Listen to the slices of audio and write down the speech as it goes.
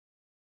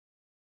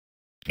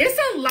It's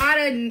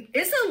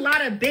a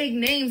lot of big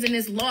names in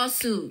this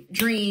lawsuit,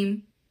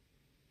 Dream.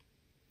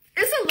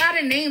 It's a lot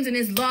of names in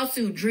this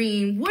lawsuit,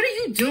 Dream. What are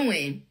you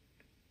doing?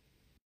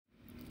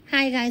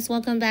 Hi guys,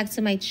 welcome back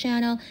to my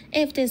channel.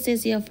 If this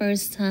is your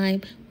first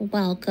time,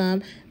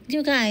 welcome.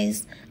 You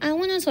guys, I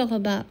want to talk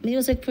about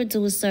music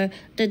producer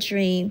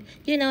The-Dream.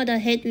 You know, the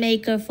hit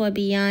maker for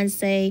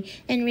Beyonce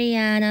and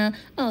Rihanna,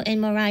 and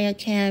Mariah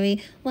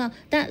Carey. Well,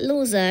 that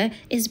loser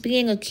is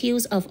being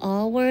accused of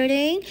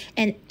R-wording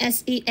and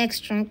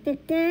sex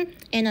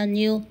in a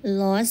new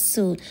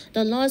lawsuit.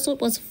 The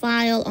lawsuit was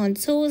filed on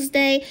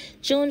Tuesday,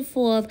 June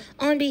 4th,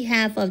 on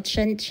behalf of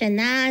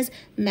Chanaaz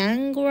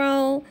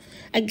Mangroe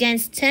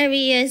against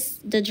Terius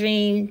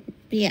The-Dream.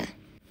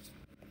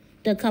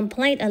 The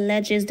complaint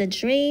alleges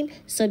The-Dream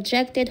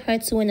subjected her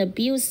to an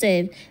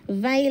abusive,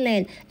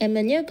 violent, and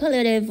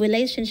manipulative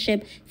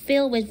relationship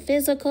filled with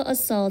physical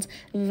assault,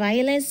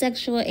 violent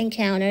sexual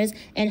encounters,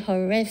 and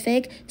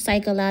horrific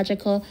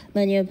psychological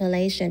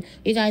manipulation.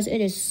 You guys, it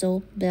is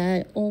so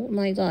bad. Oh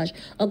my gosh.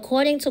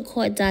 According to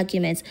court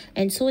documents,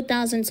 in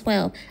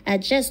 2012,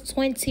 at just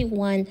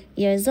 21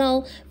 years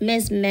old,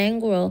 Ms.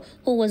 Mangroe,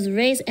 who was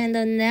raised in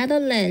the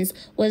Netherlands,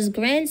 was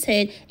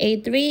granted a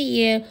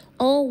 3-year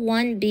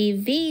O-1B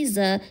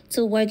visa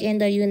to work in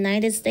the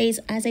United States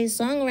as a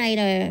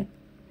songwriter.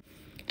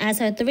 As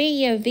her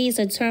 3-year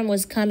visa term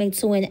was coming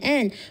to an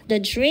end,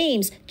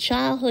 The-Dream's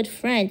childhood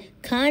friend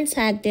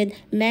contacted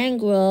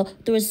Mangroe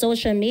through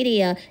social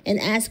media and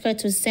asked her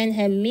to send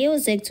him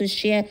music to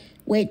share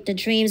with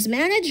The-Dream's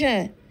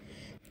manager.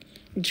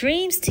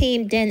 Dream's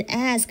team then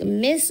asked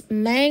Miss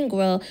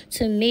Mangroe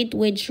to meet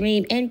with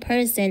Dream in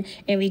person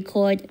and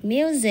record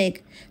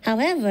music.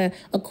 However,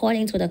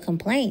 according to the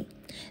complaint,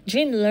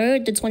 Dream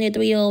lured the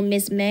 23-year-old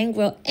Miss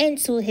Mangroe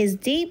into his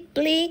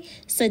deeply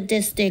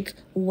sadistic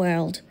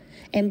world.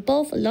 In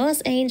both Los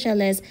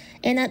Angeles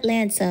and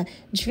Atlanta,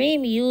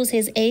 Dream used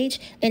his age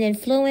and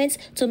influence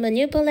to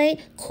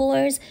manipulate,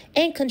 coerce,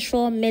 and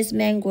control Miss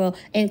Mangroe,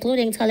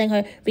 including telling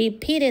her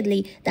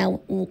repeatedly that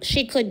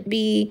she could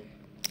be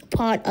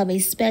part of a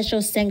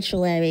special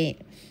sanctuary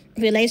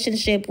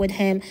relationship with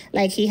him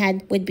like he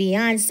had with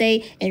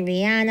Beyonce and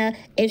Rihanna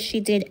if she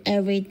did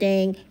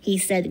everything he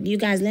said. You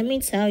guys, let me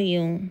tell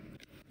you.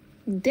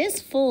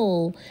 This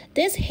fool,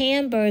 this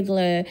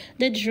hamburglar,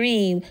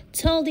 The-Dream,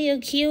 told the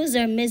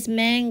accuser, Miss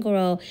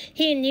Mangroe,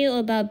 he knew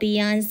about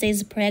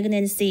Beyonce's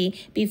pregnancy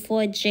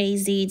before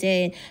Jay-Z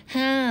did.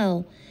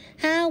 How?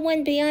 How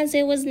when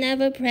Beyonce was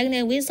never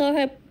pregnant? We saw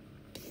her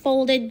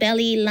folded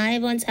belly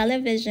live on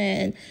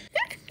television.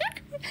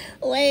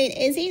 Wait,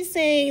 is he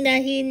saying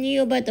that he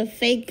knew about the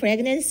fake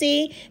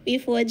pregnancy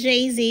before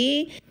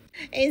Jay-Z?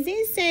 Is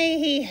he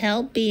saying he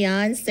helped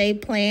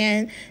Beyonce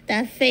plan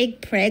that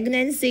fake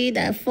pregnancy,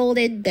 that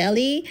folded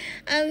belly?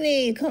 I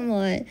mean, come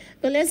on.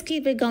 But let's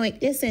keep it going.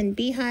 Listen,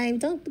 Beehive,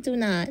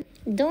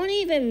 don't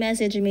even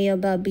message me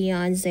about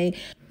Beyonce.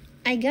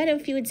 I got a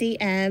few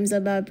DMs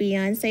about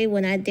Beyonce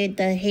when I did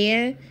the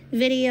hair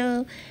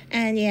video.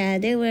 And yeah,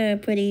 they were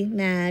pretty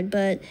mad,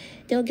 but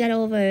they'll get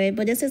over it.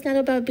 But this is not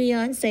about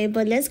Beyonce,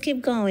 but let's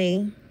keep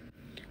going.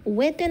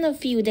 Within a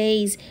few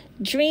days,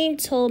 Dream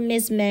told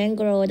Miss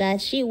Mangroe that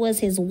she was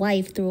his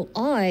wife through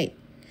art,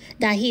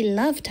 that he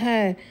loved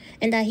her,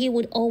 and that he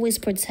would always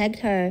protect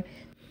her.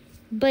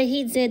 But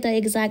he did the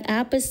exact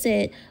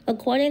opposite.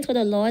 According to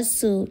the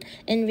lawsuit,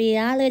 in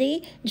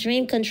reality,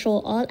 Dream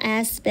controlled all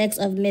aspects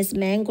of Miss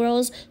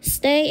Mangroe's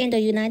stay in the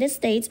United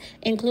States,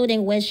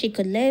 including where she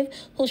could live,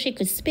 who she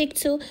could speak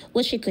to,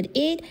 what she could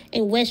eat,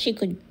 and where she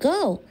could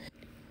go.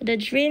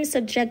 The-Dream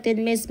subjected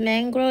Miss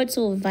Mangroe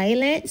to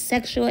violent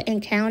sexual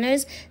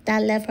encounters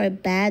that left her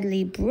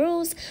badly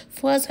bruised,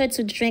 forced her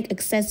to drink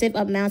excessive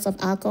amounts of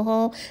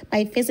alcohol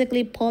by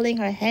physically pulling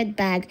her head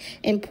back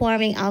and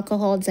pouring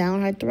alcohol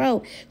down her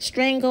throat,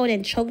 strangled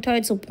and choked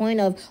her to the point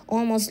of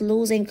almost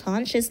losing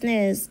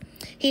consciousness.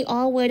 He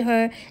ordered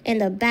her in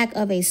the back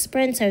of a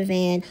Sprinter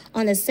van.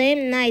 On the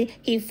same night,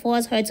 he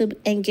forced her to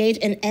engage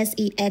in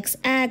sex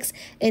acts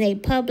in a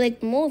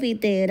public movie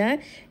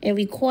theater and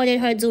recorded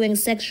her doing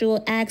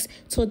sexual acts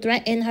to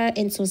threaten her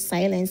into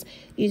silence.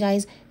 You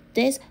guys,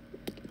 this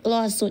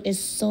lawsuit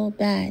is so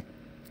bad.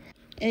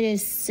 It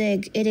is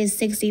sick. It is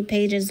 60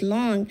 pages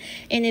long.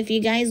 And if you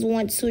guys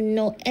want to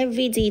know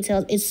every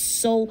detail, it's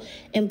so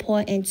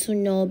important to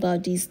know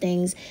about these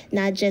things,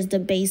 not just the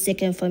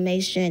basic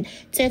information.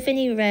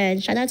 Tifanny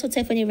Red, shout out to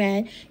Tifanny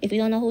Red. If you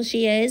don't know who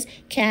she is,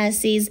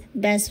 Cassie's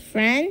best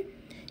friend,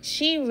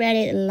 she read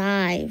it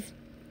live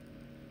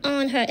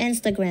on her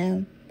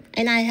Instagram.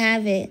 And I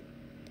have it.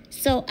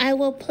 So I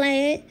will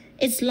play it.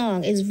 It's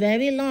long. It's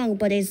very long,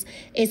 but it's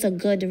a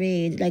good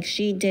read. Like,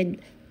 she did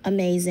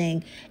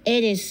amazing.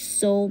 It is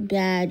so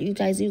bad. You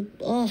guys, you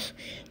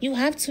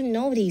have to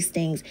know these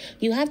things.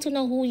 You have to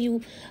know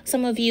who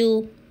some of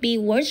you be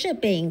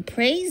worshiping,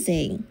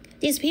 praising.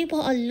 These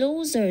people are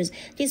losers.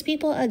 These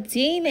people are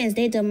demons.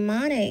 They're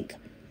demonic.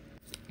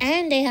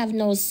 And they have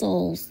no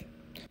souls.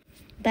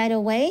 By the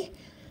way,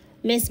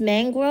 Miss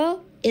Mangroe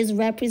is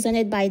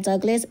represented by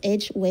Douglas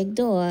H.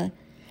 Wigdor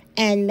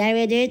and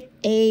Meredith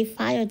A.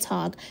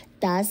 Firetalk.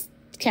 That's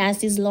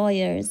Cassie's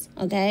lawyers,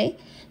 okay?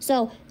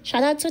 So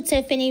shout out to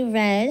Tifanny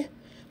Red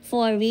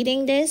for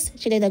reading this.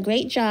 She did a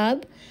great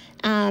job.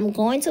 I'm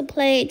going to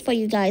play it for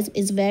you guys.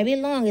 It's very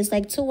long. It's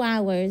like 2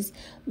 hours.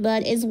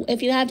 But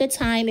if you have the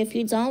time, if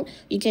you don't,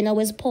 you can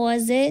always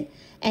pause it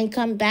and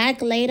come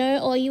back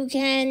later. Or you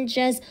can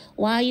just,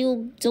 while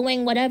you're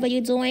doing whatever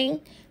you're doing,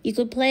 you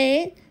could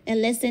play it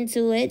and listen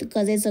to it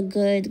because it's a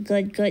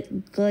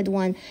good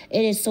one.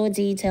 It is so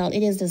detailed.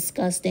 It is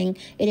disgusting.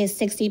 It is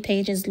 60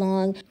 pages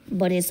long.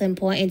 But it's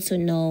important to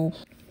know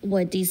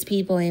what these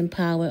people in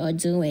power are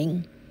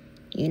doing.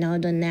 You know,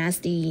 the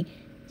nasty,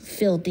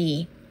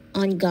 filthy,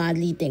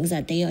 ungodly things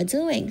that they are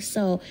doing.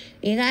 So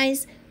you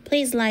guys,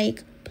 please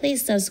like,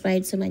 please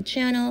subscribe to my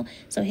channel.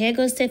 So here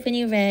goes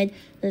Tifanny Red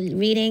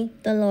reading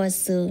the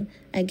lawsuit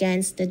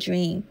against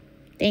The-Dream.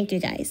 Thank you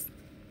guys.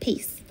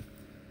 Peace.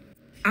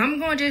 I'm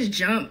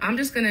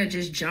just gonna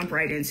just jump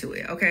right into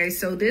it. Okay,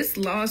 so this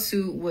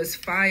lawsuit was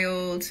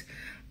filed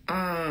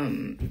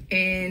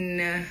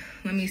in,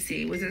 let me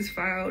see, was this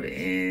filed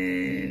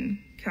in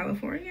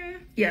California?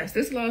 Yes,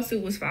 this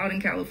lawsuit was filed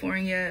in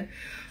California.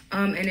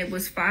 And it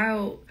was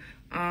filed,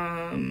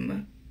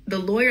 the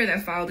lawyer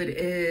that filed it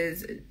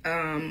is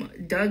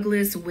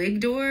Douglas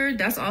Wigdor.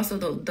 That's also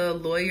the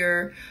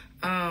lawyer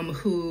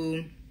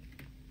who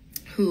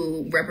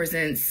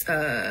represented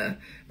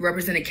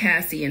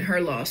Cassie in her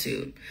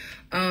lawsuit.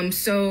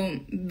 So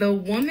the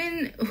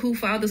woman who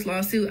filed this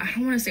lawsuit, I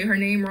don't want to say her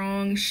name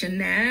wrong,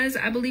 Chanaaz,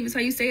 I believe is how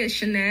you say it,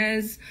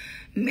 Chanaaz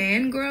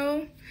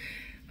Mangroe,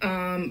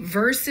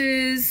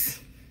 versus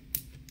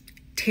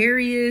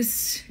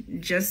Terius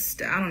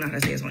I don't know how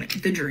to say his name.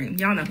 The-Dream.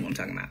 Y'all know who I'm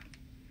talking about.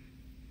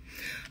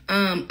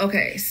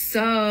 Okay,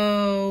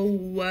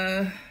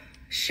 so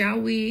shall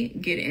we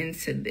get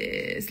into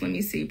this? Let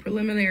me see.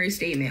 Preliminary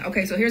statement.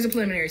 Okay, so here's a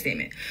preliminary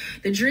statement.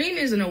 The-Dream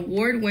is an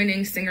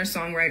award-winning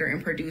singer-songwriter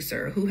and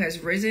producer who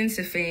has risen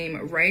to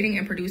fame writing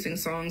and producing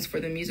songs for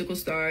the musical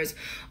stars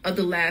of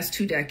the last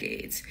 2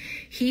 decades.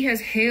 He has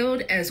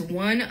hailed as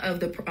one of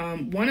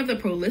the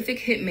prolific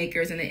hit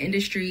makers in the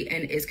industry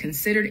and is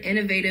considered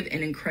innovative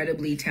and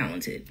incredibly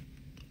talented.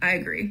 I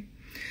agree.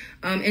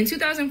 In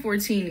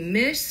 2014,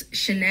 Miss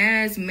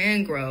Chanaaz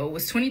Mangroe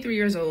was 23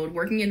 years old,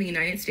 working in the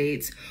United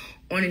States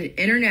on an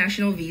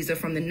international visa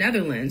from the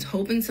Netherlands,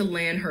 hoping to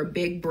land her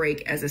big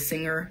break as a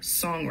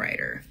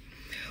singer-songwriter.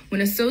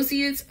 When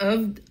associates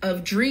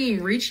of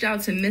Dream reached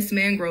out to Miss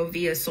Mangroe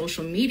via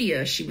social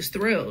media, she was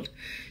thrilled.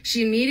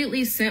 She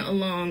immediately sent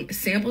along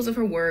samples of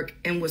her work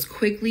and was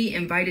quickly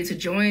invited to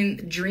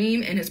join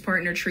Dream and his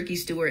partner Tricky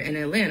Stewart in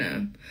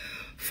Atlanta.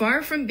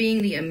 Far from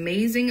being the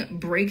amazing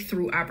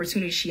breakthrough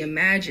opportunity she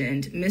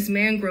imagined, Miss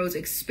Mangroe's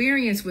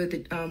experience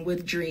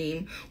with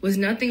Dream was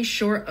nothing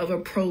short of a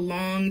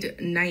prolonged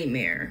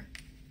nightmare.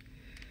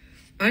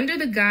 Under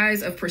the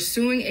guise of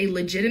pursuing a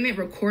legitimate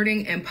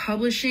recording and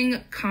publishing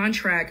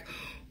contract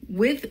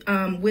with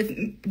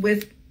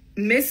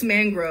Miss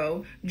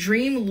Mangroe,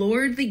 Dream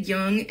lured the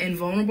young and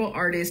vulnerable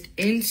artist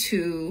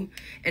into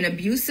an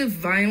abusive,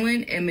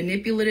 violent, and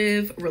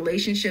manipulative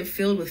relationship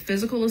filled with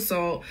physical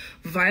assault,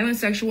 violent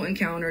sexual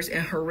encounters,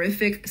 and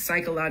horrific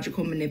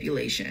psychological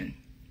manipulation.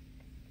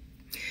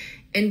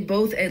 In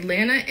both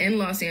Atlanta and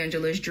Los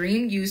Angeles,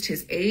 Dream used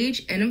his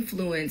age and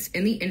influence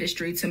in the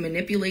industry to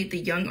manipulate the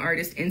young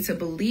artist into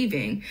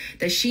believing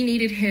that she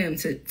needed him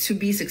to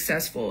be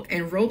successful,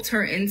 and roped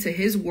her into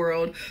his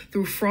world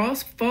through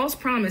false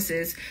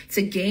promises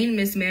to gain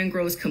Miss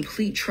Mangroe's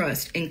complete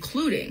trust,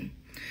 including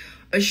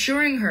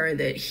assuring her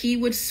that he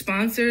would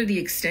sponsor the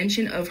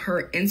extension of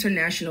her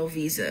international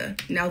visa.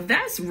 Now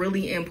that's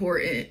really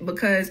important,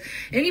 because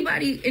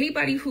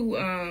anybody who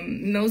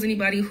knows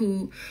anybody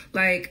who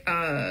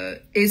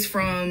is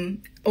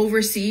from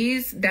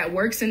overseas that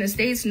works in the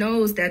States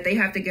knows that they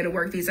have to get a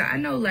work visa. I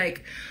know,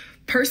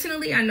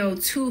 personally, I know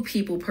 2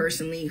 people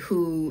personally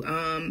who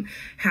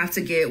have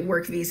to get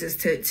work visas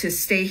to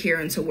stay here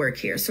and to work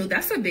here. So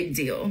that's a big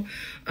deal.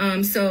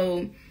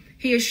 So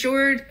he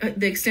assured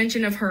the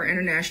extension of her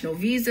international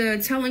visa,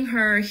 telling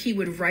her he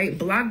would write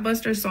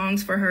blockbuster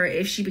songs for her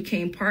if she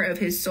became part of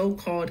his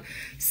so-called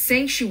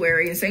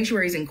sanctuary, and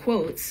sanctuaries in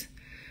quotes,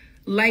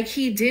 like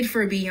he did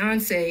for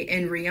Beyonce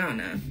and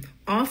Rihanna,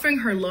 offering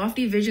her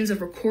lofty visions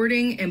of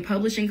recording and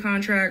publishing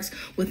contracts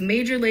with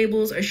major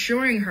labels,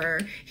 assuring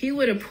her he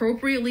would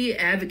appropriately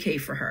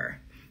advocate for her,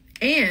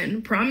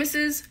 and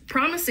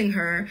promising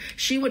her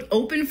she would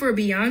open for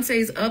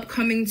Beyonce's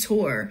upcoming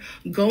tour,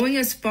 going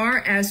as far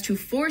as to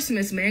force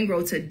Miss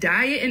Mangroe to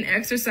diet and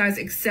exercise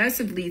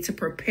excessively to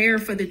prepare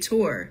for the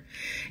tour.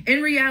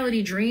 In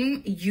reality,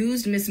 Dream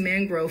used Miss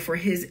Mangroe for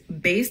his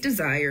base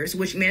desires,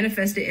 which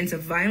manifested into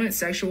violent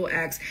sexual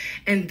acts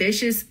and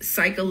vicious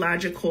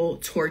psychological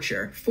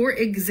torture. For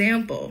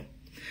example,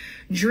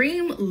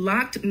 Dream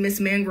locked Miss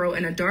Mangroe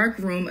in a dark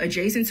room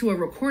adjacent to a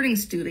recording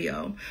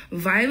studio,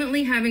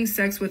 violently having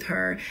sex with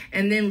her,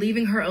 and then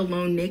leaving her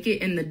alone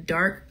naked in the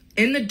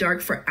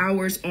dark for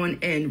hours on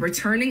end,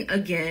 returning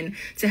again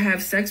to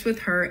have sex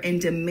with her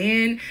and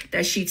demand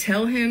that she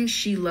tell him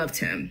she loved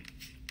him.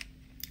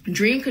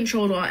 Dream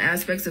controlled all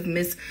aspects of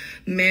Miss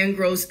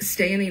Mangroe's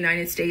stay in the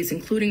United States,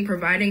 including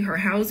providing her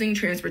housing,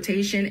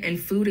 transportation, and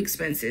food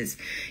expenses.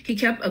 He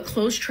kept a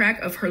close track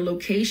of her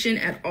location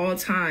at all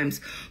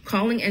times,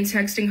 calling and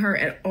texting her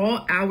at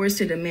all hours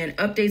to demand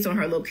updates on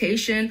her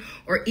location,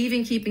 or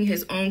even keeping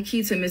his own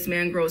key to Miss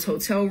Mangroe's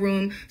hotel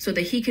room so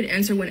that he could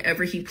enter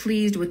whenever he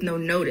pleased with no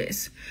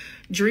notice.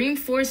 Dream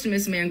forced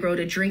Miss Mangroe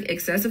to drink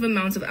excessive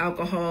amounts of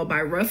alcohol by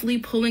roughly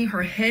pulling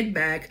her head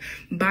back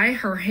by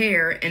her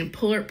hair and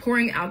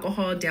pouring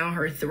alcohol down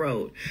her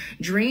throat.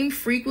 Dream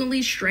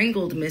frequently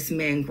strangled Miss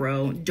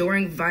Mangroe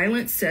during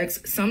violent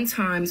sex,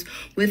 sometimes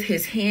with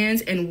his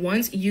hands and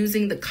once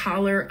using the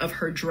collar of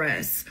her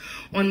dress.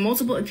 On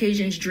multiple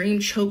occasions,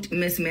 Dream choked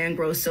Miss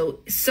Mangroe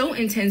so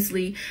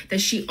intensely that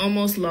she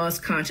almost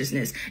lost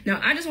consciousness. Now,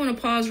 I just want to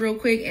pause real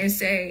quick and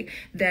say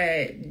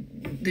that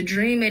the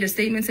Dream made a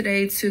statement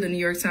today to the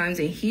New York Times,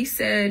 and he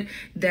said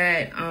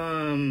that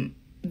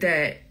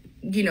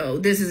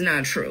this is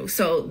not true.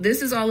 So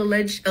this is all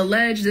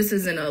alleged. This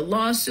isn't a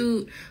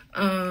lawsuit.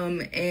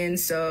 And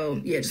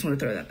so yeah, just want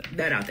to throw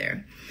that out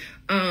there.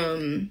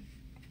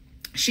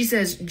 She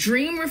says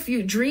Dream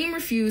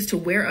refused to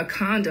wear a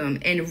condom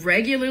and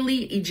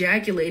regularly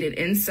ejaculated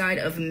inside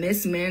of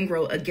Miss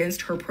Mangroe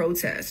against her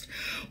protest.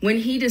 When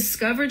he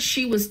discovered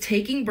she was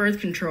taking birth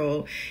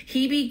control,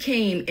 he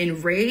became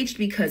enraged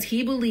because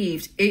he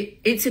believed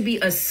it to be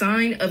a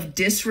sign of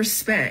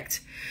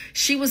disrespect.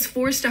 She was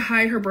forced to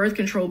hide her birth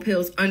control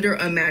pills under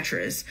a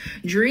mattress.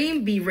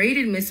 Dream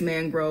berated Miss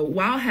Mangroe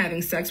while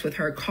having sex with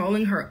her,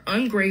 calling her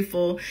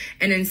ungrateful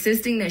and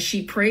insisting that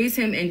she praise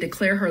him and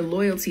declare her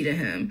loyalty to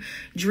him.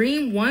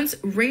 Dream once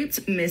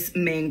raped Miss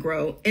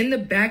Mangroe in the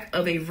back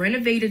of a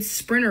renovated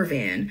Sprinter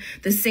van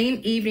the same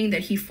evening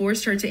that he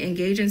forced her to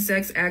engage in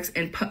sex acts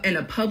in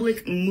a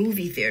public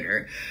movie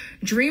theater.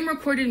 Dream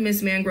recorded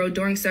Miss Mangroe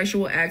during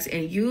sexual acts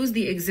and used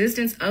the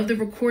existence of the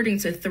recording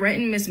to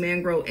threaten Miss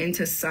Mangroe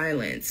into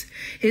silence.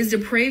 His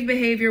depraved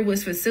behavior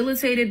was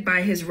facilitated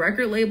by his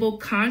record label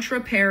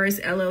Contra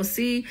Paris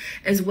LLC,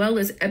 as well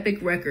as Epic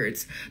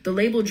Records. The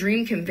label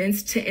Dream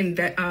convinced to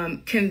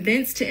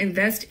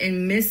invest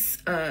in Miss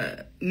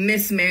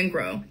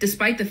Mangroe,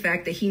 despite the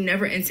fact that he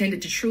never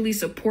intended to truly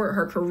support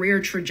her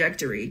career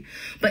trajectory,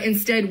 but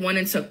instead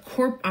wanted to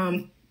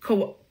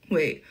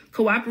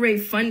cooperate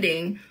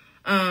funding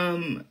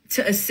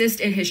to assist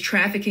in his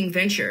trafficking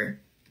venture.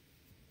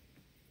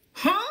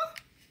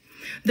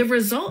 The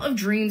result of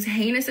Dream's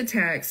heinous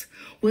attacks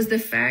was the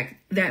fact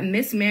that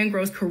Miss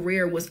Mangroe's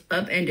career was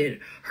upended.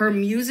 Her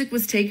music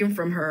was taken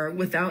from her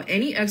without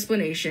any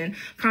explanation.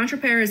 Contra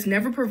Paris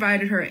never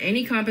provided her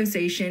any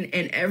compensation,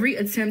 and every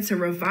attempt to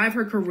revive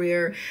her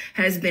career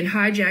has been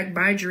hijacked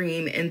by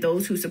Dream and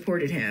those who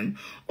supported him.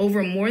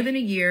 Over more than a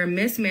year,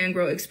 Miss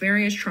Mangroe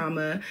experienced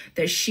trauma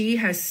that she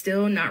has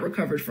still not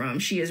recovered from.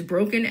 She is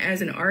broken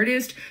as an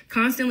artist,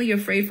 constantly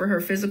afraid for her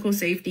physical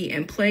safety,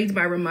 and plagued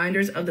by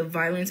reminders of the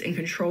violence and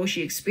control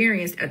she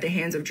experienced at the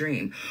hands of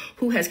Dream,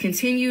 who has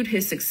continued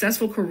his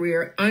successful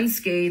career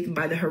unscathed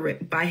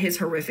by his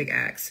horrific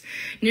acts.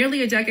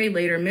 Nearly a decade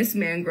later, Miss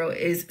Mangroe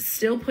is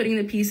still putting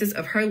the pieces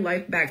of her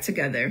life back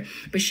together,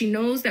 but she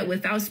knows that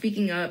without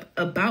speaking up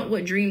about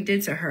what Dream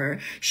did to her,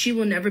 she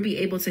will never be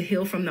able to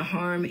heal from the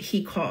harm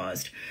he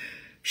caused.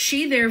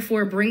 She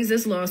therefore brings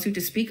this lawsuit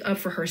to speak up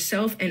for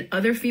herself and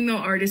other female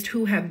artists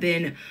who have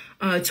been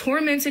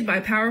tormented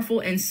by powerful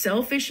and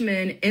selfish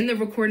men in the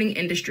recording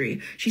industry.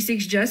 She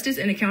seeks justice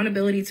and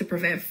accountability to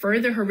prevent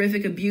further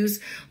horrific abuse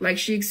like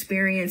she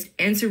experienced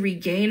and to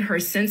regain her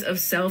sense of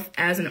self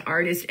as an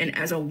artist and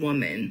as a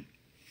woman.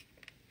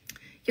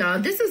 Y'all,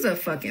 this is a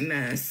fucking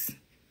mess.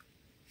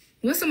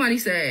 What somebody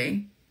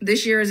say?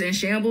 This year is in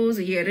shambles?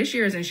 Yeah, this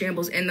year is in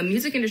shambles, and the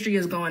music industry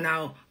is going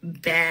out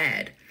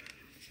bad.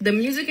 The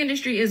music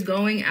industry is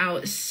going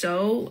out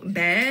so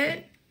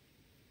bad.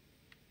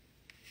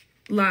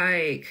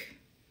 Like,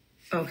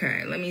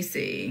 okay, let me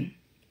see.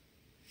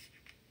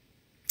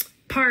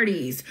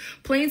 Parties.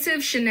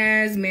 Plaintiff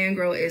Chanaaz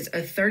Mangroe is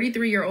a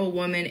 33-year-old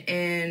woman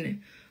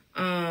and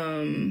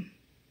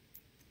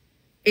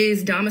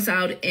is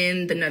domiciled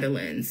in the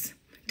Netherlands.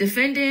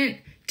 Defendant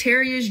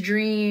Terius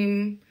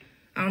Dream,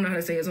 I don't know how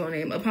to say his whole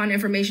name, upon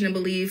information and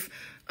belief,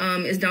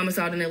 is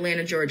domiciled in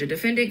Atlanta, Georgia.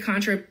 Defendant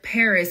Contra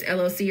Paris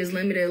LLC is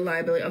limited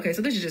liability. Okay,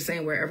 so this is just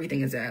saying where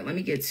everything is at. Let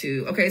me get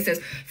to, okay, it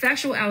says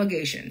factual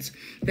allegations.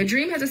 The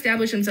Dream has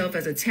established himself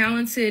as a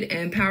talented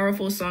and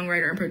powerful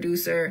songwriter and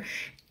producer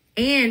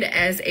and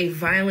as a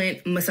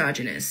violent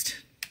misogynist.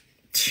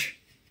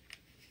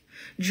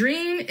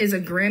 Dream is a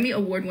Grammy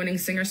award-winning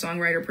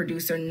singer-songwriter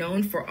producer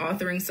known for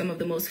authoring some of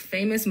the most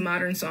famous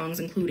modern songs,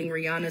 including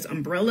Rihanna's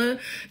Umbrella,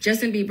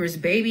 Justin Bieber's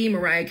Baby,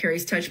 Mariah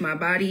Carey's Touch My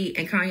Body,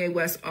 and Kanye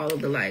West's All of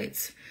the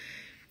Lights.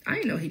 I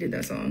didn't know he did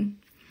that song.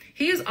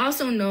 He is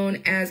also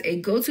known as a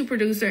go-to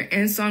producer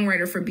and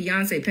songwriter for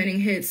Beyonce,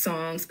 penning hit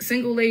songs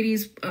Single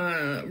Ladies,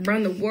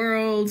 Run the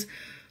World,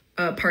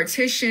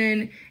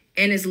 Partition,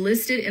 and is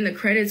listed in the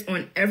credits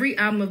on every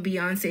album of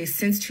Beyonce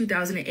since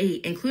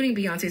 2008, including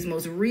Beyonce's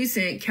most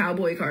recent,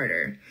 Cowboy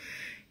Carter.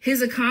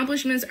 His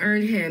accomplishments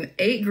earned him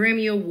 8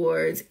 Grammy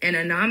Awards and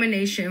a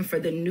nomination for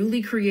the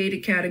newly created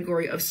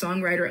category of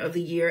Songwriter of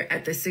the Year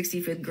at the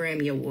 65th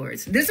Grammy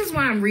Awards. This is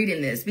why I'm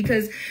reading this,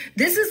 because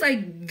this is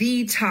like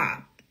the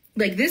top.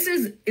 Like, this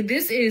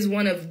is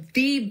one of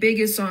the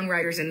biggest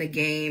songwriters in the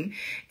game,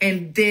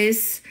 and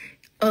this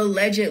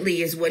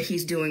allegedly is what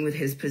he's doing with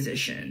his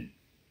position.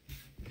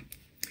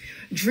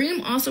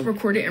 Dream also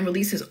recorded and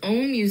released his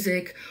own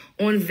music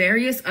on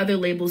various other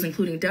labels,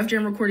 including Def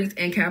Jam Recordings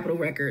and Capitol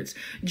Records.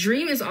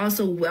 Dream is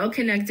also well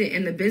connected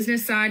in the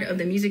business side of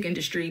the music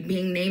industry,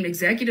 being named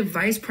Executive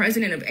Vice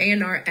President of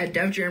A&R at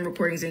Def Jam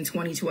Recordings in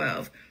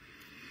 2012,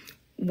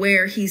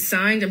 where he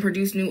signed and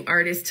produced new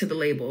artists to the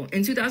label.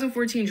 In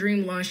 2014,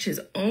 Dream launched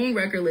his own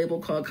record label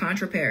called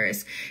Contra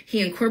Paris.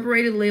 He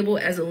incorporated the label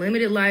as a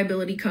limited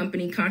liability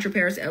company, Contra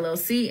Paris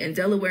LLC, in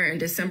Delaware in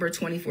December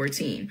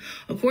 2014.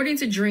 According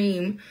to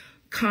Dream,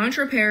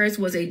 Contra Paris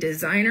was a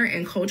designer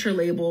and culture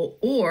label,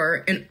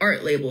 or an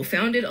art label,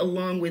 founded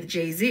along with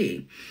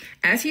Jay-Z.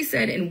 As he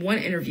said in one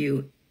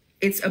interview,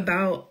 it's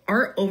about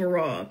art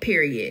overall,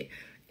 period.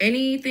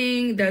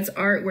 Anything that's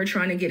art we're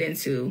trying to get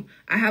into.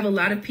 I have a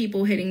lot of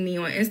people hitting me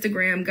on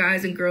Instagram,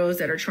 guys and girls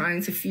that are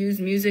trying to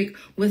fuse music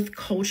with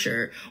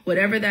culture,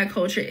 whatever that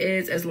culture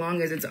is, as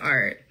long as it's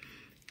art.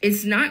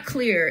 It's not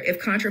clear if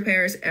Contra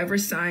Paris ever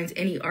signs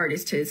any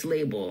artist to its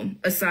label,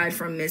 aside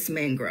from Miss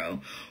Mangroe,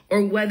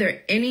 or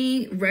whether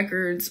any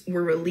records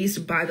were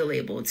released by the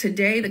label.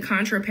 Today, the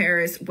Contra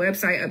Paris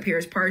website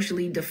appears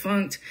partially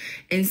defunct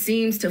and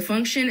seems to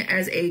function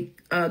as a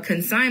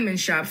consignment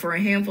shop for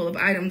a handful of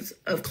items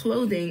of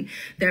clothing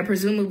that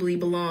presumably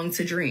belong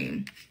to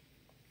Dream.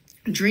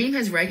 Dream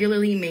has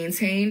regularly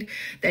maintained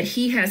that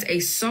he has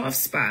a soft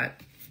spot,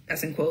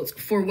 that's in quotes,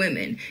 for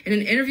women. In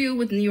an interview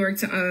with New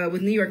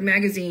York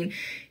Magazine,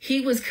 he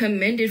was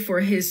commended for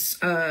his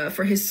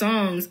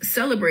songs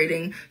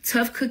celebrating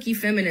tough cookie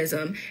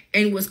feminism,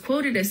 and was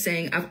quoted as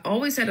saying, "I've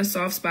always had a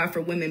soft spot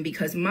for women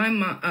because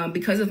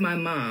of my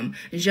mom,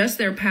 just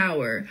their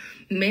power.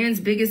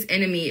 Man's biggest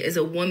enemy is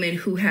a woman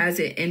who has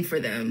it in for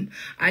them.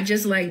 I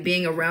just like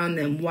being around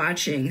them,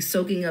 watching,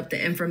 soaking up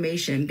the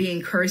information,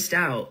 being cursed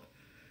out.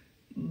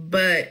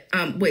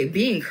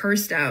 Being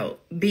cursed out,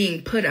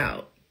 being put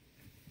out."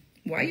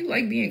 Why you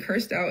like being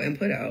cursed out and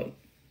put out?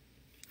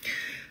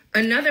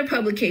 Another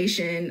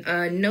publication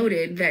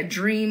noted that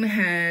Dream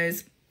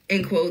has,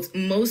 in quotes,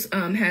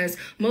 has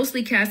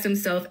mostly cast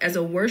himself as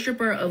a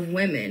worshiper of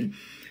women,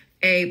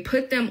 a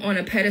put them on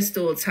a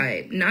pedestal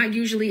type, not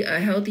usually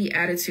a healthy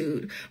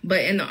attitude,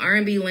 but in the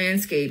R&B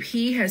landscape,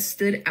 he has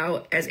stood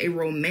out as a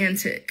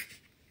romantic.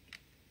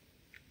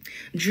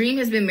 Dream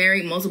has been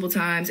married multiple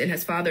times and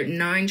has fathered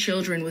 9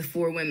 children with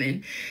 4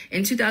 women.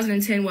 In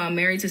 2010, while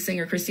married to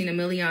singer Christina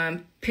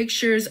Milian,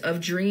 pictures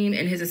of Dream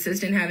and his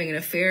assistant having an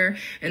affair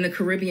in the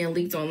Caribbean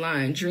leaked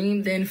online.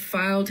 Dream then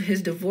filed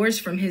his divorce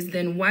from his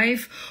then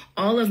wife,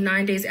 all of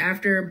 9 days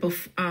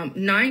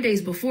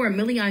before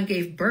Milian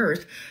gave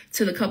birth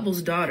to the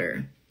couple's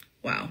daughter.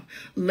 Wow.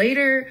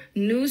 Later,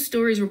 news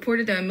stories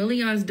reported that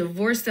Milian's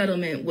divorce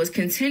settlement was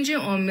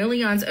contingent on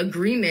Milian's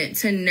agreement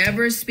to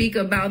never speak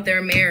about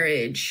their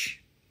marriage.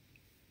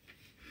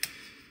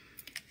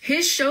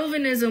 His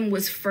chauvinism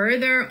was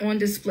further on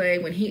display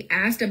when he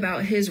asked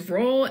about his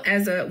role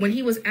as a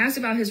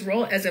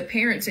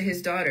parent to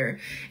his daughter.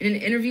 In an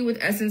interview with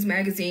Essence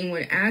magazine,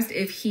 when asked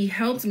if he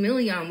helped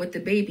Milian with the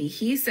baby,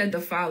 he said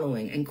the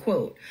following, and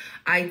quote,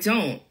 "I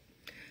don't,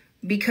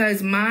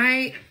 because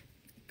my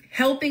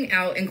helping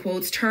out, in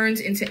quotes, turns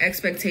into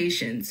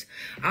expectations.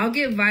 I'll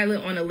get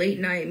Violet on a late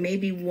night,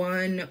 maybe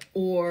 1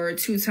 or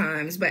 2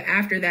 times, but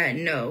after that,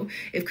 no.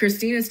 If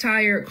Christina's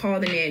tired, call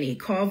the nanny,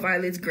 call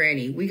Violet's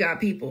granny. We got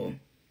people."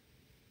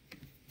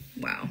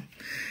 Wow.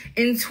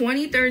 In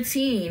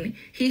 2013,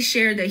 he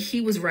shared that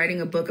he was writing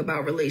a book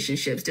about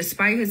relationships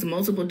despite his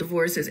multiple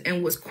divorces,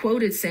 and was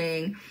quoted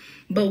saying,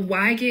 "But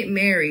why get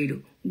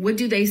married? What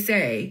do they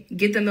say?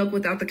 Get the milk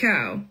without the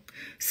cow?"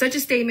 Such a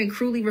statement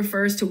cruelly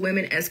refers to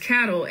women as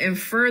cattle, and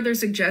further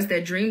suggests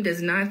that Dream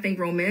does not think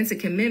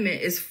romantic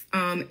commitment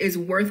is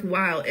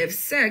worthwhile if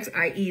sex,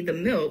 i.e. the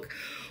milk,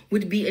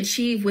 would be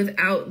achieved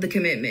without the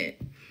commitment.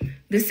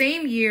 The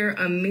same year,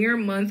 a mere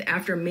month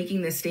after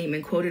making this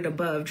statement quoted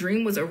above,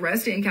 Dream was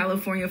arrested in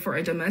California for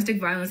a domestic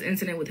violence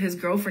incident with his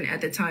girlfriend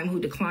at the time, who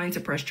declined to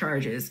press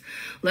charges.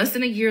 Less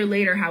than a year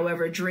later,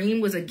 however,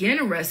 Dream was again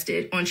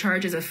arrested on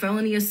charges of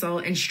felony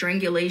assault and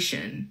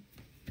strangulation.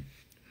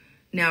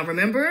 Now,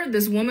 remember,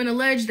 this woman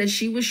alleged that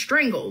she was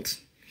strangled.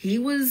 He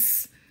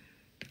was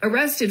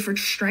arrested for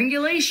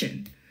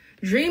strangulation.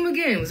 Dream,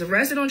 again, was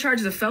arrested on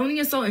charges of felony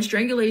assault and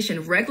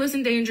strangulation, reckless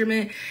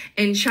endangerment,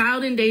 and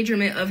child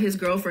endangerment of his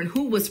girlfriend,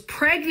 who was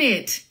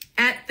pregnant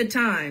at the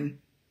time.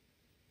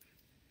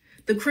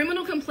 The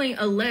criminal complaint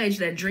alleged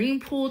that Dream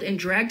pulled and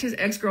dragged his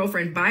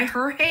ex-girlfriend by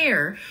her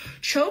hair,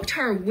 choked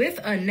her with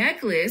a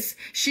necklace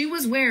she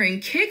was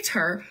wearing, kicked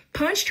her,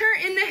 punched her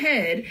in the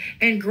head,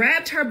 and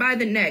grabbed her by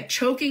the neck,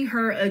 choking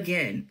her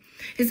again.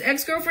 His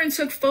ex-girlfriend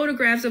took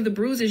photographs of the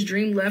bruises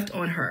Dream left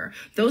on her.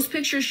 Those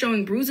pictures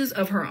showing bruises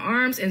of her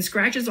arms and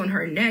scratches on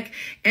her neck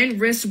and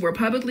wrists were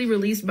publicly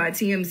released by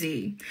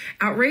TMZ.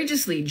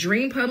 Outrageously,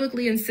 Dream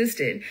publicly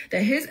insisted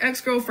that his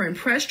ex-girlfriend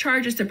pressed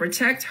charges to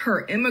protect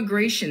her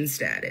immigration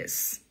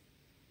status.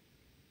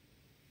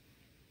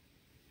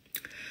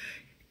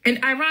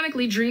 And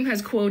ironically, Dream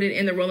has quoted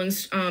in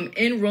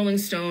Rolling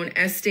Stone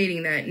as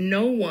stating that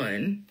no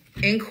one,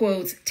 in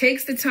quotes,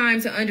 takes the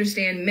time to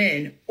understand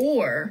men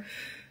or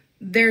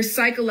the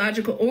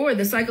psychological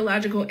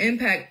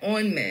impact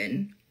on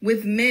men,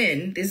 with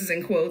men, this is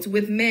in quotes,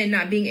 with men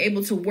not being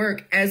able to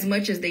work as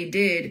much as they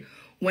did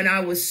when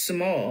I was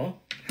small.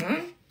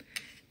 Huh?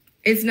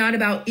 It's not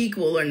about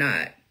equal or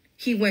not.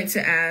 He went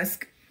to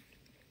ask,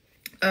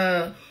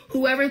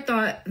 whoever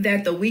thought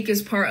that the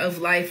weakest part of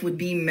life would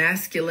be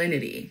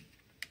masculinity.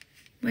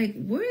 Like,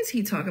 what is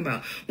he talking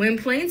about? When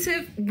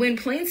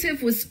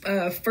Plaintiff was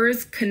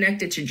first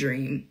connected to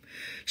Dream,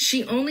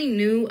 she only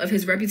knew of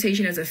his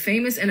reputation as a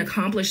famous and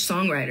accomplished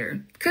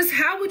songwriter. Because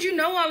how would you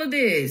know all of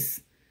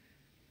this?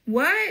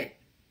 What?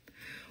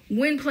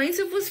 When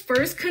Plaintiff was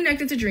first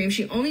connected to Dream,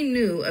 she only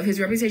knew of his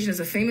reputation as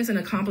a famous and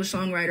accomplished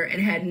songwriter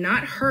and had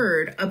not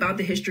heard about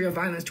the history of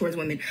violence towards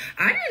women.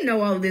 I didn't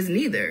know all of this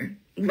neither.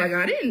 Like,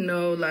 I didn't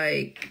know,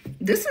 like,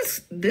 this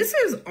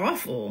is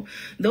awful.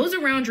 Those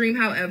around Dream,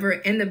 however,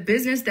 and the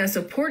business that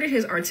supported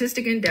his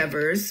artistic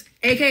endeavors,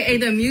 aka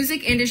the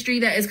music industry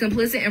that is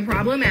complicit and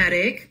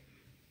problematic.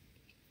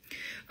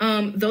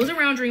 Those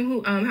around Dream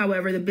who,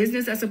 however, the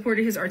business that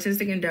supported his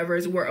artistic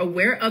endeavors were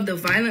aware of the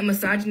violent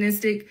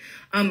misogynist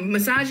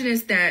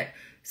that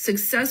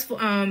success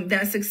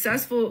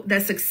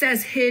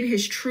hid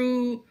his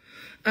true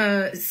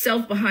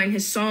self behind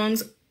his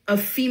songs of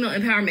female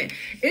empowerment.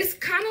 It's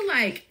kind of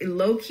like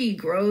low-key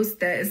gross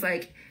that it's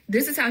like,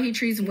 this is how he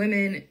treats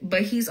women,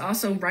 but he's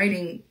also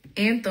writing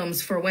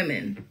anthems for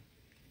women.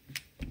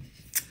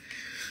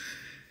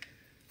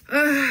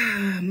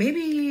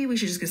 Maybe we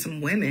should just get some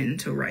women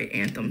to write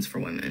anthems for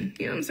women.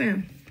 You know what I'm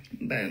saying?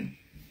 But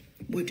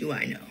what do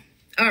I know?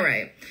 All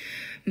right.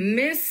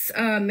 Miss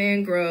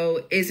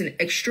Mangroe is an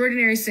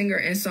extraordinary singer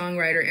and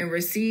songwriter and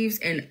receives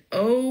an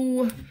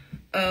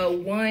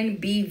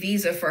O1B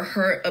visa for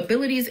her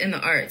abilities in the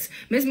arts.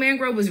 Miss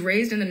Mangroe was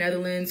raised in the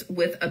Netherlands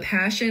with a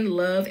passion,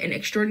 love, and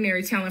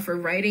extraordinary talent for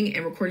writing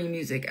and recording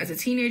music. As a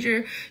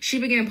teenager, she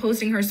began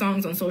posting her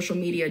songs on social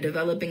media,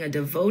 developing a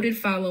devoted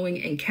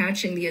following and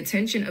catching the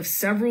attention of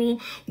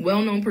several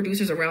well-known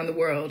producers around the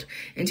world.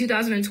 In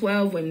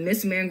 2012, when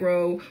Miss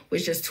Mangroe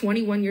was just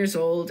 21 years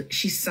old,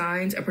 she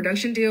signed a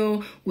production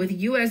deal with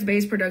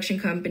US-based production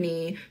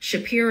company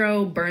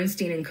Shapiro,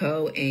 Bernstein &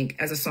 Co., Inc.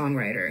 as a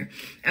songwriter.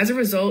 As a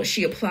result,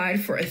 she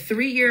applied for a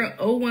 3-year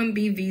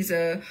O1B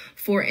visa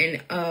for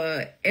an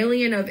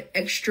alien of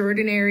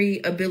extraordinary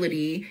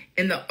ability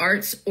in the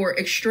arts or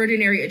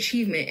extraordinary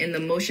achievement in the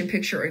motion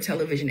picture or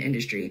television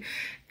industry.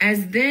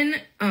 As the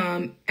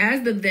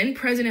then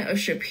president of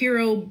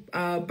Shapiro,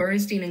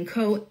 Bernstein &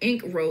 Co.,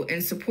 Inc. wrote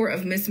in support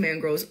of Miss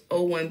Mangroe's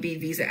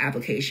O1B visa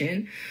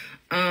application,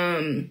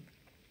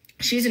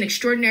 she's an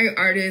extraordinary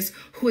artist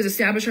who has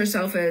established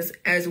herself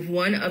as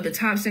one of the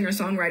top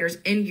singer-songwriters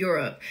in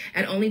Europe.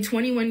 At only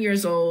 21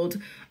 years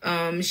old,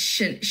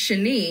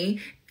 Chanii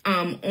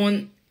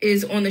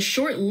is on the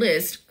short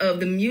list of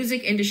the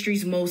music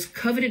industry's most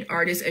coveted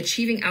artists,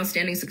 achieving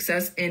outstanding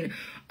success in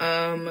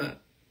a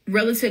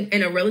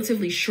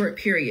relatively short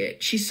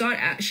period. She's sought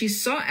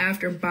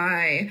after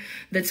by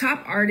the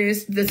top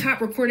artists, the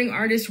top recording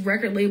artists,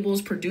 record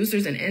labels,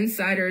 producers, and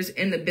insiders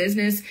in the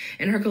business,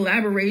 and her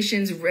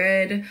collaborations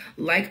read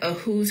like a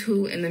who's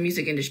who in the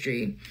music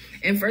industry.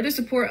 In further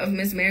support of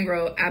Miss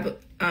Mangroe's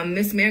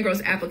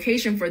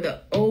application for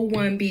the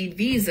O1B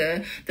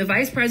visa, the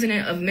vice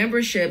president of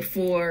membership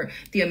for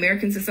the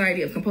American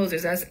Society of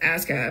Composers, that's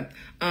ASCAP,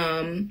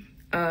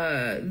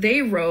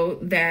 they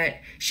wrote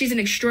that she's an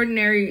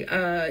extraordinary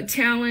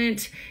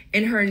talent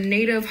in her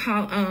native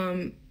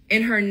Holland.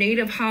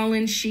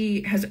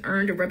 She has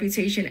earned a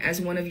reputation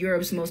as one of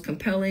Europe's most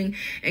compelling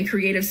and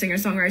creative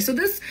singer-songwriters. So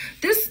this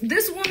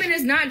woman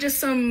is not just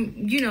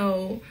some,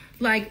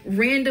 like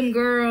random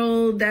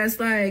girl that's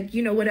like,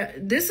 what?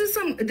 This is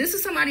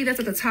somebody that's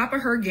at the top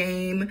of her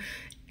game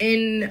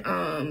in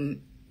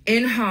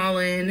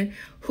Holland,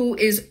 who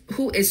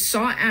is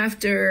sought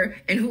after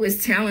and who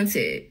is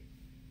talented.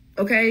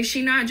 Okay,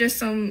 she not just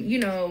some,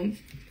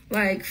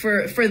 like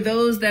for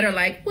those that are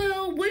like,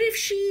 well, what if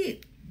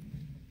she...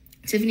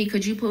 Tiffany,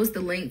 could you post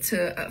the link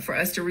to for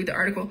us to read the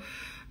article?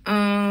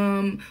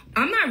 I'm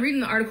not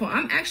reading the article.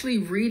 I'm actually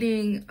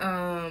reading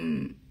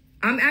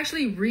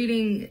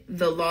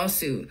the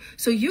lawsuit.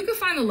 So you can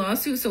find the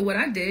lawsuit. So what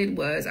I did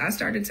was I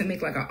started to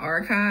make like an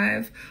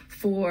archive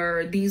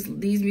for these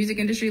music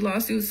industry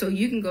lawsuits. So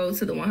you can go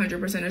to the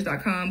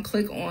 100percenters.com,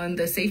 click on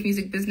the Safe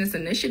Music Business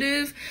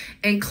Initiative,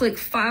 and click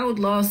filed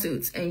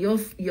lawsuits, and you'll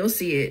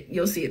see it.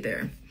 You'll see it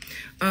there.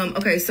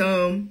 Okay,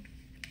 so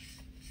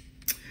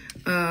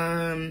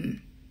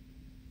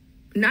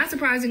Not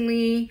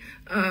surprisingly,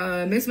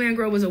 Miss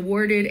Mangroe was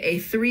awarded a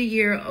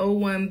 3-year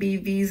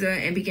O-1B visa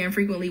and began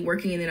frequently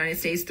working in the United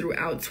States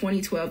throughout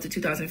 2012 to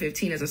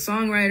 2015 as a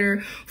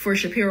songwriter for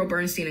Shapiro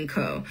Bernstein &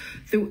 Co.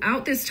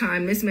 Throughout this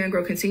time, Miss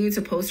Mangroe continued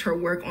to post her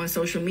work on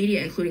social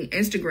media, including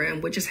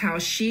Instagram, which is how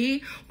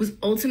she was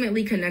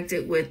ultimately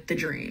connected with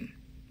The-Dream.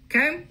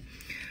 Okay?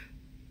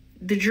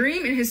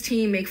 The-Dream and his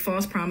team make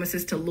false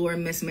promises to lure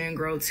Miss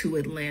Mangroe to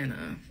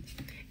Atlanta.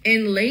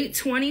 In late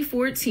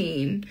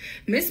 2014,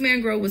 Miss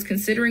Mangroe was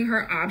considering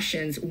her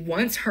options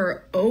once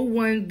her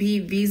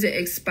O-1B visa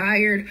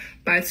expired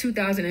by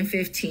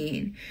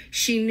 2015.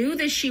 She knew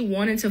that she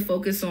wanted to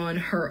focus on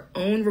her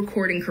own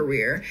recording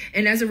career,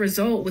 and as a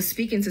result was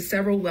speaking to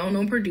several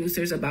well-known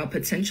producers about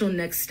potential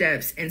next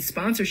steps and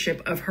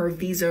sponsorship of her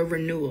visa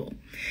renewal.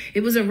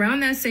 It was around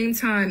that same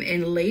time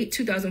in late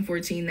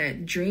 2014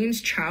 that Dream's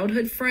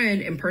childhood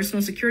friend and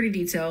personal security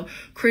detail,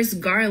 Chris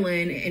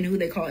Garland, and who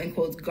they call in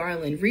quotes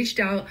Garland, reached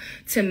out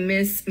to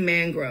Miss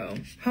Mangroe.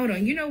 Hold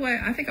on, you know what?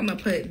 I think I'm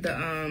gonna put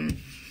the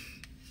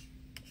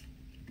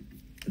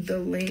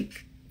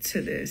link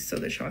to this so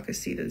that y'all can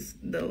see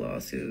the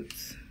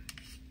lawsuits.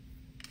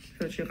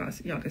 So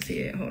that y'all can see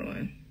it. Hold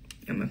on.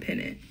 I'm gonna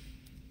pin it.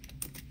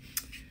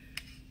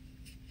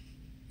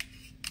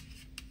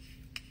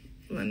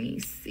 Let me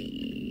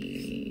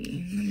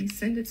see. Let me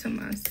send it to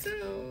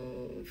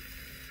myself.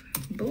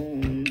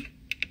 Boom.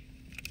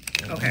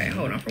 Okay,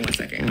 hold on for 1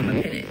 second. I'm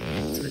gonna pin it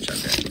to the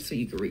chat so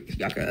you can read.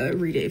 Y'all can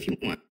read it if you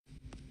want.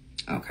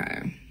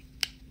 Okay.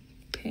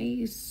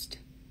 Paste.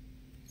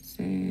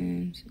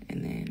 Send.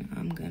 And then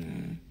I'm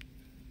gonna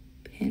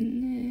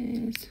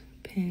pin this.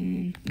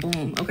 Pin.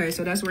 Boom. Okay,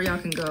 so that's where y'all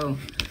can go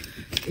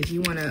if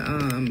you want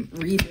to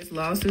read this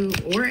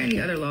lawsuit or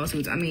any other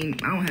lawsuits. I mean,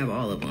 I don't have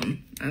all of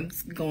them. I'm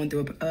just going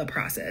through a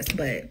process,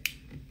 but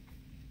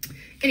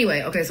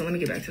anyway. Okay, so let me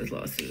get back to this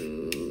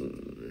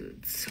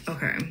lawsuit.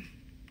 Okay.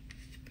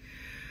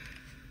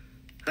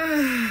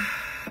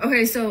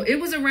 Okay, so it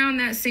was around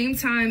that same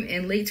time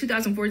in late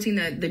 2014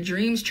 that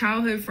The-Dream's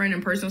childhood friend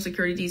and personal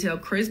security detail,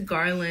 Chris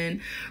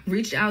Garland,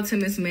 reached out to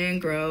Miss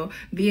Mangroe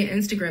via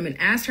Instagram and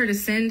asked her to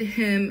send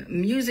him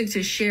music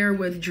to share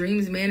with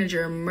Dream's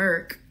manager,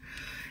 Merck.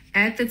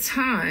 At the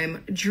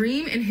time,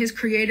 Dream and his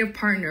creative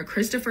partner,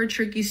 Christopher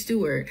Tricky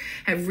Stewart,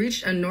 have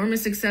reached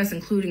enormous success,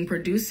 including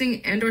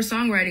producing and or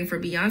songwriting for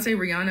Beyonce,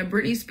 Rihanna,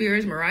 Britney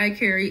Spears, Mariah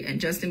Carey, and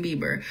Justin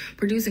Bieber,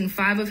 producing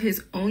 5 of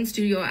his own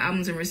studio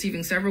albums and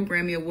receiving several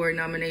Grammy Award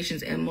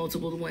nominations and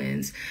multiple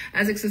wins.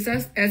 As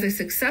a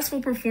successful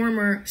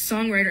performer,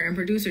 songwriter, and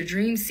producer,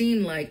 Dream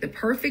seemed like the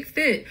perfect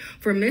fit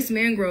for Miss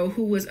Mangroe,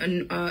 who was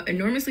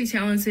enormously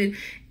talented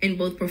in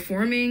both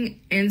performing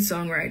and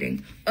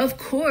songwriting. Of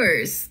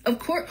course.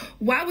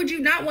 Why would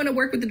you not want to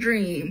work with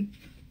The-Dream?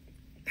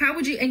 How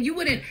would you, and you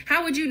wouldn't,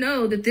 how would you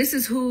know that this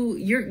is who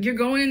you're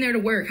going in there to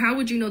work? How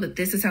would you know that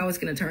this is how it's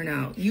going to turn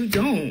out? You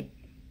don't.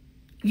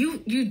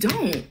 You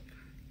don't.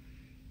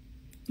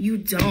 You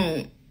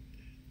don't.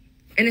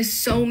 And it's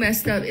so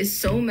messed up. It's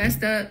so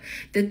messed up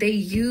that they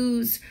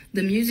use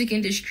the music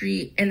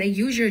industry and they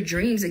use your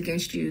dreams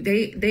against you.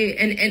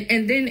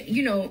 And then,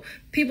 you know,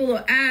 people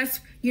will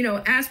ask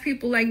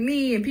people like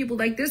me and people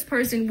like this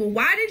person, well,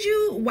 why did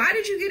you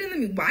get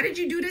in the, why did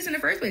you do this in the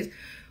first place?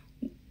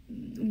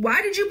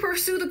 Why did you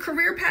pursue the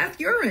career path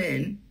you're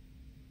in?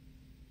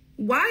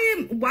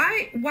 Why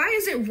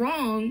is it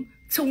wrong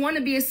to want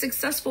to be a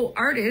successful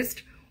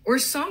artist or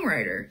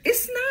songwriter?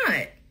 It's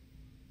not.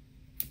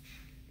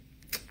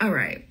 All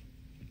right.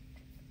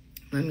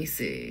 Let me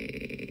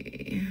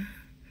see.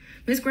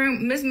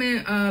 Miss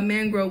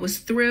Mangroe was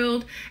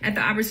thrilled at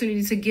the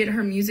opportunity to get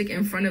her music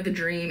in front of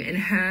The-Dream and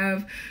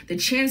have the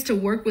chance to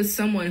work with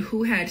someone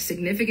who had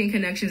significant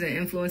connections and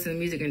influence in the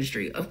music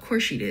industry. Of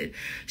course she did.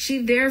 She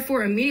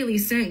therefore immediately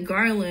sent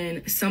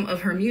Garland some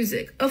of her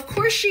music. Of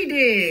course she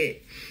did.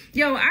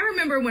 Yo, I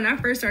remember when I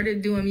first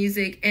started doing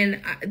music, and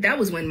that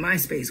was when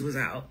MySpace was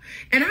out.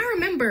 And I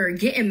remember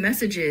getting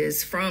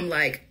messages from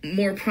like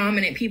more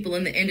prominent people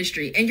in the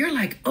industry, and you're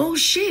like, oh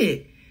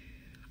shit.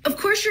 Of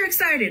course you're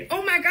excited.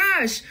 Oh my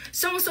gosh,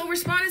 so-and-so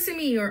responded to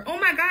me, or oh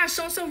my gosh,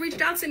 so-and-so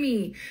reached out to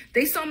me.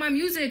 They saw my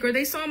music, or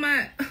they saw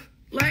my,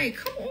 like,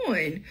 come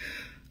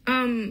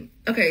on.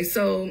 Okay,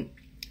 so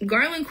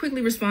Garland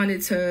quickly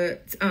responded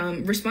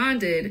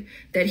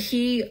that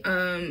he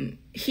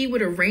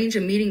would arrange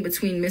a meeting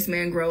between Miss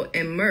Mangroe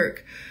and Merck.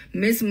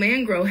 Miss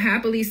Mangroe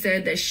happily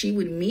said that she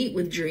would meet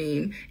with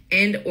Dream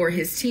and or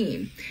his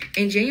team.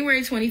 In January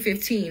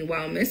 2015,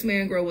 while Miss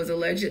Mangroe was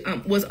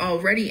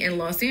already in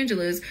Los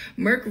Angeles,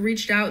 Merck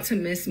reached out to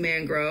Miss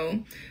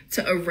Mangroe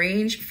to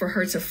arrange for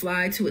her to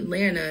fly to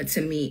Atlanta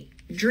to meet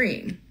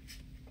Dream.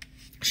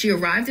 She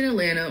arrived in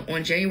Atlanta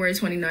on January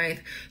 29th,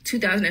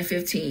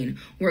 2015,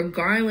 where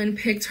Garland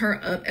picked her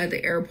up at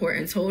the airport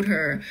and told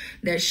her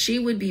that she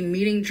would be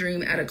meeting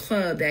Dream at a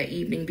club that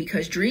evening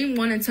because Dream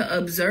wanted to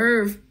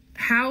observe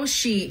how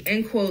she,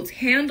 in quotes,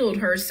 handled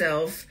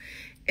herself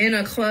in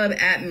a club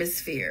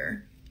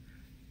atmosphere.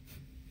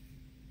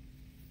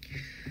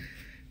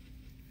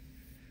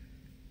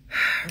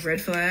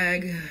 red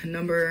flag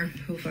number,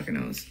 who fucking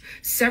knows.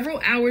 Several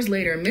hours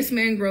later, Miss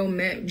Mangroe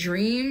met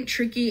Dream,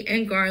 Tricky,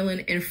 and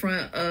Garland in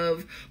front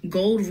of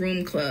Gold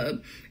Room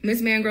Club.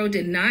 Miss Mangroe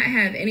did not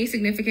have any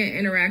significant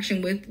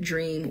interaction with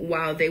Dream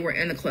while they were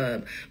in the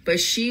club, but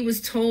she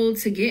was told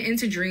to get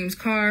into Dream's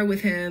car with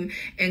him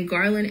and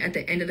Garland at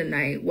the end of the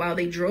night. While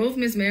they drove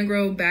Miss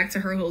Mangroe back to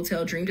her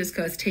hotel, Dream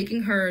discussed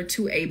taking her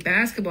to a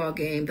basketball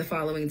game the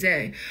following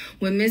day.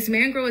 When Miss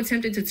Mangroe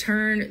attempted to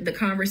turn the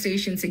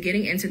conversation to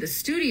getting into the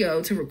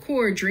studio to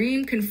record,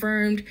 Dream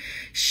confirmed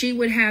she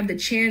would have the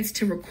chance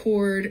to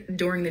record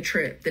during the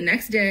trip. The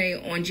next day,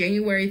 on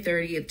January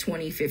 30th,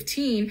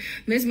 2015,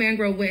 Miss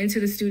Mangroe went into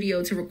the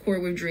studio to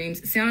record with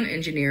Dream's sound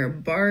engineer,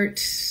 Bart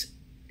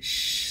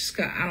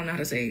Scott. I don't know how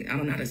to say his name.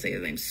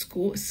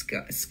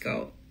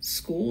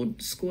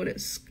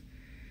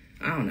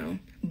 I don't know.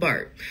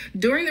 Bart.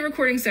 During the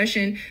recording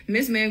session,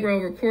 Miss Mangroe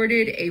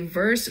recorded a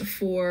verse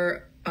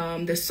for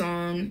the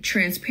song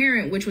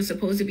Transparent, which was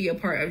supposed to be a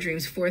part of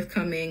Dream's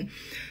forthcoming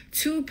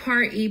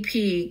 2-part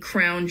EP,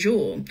 Crown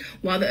Jewel.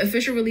 While the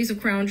official release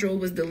of Crown Jewel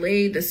was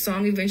delayed, the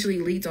song eventually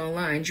leaked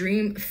online.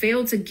 Dream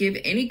failed to give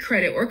any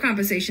credit or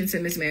compensation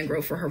to Miss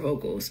Mangroe for her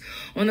vocals.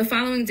 On the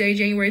following day,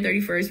 January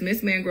 31st,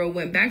 Miss Mangroe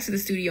went back to the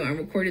studio and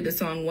recorded the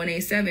song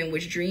 187,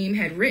 which Dream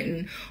had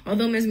written.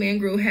 Although Miss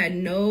Mangroe had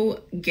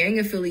no gang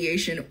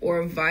affiliation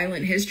or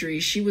violent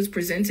history, she was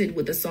presented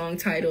with a song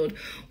titled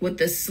With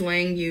the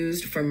Slang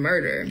Used for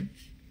Murder.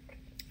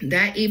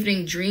 That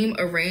evening, Dream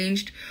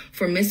arranged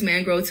for Miss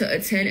Mangroe to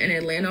attend an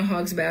Atlanta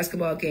Hawks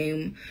basketball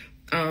game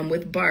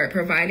with Bart,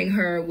 providing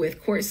her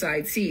with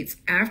courtside seats.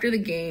 After the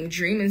game,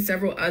 Dream and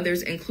several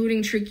others,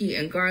 including Tricky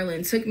and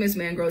Garland, took Miss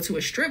Mangroe to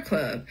a strip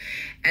club.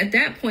 At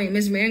that point,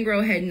 Miss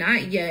Mangroe had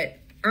not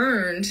yet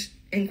earned,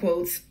 in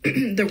quotes,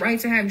 the right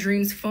to have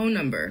Dream's phone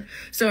number,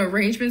 so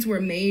arrangements were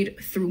made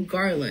through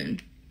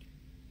Garland.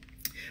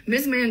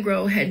 Miss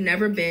Mangroe had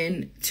never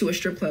been to a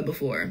strip club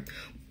before.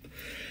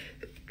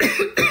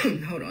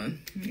 Hold on.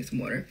 Let me get some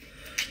water.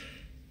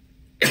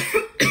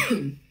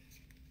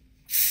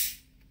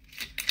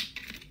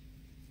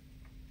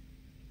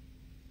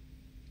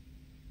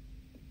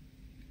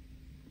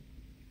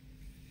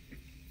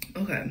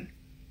 Okay.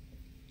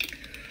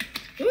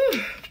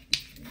 Whew.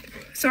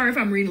 Sorry if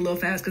I'm reading a little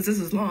fast because this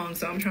is long,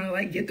 so I'm trying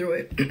to get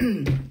through it.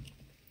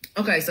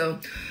 Okay, so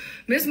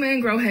Miss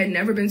Mangroe had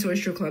never been to a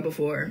strip club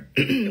before.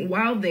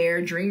 While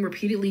there, Dream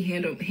repeatedly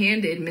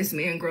handed Miss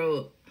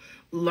Mangroe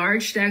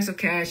large stacks of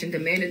cash and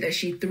demanded that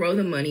she throw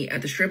the money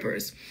at the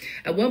strippers.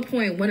 At one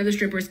point, one of the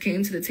strippers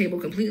came to the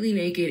table completely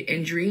naked,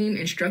 and Dream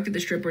instructed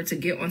the stripper to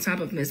get on top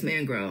of Miss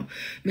Mangroe.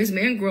 Miss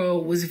Mangroe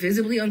was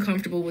visibly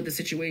uncomfortable with the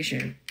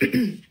situation.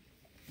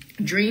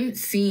 Dream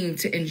seemed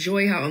to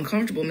enjoy how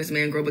uncomfortable Miss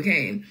Mangroe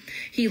became.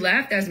 He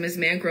laughed as Miss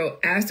Mangroe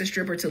asked the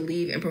stripper to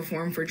leave and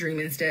perform for Dream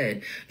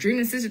instead. Dream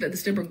insisted that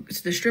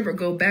the stripper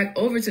go back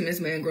over to Miss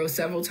Mangroe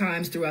several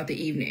times throughout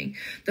the evening.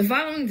 The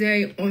following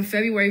day, on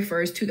February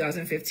 1st,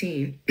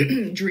 2015,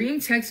 Dream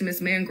texted Miss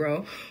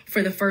Mangroe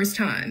for the first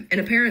time, an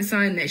apparent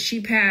sign that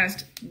she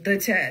passed the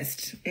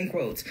test, in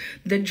quotes,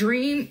 the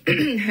Dream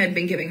had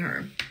been giving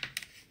her.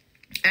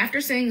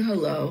 After saying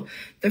hello,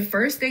 the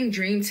first thing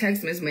Dream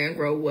texted Miss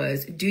Mangroe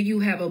was, "Do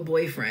you have a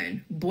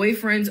boyfriend?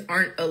 Boyfriends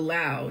aren't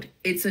allowed.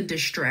 It's a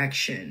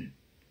distraction."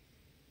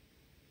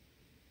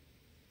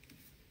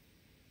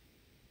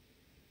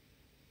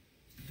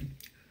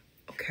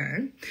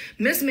 Okay.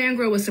 Miss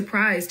Mangroe was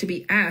surprised to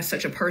be asked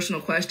such a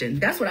personal question.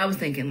 That's what I was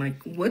thinking.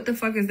 What the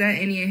fuck is that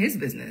any of his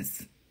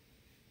business?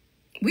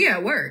 We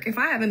at work. If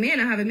I have a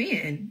man, I have a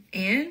man.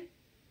 And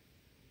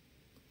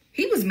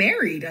he was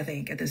married, I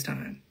think, at this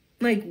time.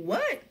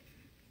 What?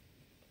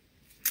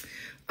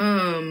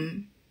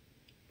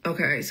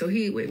 Okay, so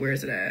wait, where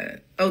is it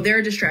at? Oh, they're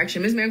a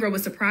distraction. Miss Mangroe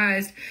was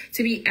surprised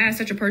to be asked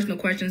such a personal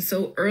question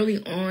so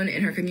early on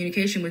in her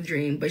communication with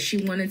Dream, but she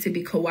wanted to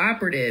be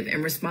cooperative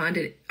and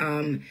responded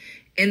in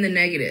the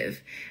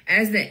negative.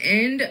 As the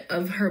end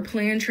of her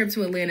planned trip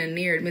to Atlanta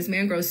neared, Miss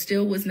Mangroe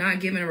still was not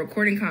given a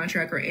recording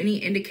contract or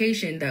any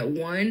indication that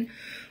one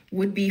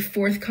would be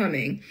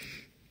forthcoming.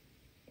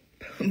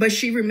 But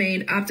she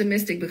remained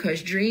optimistic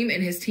because Dream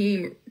and his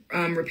team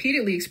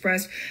repeatedly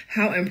expressed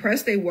how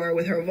impressed they were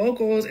with her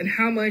vocals and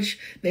how much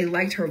they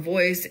liked her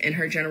voice and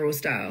her general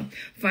style.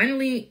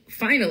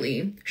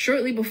 Finally,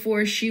 shortly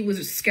before she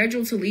was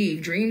scheduled to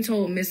leave, Dream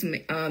told Miss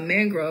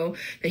Mangroe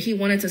that he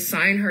wanted to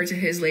sign her to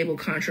his label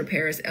Contra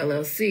Paris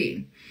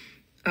LLC.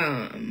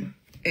 In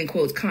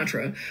quotes,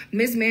 Contra.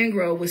 Miss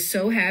Mangroe was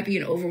so happy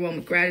and overwhelmed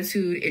with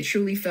gratitude. It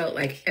truly felt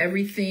like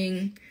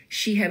everything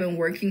she had been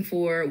working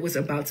for was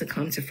about to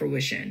come to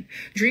fruition.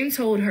 Dream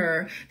told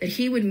her that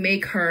he would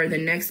make her the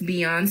next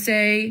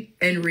Beyonce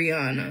and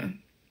Rihanna.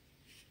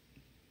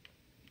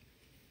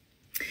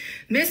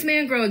 Miss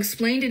Mangroe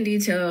explained in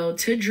detail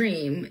to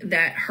Dream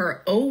that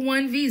her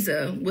O1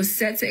 visa was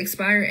set to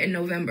expire in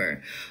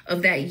November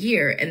of that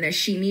year and that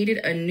she needed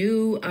a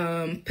new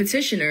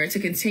petitioner to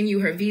continue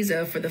her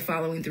visa for the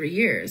following 3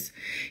 years.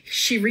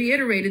 She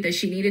reiterated that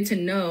she needed to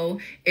know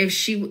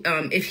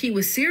if he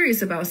was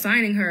serious about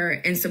signing her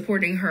and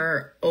supporting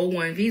her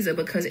O1 visa,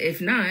 because if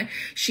not,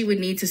 she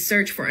would need to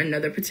search for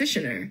another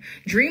petitioner.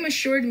 Dream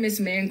assured Miss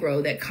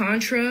Mangroe that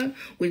Contra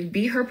would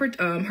be her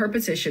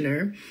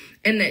petitioner,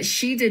 and that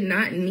she did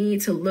not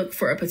need to look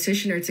for a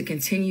petitioner to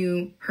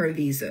continue her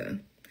visa.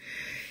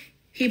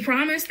 He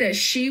promised that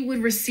she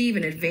would receive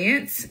an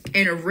advance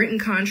and a written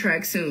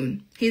contract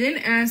soon. He then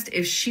asked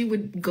if she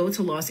would go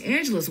to Los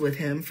Angeles with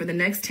him for the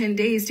next 10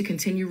 days to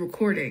continue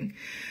recording.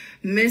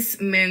 Miss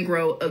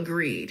Mangroe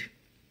agreed.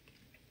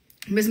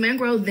 Miss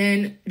Mangroe,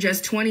 then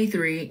just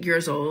 23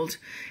 years old,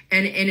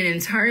 and in an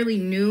entirely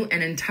new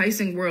and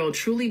enticing world,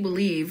 truly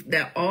believed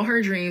that all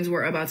her dreams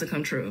were about to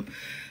come true.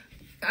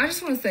 I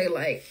just want to say,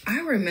 like, I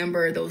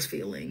remember those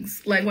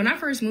feelings. Like, when I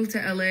first moved to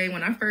LA,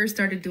 when I first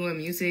started doing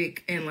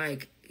music and,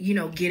 like, you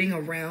know, getting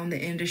around the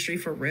industry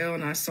for real,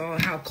 and I saw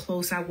how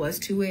close I was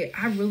to it,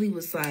 I really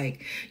was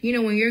like, you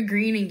know, when you're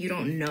green and you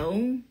don't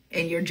know,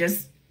 and you're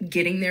just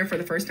getting there for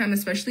the first time,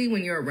 especially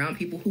when you're around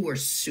people who are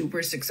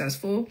super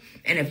successful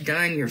and have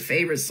done your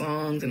favorite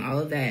songs and all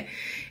of that,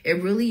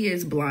 it really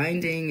is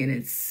blinding, and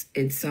it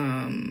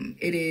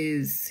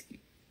is,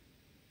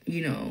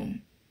 you know,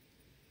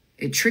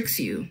 it tricks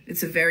you.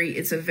 It's a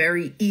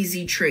very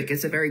easy trick.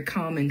 It's a very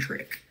common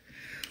trick.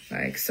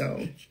 Like,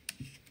 so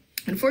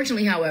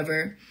unfortunately,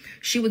 however,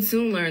 she would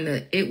soon learn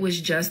that it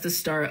was just the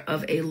start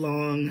of a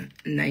long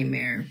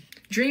nightmare.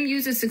 Dream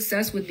uses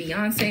success with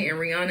Beyonce and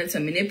Rihanna to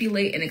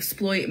manipulate and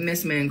exploit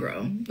Miss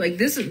Mangroe. Like,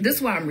 this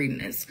is why I'm reading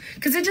this,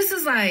 because it just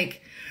is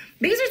like,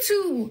 these are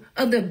two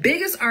of the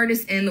biggest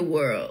artists in the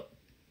world.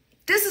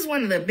 This is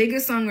one of the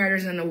biggest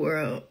songwriters in the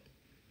world,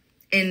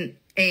 and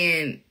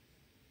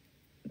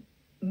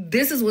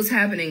this is what's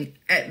happening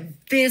at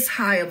this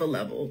high of a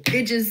level.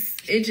 It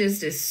just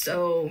is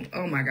so,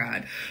 oh my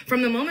God.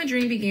 From the moment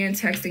Dream began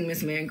texting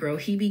Miss Mangroe,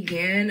 he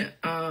began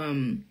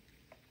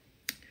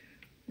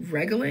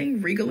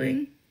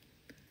regaling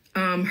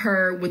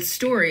her with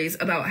stories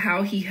about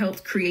how he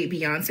helped create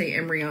Beyonce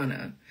and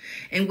Rihanna,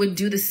 and would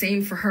do the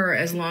same for her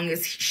as long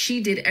as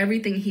she did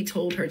everything he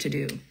told her to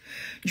do.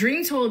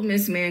 Dream told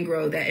Miss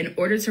Mangroe that in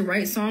order to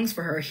write songs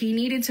for her, he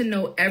needed to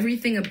know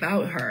everything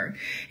about her,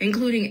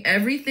 including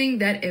everything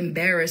that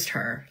embarrassed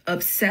her,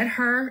 upset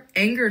her,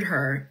 angered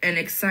her, and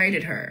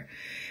excited her.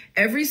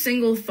 Every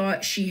single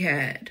thought she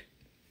had.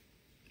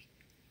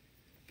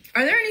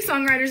 Are there any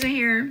songwriters in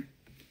here?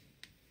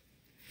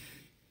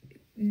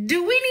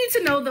 Do we need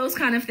to know those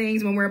kind of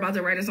things when we're about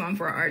to write a song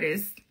for an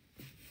artist?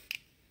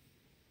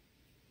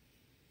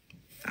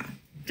 Oh,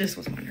 just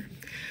was wondering.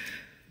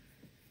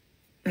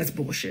 That's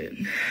bullshit.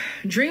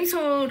 Dream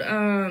told,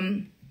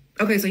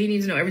 okay, so he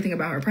needs to know everything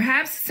about her.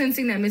 Perhaps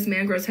sensing that Miss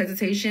Mangroe's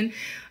hesitation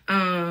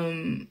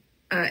and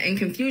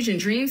confusion,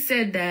 Dream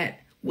said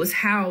that was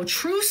how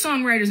true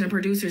songwriters and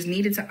producers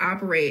needed to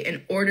operate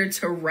in order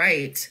to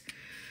write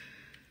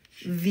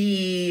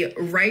the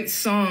right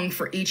song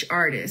for each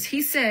artist.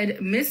 He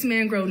said Miss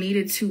Mangroe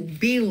needed to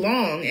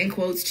belong, in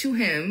quotes, to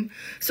him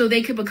so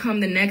they could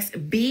become the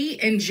next B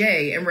and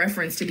J, in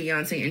reference to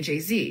Beyonce and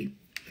Jay-Z.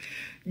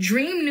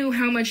 Dream knew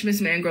how much Miss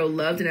Mangroe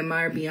loved and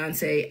admired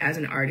Beyonce as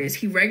an artist.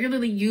 He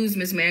regularly used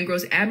Miss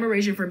Mangroe's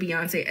admiration for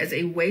Beyonce as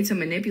a way to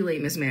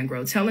manipulate Miss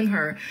Mangroe, telling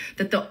her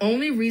that the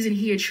only reason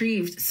he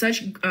achieved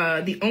such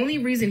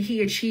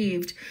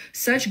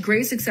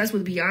great success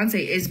with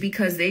Beyonce is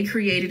because they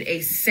created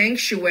a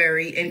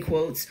sanctuary, in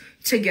quotes,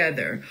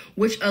 together,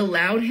 which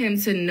allowed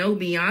him to know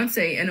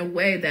Beyonce in a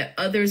way that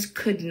others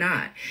could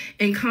not,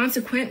 and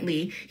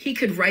consequently, he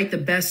could write the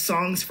best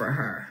songs for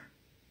her.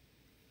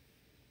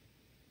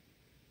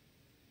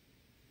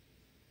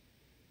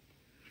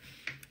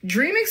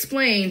 Dream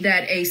explained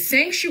that a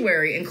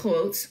sanctuary, in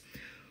quotes,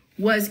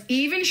 was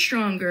even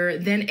stronger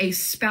than a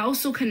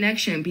spousal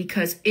connection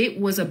because it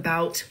was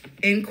about,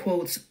 in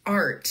quotes,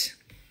 art.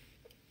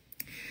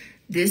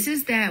 This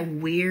is that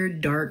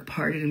weird, dark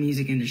part of the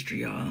music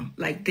industry, y'all.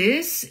 Like,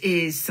 this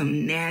is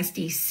some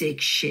nasty, sick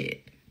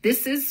shit.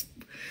 This is...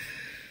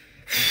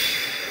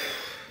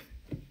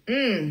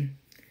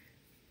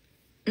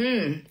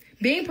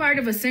 Being part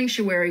of a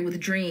sanctuary with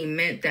Dream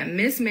meant that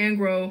Miss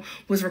Mangroe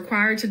was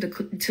required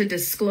to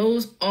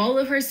disclose all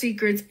of her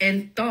secrets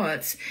and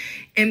thoughts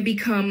and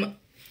become,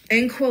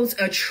 in quotes,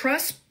 a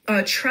trust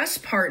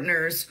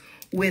partners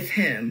with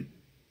him.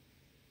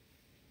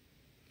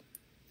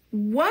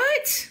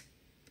 What?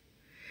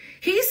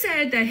 He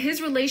said that his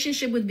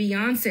relationship with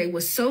Beyonce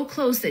was so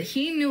close that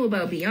he knew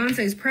about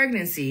Beyonce's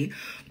pregnancy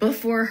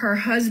before her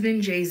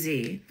husband,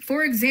 Jay-Z.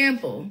 For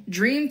example,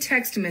 Dream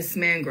texted Miss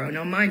Mangroe.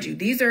 Now, mind you,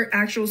 these are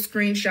actual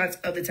screenshots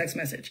of the text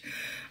message.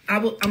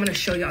 I'm going to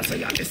show y'all so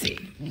y'all can see.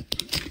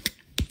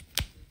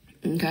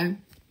 Okay.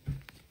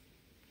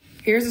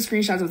 Here's the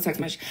screenshots of the text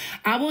message.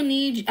 I will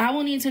need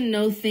to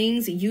know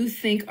things you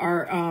think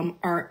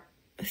are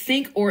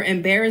think or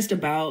embarrassed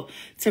about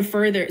to a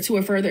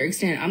further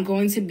extent. I'm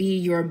going to be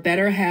your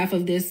better half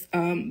of this,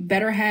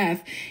 better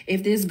half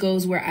if this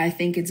goes where I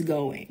think it's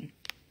going.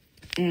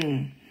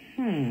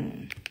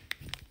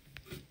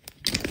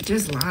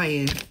 Just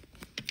lying.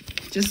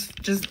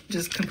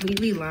 Just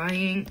completely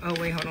lying. Oh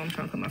wait, hold on. I'm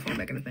trying to put my phone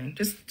back in the thing.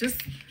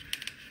 Just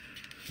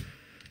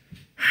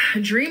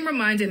Dream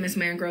reminded Miss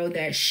Mangroe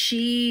that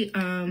she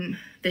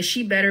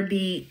better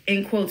be,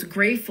 in quotes,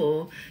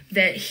 grateful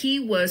that he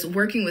was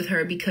working with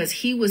her, because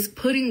he was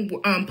putting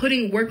work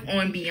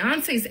on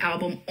Beyonce's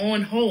album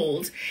on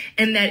hold,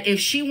 and that if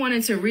she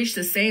wanted to reach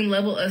the same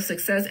level of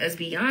success as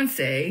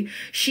Beyonce,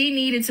 she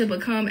needed to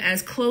become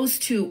as close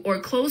to or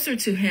closer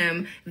to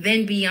him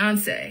than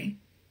Beyonce.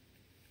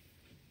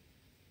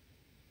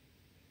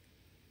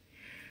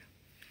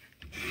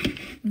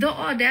 The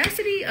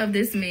audacity of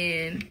this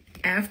man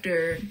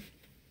after,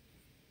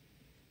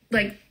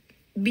 like,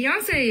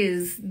 Beyonce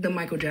is the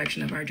Michael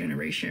Jackson of our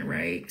generation,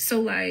 right? So,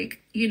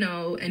 like, you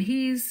know, and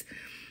he's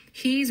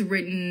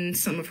written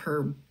some of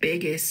her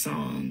biggest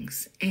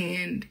songs,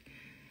 and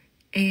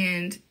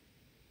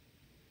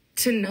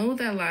to know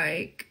that,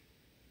 like,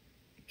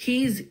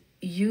 he's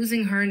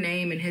using her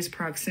name and his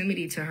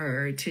proximity to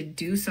her to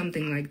do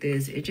something like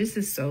this, it just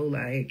is so,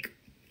 like,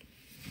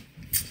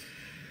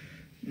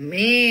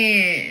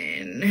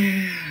 man,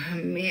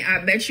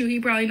 I bet you he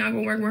probably not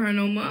gonna work with her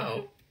no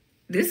more.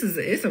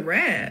 It's a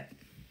wrap.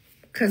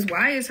 Cause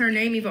why is her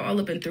name even all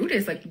up and through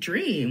this? Like,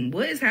 Dream,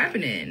 what is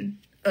happening?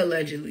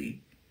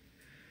 Allegedly.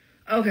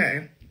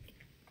 Okay.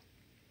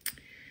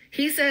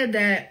 He said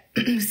that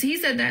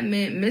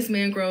Miss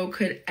Mangroe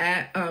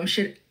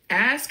should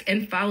ask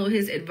and follow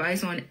his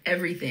advice on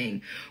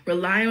everything.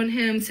 Rely on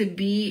him to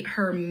be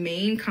her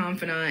main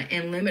confidant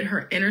and limit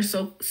her inner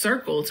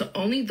circle to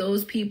only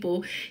those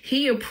people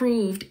he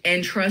approved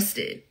and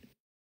trusted.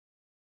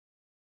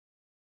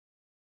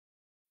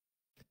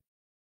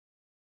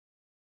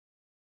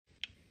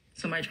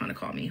 Somebody trying to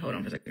call me. Hold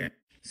on for a second.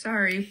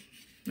 Sorry.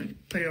 Let me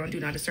put it on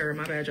Do Not Disturb.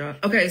 My bad, y'all.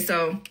 Okay.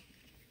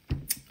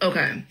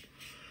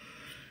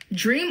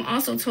 Dream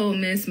also told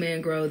Miss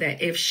Mangroe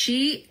that if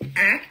she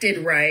acted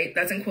right,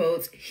 that's in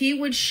quotes, he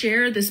would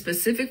share the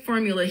specific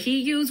formula he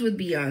used with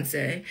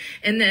Beyonce,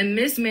 and that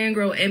Miss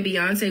Mangroe and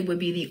Beyonce would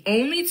be the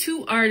only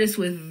two artists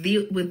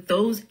with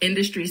those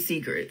industry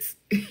secrets.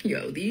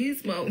 Yo, Dream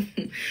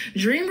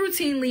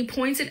routinely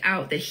pointed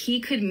out that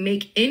he could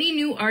make any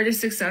new artist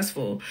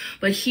successful,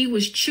 but he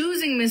was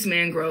choosing Miss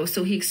Mangroe,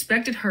 so he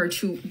expected her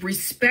to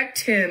respect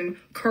him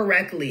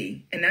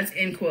correctly. And that's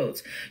in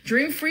quotes.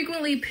 Dream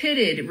frequently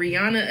pitted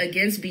Rihanna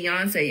against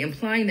Beyonce,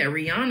 implying that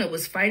Rihanna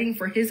was fighting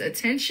for his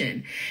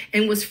attention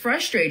and was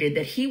frustrated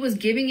that he was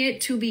giving it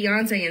to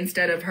Beyonce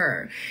instead of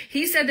her.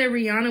 He said that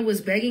Rihanna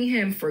was begging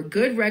him for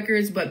good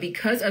records, but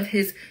because of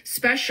his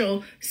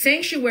special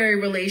sanctuary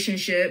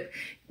relationship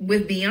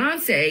with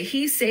Beyonce,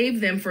 he saved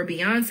them for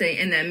Beyonce,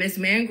 and that Miss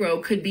Mangroe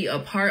could be a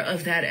part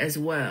of that as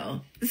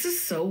well. This is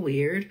so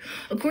weird.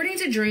 According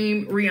to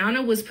Dream,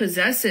 Rihanna was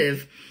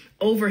possessive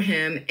over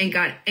him and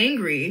got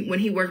angry when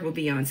he worked with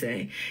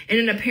Beyonce. In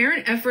an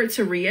apparent effort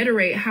to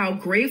reiterate how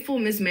grateful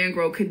Miss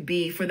Mangroe could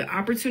be for the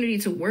opportunity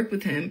to work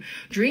with him,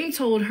 Dream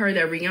told her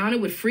that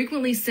Rihanna would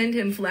frequently send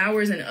him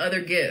flowers and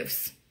other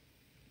gifts.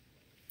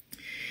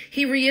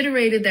 He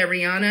reiterated that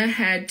Rihanna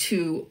had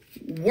to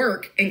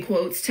work, in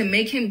quotes, to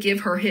make him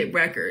give her hit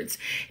records,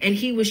 and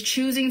he was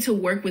choosing to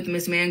work with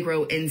Miss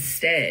Mangroe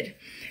instead.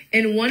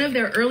 In one of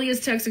their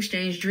earliest text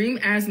exchange, Dream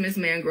asked Miss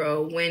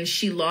Mangroe when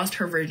she lost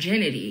her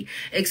virginity,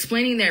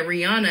 explaining that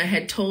Rihanna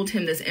had told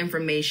him this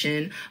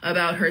information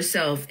about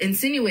herself,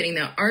 insinuating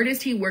that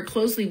artists he worked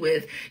closely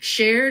with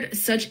shared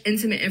such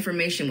intimate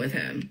information with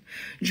him.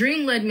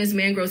 Dream led Miss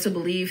Mangroe to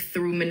believe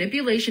through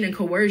manipulation and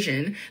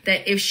coercion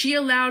that if she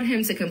allowed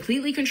him to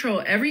completely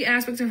control every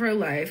aspect of her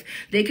life,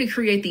 they could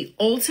create the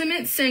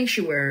ultimate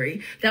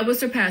sanctuary that would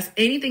surpass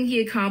anything he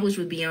accomplished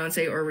with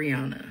Beyonce or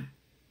Rihanna.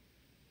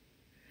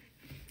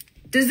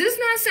 Does this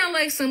not sound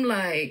like some,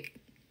 like,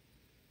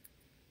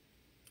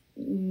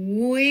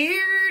 weird,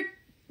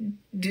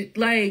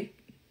 like,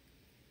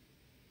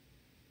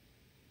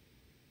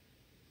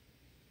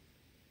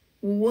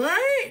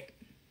 what?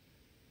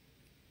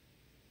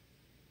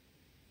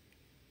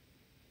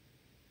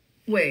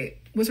 Wait,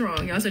 what's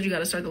wrong? Y'all said you got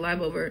to start the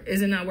live over.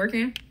 Is it not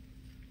working?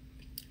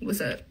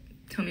 What's up?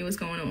 Tell me what's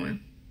going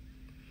on.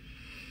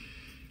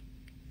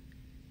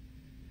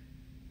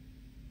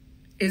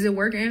 Is it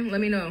working?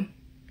 Let me know.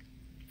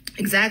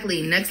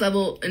 Exactly. Next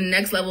level and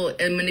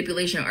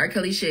manipulation. R.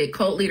 Kelly shit.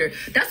 Cult leader.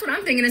 That's what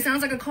I'm thinking. It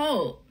sounds like a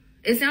cult.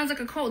 It sounds like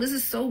a cult. This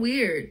is so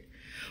weird.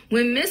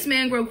 When Miss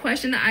Mangroe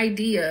questioned the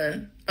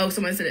idea... Oh,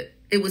 someone said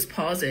it was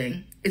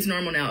pausing. It's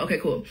normal now. Okay,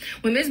 cool.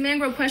 When Miss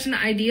Mangroe questioned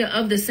the idea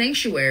of the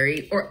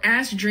sanctuary or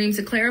asked Dream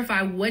to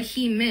clarify what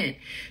he meant,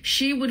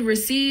 she would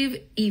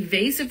receive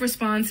evasive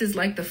responses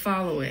like the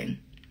following.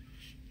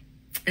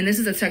 And this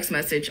is a text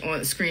message on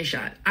a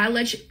screenshot.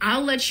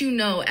 I'll let you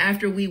know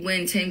after we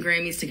win 10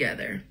 Grammys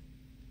together.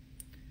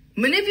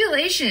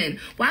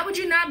 Manipulation. Why would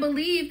you not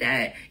believe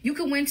that you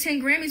could win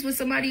 10 Grammys with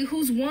somebody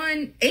who's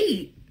won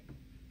 8?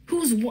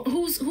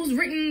 who's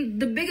written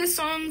the biggest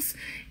songs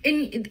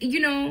in, you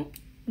know,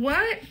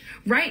 what?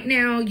 Right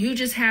now, you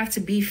just have to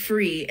be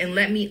free and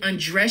let me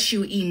undress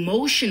you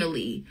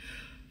emotionally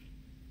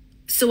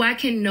so I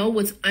can know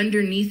what's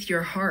underneath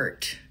your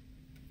heart.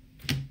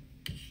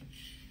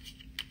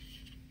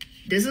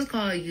 This is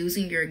called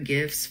using your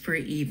gifts for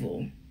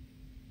evil.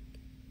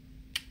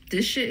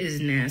 This shit is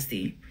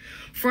nasty.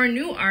 For a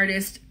new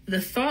artist,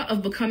 the thought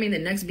of becoming the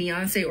next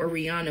Beyonce or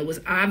Rihanna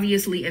was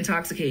obviously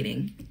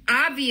intoxicating.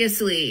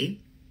 Obviously.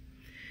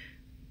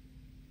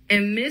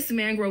 And Miss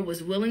Mangroe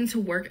was willing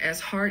to work as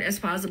hard as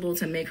possible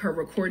to make her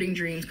recording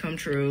dreams come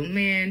true.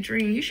 Man,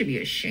 Dream, you should be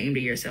ashamed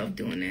of yourself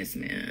doing this,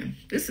 man.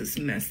 This is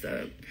messed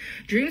up.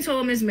 Dream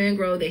told Miss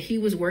Mangroe that he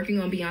was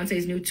working on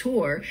Beyonce's new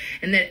tour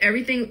and that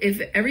if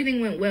everything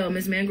went well,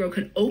 Miss Mangroe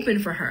could open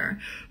for her,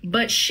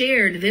 but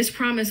shared this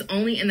promise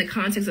only in the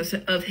context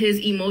of his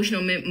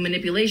emotional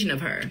manipulation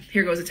of her.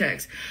 Here goes the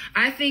text.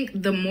 I think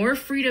the more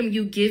freedom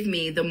you give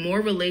me, the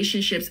more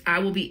relationships I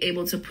will be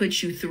able to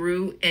put you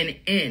through and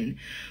in.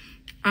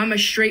 I'm a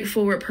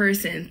straightforward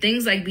person.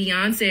 Things like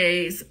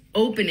Beyonce's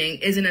opening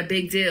isn't a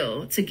big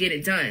deal to get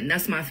it done.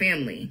 That's my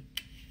family.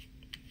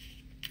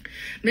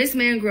 Miss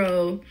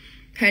Mangroe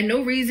had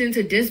no reason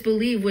to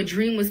disbelieve what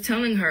Dream was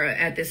telling her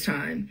at this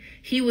time.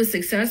 He was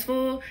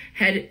successful,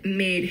 had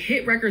made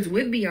hit records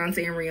with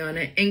Beyonce and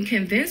Rihanna, and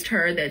convinced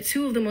her that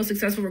two of the most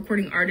successful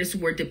recording artists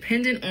were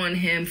dependent on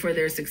him for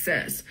their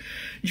success.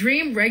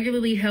 Dream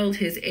regularly held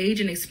his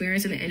age and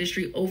experience in the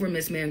industry over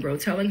Miss Mangroe,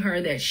 telling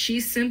her that she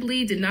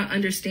simply did not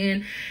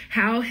understand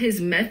how his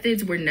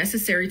methods were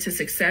necessary to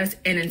success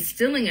and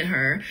instilling in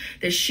her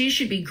that she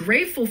should be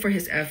grateful for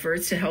his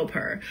efforts to help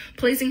her,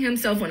 placing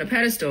himself on a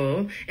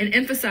pedestal and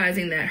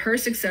emphasizing that her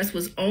success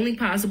was only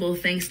possible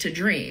thanks to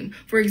Dream.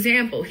 For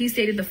example, he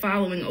stated the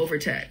following over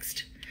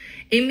text.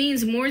 It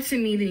means more to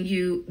me than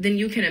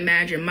you can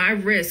imagine. My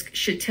risk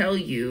should tell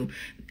you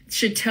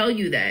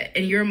that.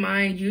 In your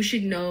mind, you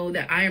should know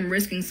that I am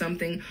risking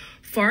something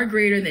far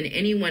greater than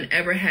anyone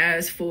ever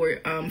has for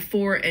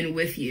and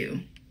with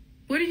you.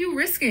 What are you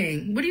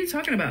risking? What are you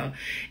talking about?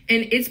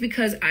 And it's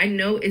because I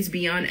know it's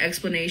beyond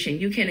explanation.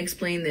 You can't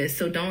explain this,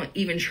 so don't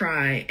even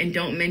try and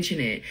don't mention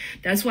it.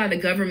 That's why the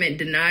government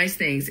denies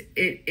things.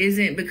 It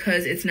isn't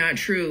because it's not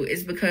true.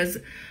 It's because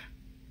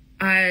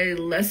I,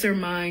 lesser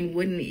mind,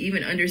 wouldn't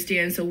even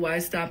understand, so why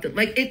stop it?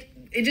 Like,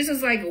 it just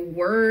is like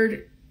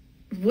word.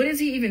 What is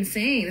he even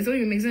saying? This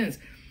doesn't even make sense.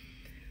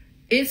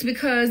 It's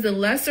because the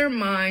lesser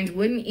mind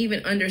wouldn't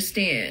even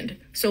understand,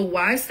 so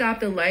why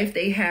stop the life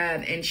they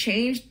have and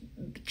change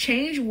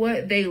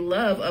what they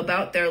love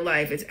about their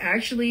life? It's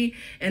actually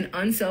an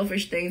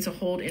unselfish thing to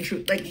hold in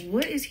truth. Like,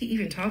 what is he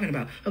even talking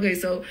about? Okay,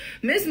 so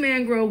Miss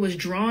Mangroe was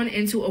drawn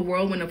into a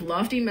whirlwind of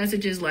lofty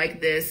messages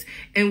like this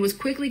and was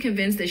quickly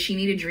convinced that she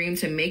needed Dream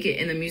to make it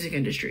in the music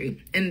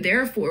industry, and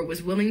therefore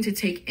was willing to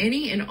take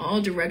any and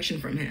all direction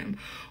from him.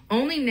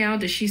 Only now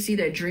does she see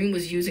that Dream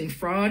was using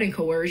fraud and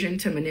coercion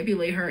to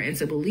manipulate her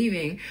into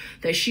believing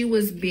that she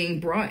was being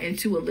brought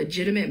into a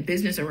legitimate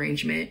business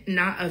arrangement,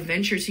 not a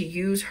venture to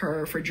use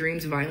her for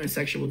Dream's violent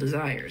sexual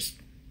desires.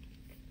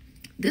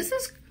 This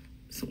is,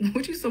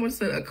 what you someone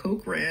said, a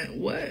coke rant?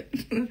 What?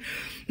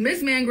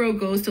 Miss Mangroe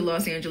goes to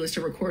Los Angeles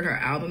to record her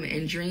album,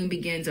 and Dream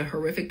begins a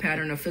horrific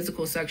pattern of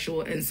physical,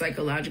 sexual, and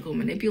psychological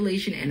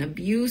manipulation and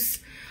abuse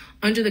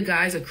under the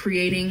guise of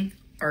creating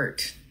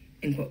art,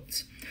 in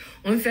quotes.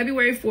 On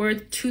February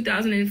 4th,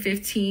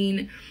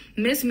 2015,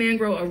 Miss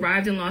Mangroe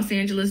arrived in Los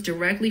Angeles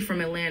directly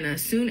from Atlanta.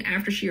 Soon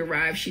after she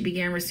arrived, she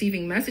began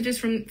receiving messages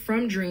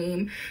from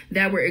Dream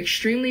that were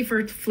extremely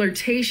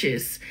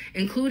flirtatious,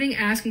 including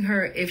asking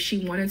her if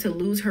she wanted to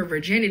lose her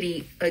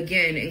virginity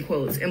again, in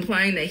quotes,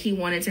 implying that he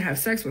wanted to have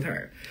sex with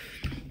her.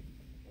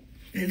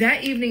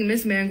 That evening,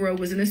 Miss Mangroe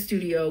was in a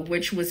studio,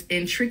 which was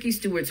in Tricky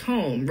Stewart's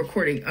home,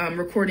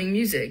 recording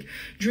music.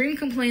 Dream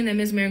complained that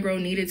Miss Mangroe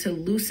needed to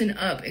loosen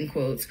up, in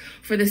quotes,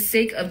 for the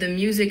sake of the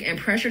music, and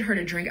pressured her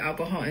to drink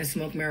alcohol and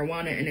smoke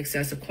marijuana in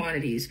excessive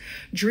quantities.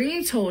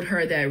 Dream told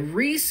her that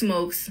Ree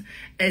smokes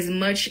as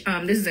much,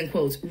 this is in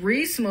quotes,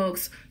 Ree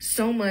smokes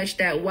so much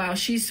that while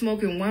she's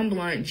smoking one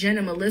blunt, Jen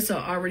and Melissa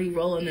already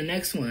rolling the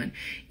next one.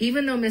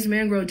 Even though Miss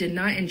Mangroe did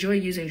not enjoy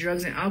using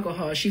drugs and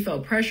alcohol, she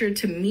felt pressured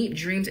to meet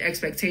Dream's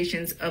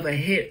expectations of a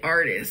hit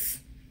artist.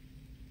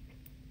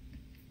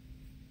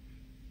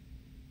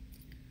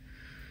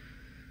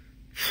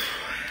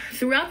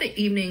 Throughout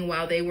the evening,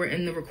 while they were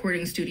in the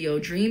recording studio,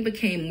 Dream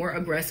became more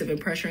aggressive in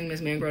pressuring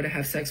Miss Mangroe to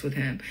have sex with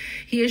him.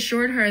 He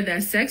assured her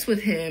that sex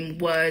with him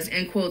was,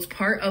 in quotes,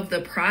 part of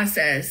the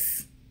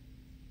process,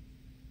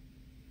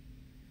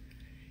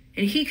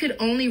 and he could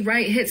only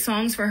write hit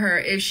songs for her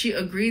if she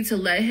agreed to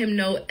let him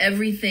know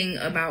everything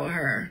about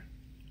her.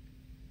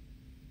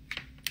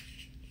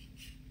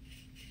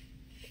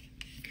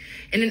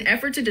 In an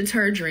effort to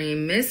deter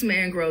Dream, Miss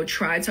Mangroe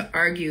tried to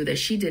argue that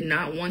she did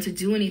not want to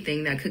do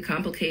anything that could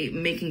complicate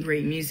making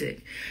great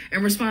music.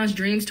 In response,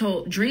 Dream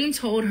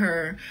told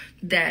her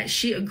that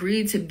she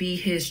agreed to be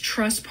his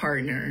trust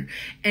partner,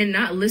 and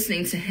not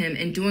listening to him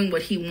and doing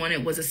what he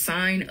wanted was a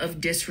sign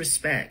of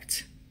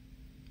disrespect.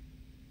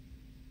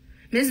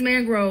 Ms.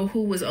 Mangroe,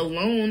 who was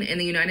alone in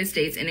the United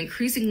States and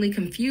increasingly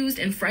confused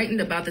and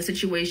frightened about the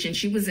situation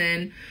she was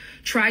in,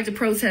 tried to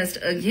protest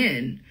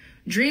again.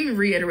 Dream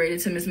reiterated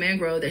to Ms.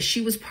 Mangroe that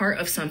she was part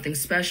of something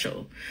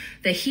special,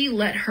 that he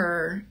let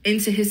her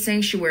into his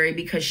sanctuary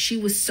because she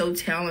was so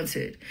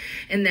talented,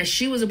 and that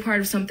she was a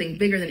part of something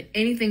bigger than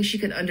anything she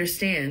could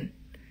understand.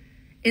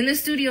 In the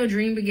studio,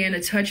 Dream began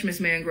to touch Ms.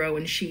 Mangroe,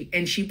 and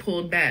she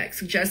pulled back,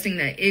 suggesting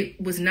that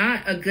it was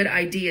not a good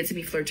idea to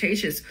be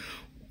flirtatious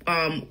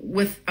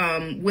with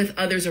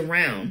others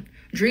around.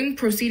 Dream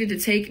proceeded to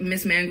take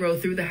Ms. Mangroe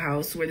through the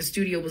house where the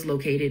studio was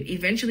located,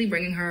 eventually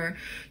bringing her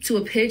to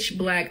a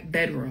pitch-black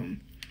bedroom.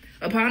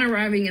 Upon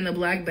arriving in the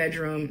black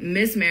bedroom,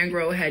 Ms.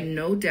 Mangroe had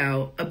no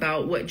doubt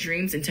about what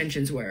Dream's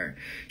intentions were.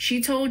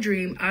 She told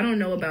Dream, "I don't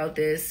know about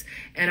this,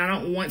 and I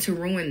don't want to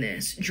ruin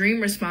this." Dream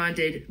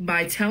responded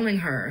by telling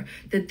her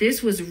that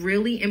this was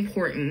really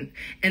important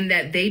and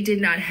that they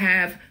did not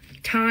have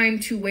time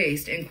to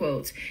waste, in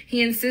quotes.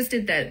 He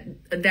insisted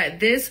that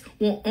this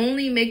will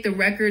only make the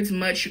records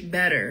much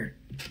better.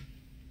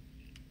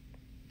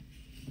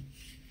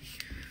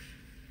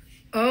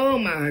 Oh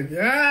my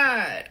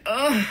God.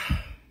 Oh,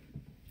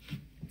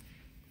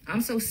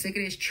 I'm so sick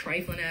of this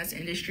trifling ass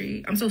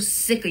industry. I'm so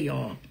sick of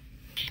y'all.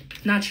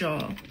 Not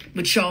y'all,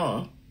 but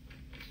y'all.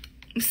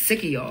 I'm sick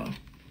of y'all.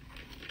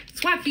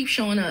 That's why I keep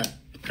showing up,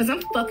 because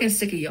I'm fucking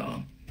sick of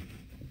y'all.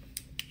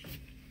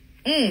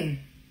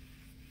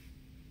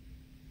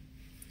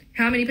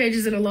 How many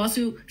pages in a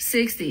lawsuit?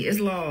 60. It's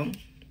long.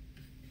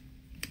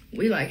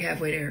 We like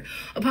halfway there.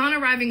 Upon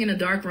arriving in a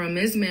dark room,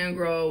 Ms.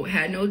 Mangroe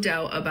had no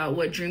doubt about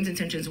what Dream's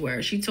intentions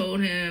were. She told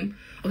him,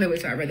 okay,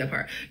 wait, sorry, I read that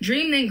part.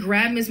 Dream then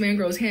grabbed Ms.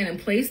 Mangroe's hand and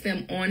placed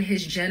them on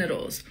his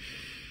genitals.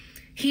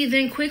 He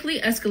then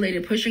quickly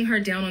escalated, pushing her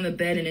down on the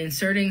bed and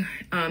inserting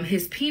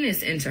his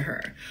penis into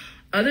her.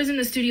 Others in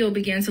the studio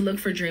began to look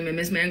for Dream, and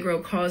Ms.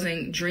 Mangroe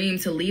causing Dream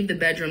to leave the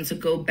bedroom to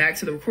go back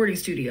to the recording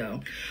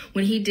studio.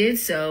 When he did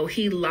so,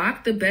 he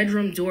locked the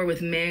bedroom door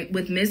with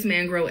Ms.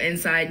 Mangroe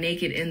inside,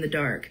 naked in the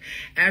dark.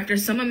 After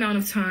some amount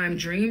of time,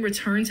 Dream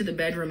returned to the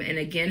bedroom and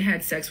again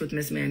had sex with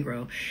Ms.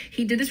 Mangroe.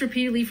 He did this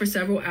repeatedly for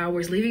several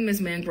hours, leaving Ms.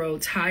 Mangroe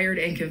tired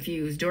and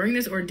confused. During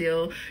this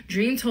ordeal,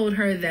 Dream told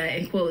her that,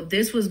 and quote,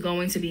 this was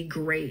going to be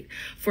great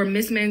for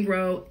Ms.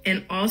 Mangroe,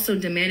 and also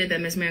demanded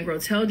that Ms. Mangroe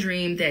tell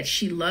Dream that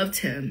she loved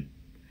him.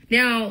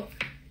 Now,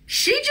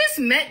 she just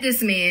met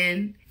this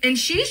man, and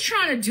she's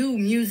trying to do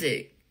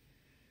music.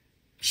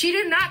 She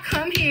did not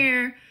come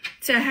here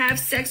to have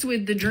sex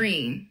with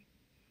The-Dream.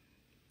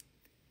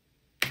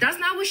 That's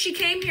not what she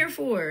came here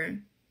for.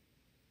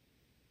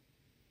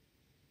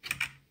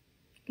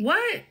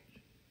 What?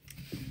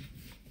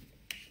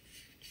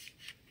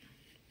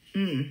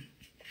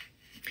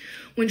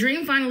 When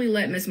Dream finally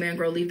let Ms.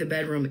 Mangroe leave the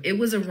bedroom, it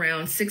was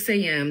around 6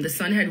 a.m. The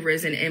sun had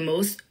risen, and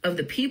most of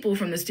the people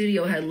from the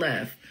studio had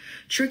left.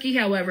 Tricky,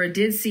 however,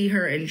 did see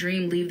her and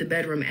Dream leave the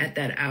bedroom at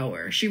that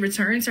hour. She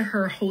returned to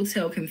her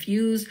hotel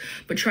confused,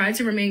 but tried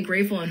to remain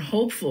grateful and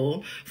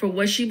hopeful for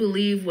what she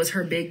believed was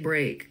her big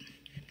break.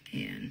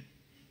 Man.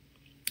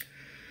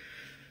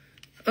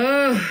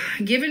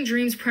 Given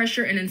Dream's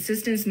pressure and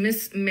insistence,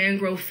 Ms.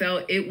 Mangroe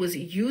felt it was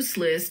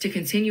useless to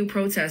continue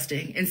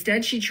protesting.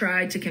 Instead, she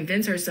tried to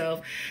convince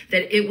herself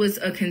that it was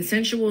a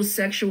consensual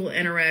sexual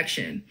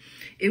interaction.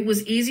 It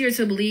was easier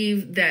to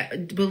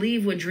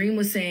believe what Dream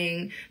was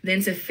saying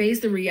than to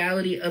face the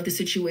reality of the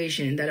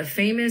situation, that a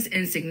famous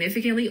and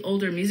significantly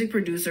older music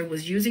producer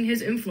was using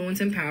his influence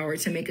and power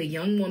to make a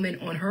young woman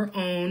on her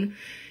own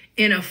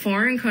in a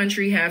foreign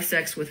country have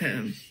sex with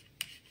him.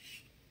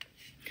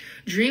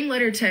 Dream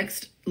later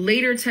text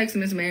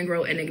Ms.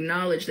 Mangroe and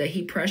acknowledged that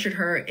he pressured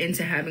her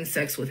into having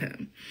sex with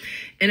him.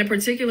 In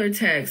particular,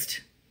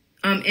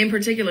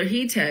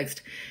 he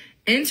text,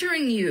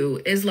 "Entering you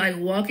is like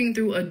walking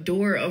through a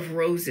door of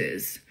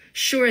roses.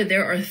 Sure,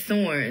 there are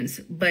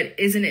thorns, but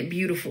isn't it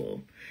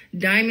beautiful?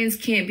 Diamonds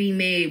can't be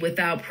made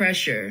without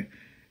pressure.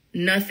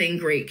 Nothing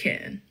great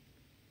can."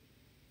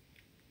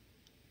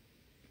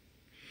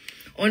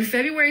 On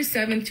February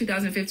 7th,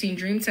 2015,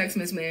 Dream texts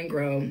Ms.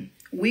 Mangroe,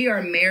 "We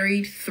are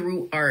married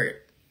through art."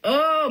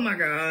 Oh my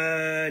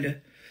God.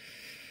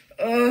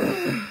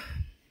 Ugh.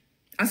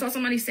 I saw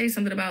somebody say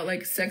something about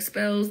like sex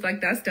spells.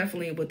 Like that's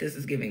definitely what this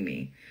is giving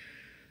me.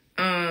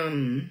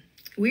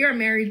 "We are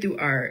married through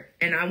art,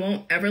 and I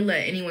won't ever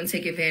let anyone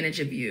take advantage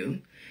of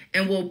you,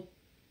 and will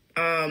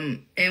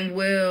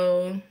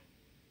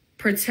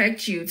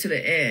protect you to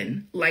the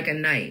end like a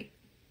knight."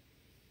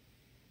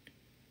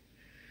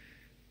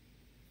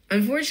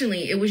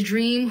 Unfortunately, it was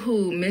Dream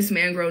who Miss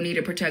Mangroe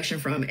needed protection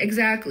from.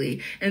 Exactly.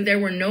 And there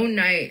was no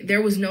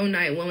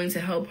knight willing to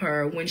help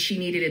her when she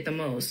needed it the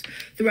most.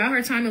 Throughout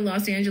her time in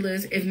Los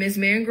Angeles, if Miss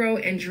Mangroe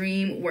and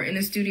Dream were in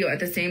the studio at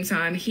the same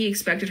time, he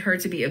expected her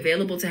to be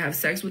available to have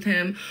sex with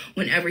him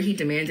whenever he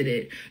demanded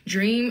it.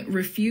 Dream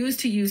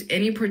refused to use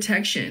any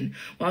protection.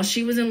 While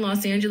she was in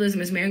Los Angeles,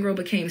 Miss Mangroe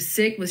became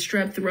sick with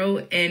strep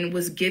throat and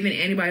was given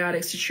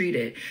antibiotics to treat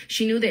it.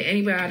 She knew that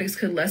antibiotics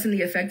could lessen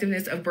the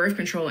effectiveness of birth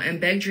control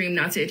and begged Dream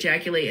not to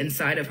ejaculate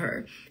inside of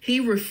her. He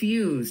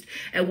refused.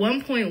 At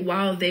one point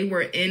while they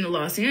were in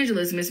Los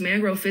Angeles, Miss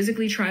Mangroe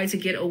physically tried to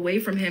get away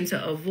from him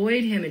to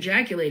avoid him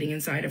ejaculating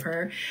inside of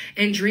her,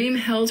 and Dream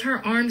held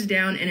her arms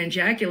down and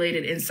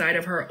ejaculated inside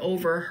of her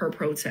over her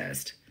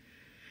protest.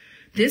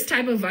 This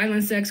type of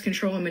violent sex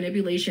control and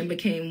manipulation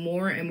became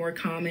more and more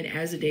common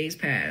as the days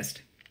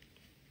passed.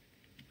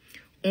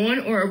 On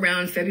or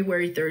around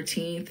February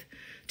 13th,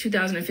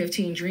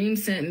 2015, Dream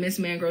sent Miss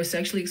Mangroe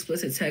sexually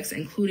explicit texts,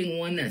 including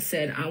one that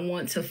said, "I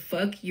want to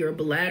fuck your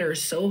bladder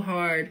so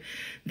hard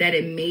that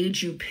it made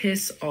you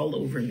piss all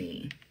over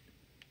me."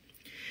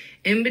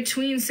 In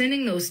between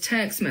sending those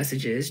text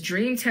messages,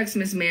 Dream texted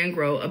Miss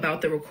Mangroe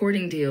about the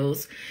recording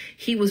deals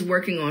he was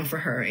working on for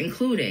her,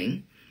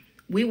 including,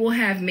 "We will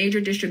have major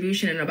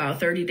distribution in about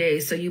 30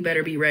 days, so you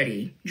better be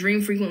ready."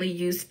 Dream frequently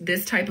used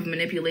this type of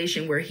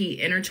manipulation where he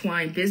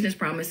intertwined business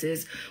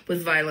promises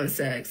with violent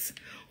sex.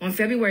 On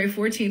February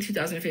 14,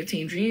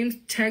 2015, Dream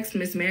texted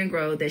Miss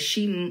Mangroe that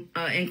she,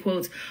 in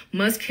quotes,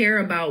 must care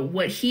about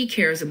what he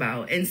cares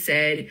about, and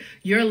said,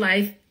 your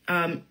life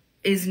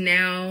is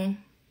now,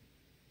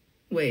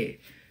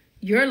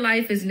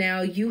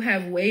 you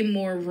have way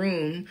more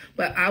room,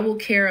 but I will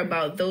care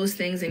about those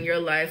things in your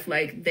life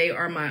like they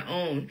are my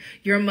own.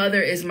 Your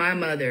mother is my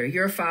mother.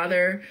 Your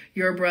father,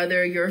 your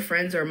brother, your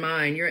friends are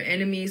mine. Your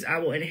enemies I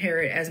will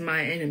inherit as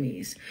my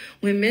enemies.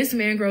 When Miss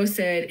Mangroe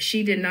said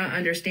she did not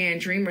understand,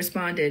 Dream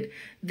responded,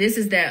 "This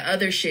is that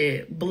other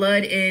shit.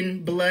 Blood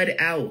in, blood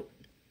out."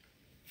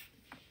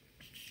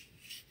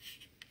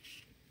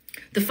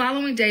 The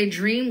following day,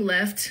 Dream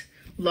left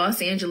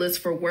Los Angeles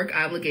for work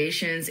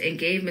obligations and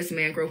gave Miss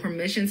Mangroe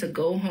permission to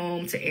go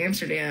home to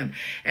Amsterdam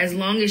as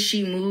long as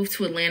she moved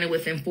to Atlanta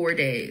within 4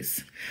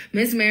 days.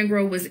 Miss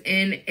Mangroe was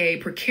in a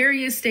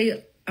precarious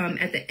state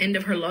at the end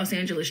of her Los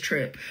Angeles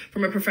trip.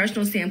 From a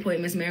professional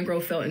standpoint, Miss Mangroe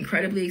felt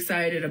incredibly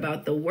excited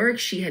about the work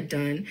she had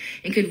done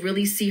and could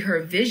really see her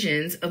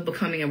visions of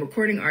becoming a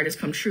recording artist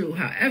come true.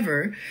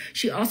 However,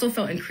 she also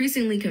felt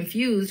increasingly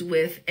confused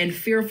with and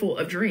fearful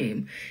of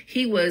Dream.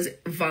 He was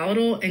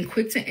volatile and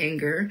quick to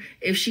anger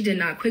if she did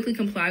not quickly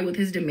comply with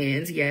his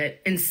demands, yet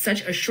in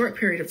such a short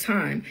period of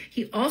time.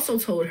 He also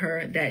told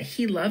her that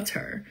he loved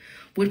her,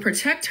 would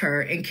protect her,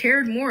 and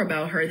cared more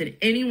about her than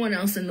anyone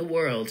else in the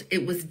world.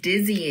 It was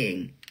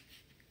dizzying.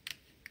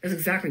 That's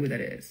exactly what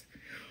that is.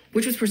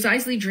 Which was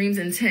precisely Dream's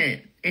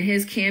intent in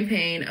his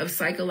campaign of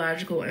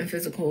psychological and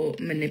physical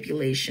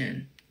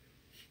manipulation.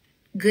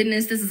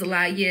 Goodness, this is a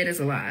lot. Yeah, it is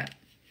a lot.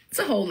 It's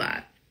a whole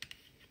lot.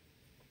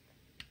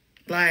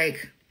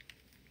 Like,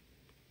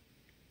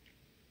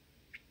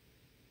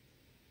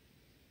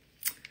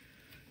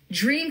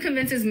 Dream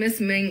convinces Miss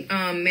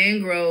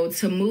Mangroe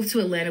to move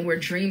to Atlanta, where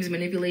Dream's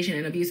manipulation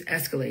and abuse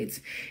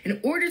escalates. In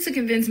order to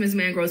convince Miss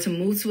Mangroe to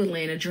move to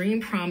Atlanta, Dream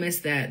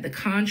promised that the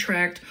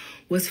contract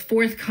was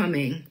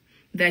forthcoming,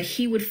 that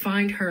he would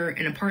find her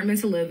an apartment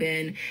to live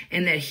in,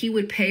 and that he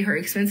would pay her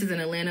expenses in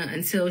Atlanta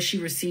until she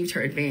received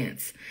her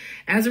advance.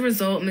 As a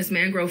result, Miss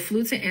Mangroe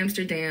flew to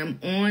Amsterdam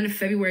on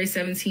February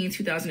 17,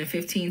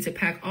 2015 to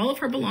pack all of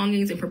her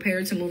belongings and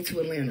prepare to move to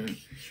Atlanta.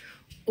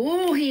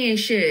 Oh, he ain't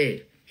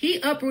shit. He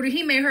uprooted.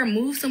 He made her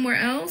move somewhere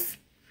else.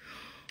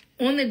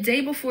 On the day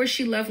before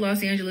she left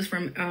Los Angeles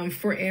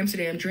for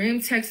Amsterdam,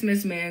 Dream texted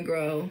Miss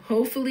Mangroe,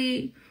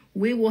 "Hopefully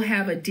we will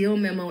have a deal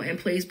memo in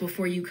place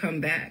before you come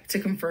back," to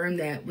confirm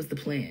that was the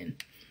plan.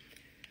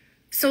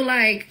 So,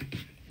 like,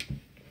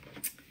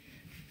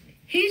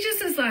 he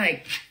just is,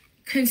 like,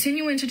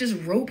 continuing to just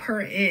rope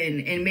her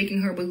in and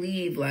making her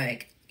believe,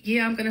 like,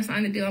 yeah, I'm going to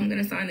sign the deal. I'm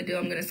going to sign the deal.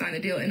 I'm going to sign the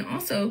deal. And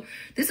also,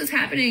 this is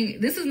happening.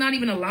 This is not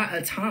even a lot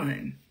of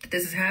time that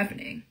this is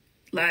happening.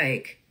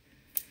 Like,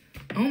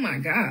 oh my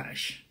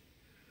gosh.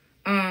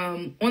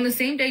 On the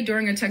same day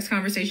during a text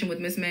conversation with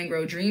Miss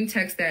Mangroe, Dream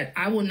texts that,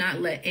 "I will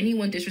not let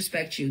anyone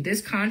disrespect you.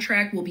 This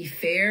contract will be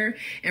fair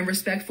and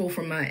respectful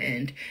from my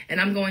end. And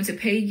I'm going to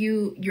pay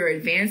you your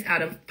advance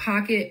out of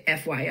pocket,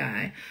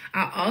 FYI.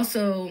 I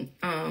also,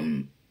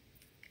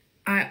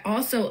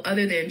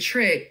 other than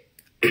Trick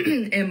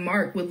and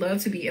Mark, would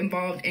love to be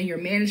involved in your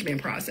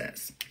management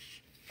process."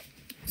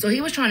 So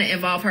he was trying to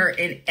involve her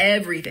in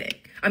everything.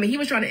 I mean, he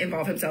was trying to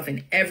involve himself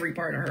in every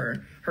part of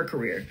her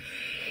career.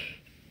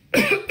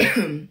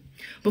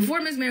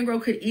 Before Ms. Mangroe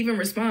could even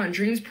respond,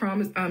 Dreams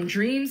promised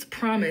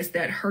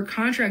that her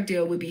contract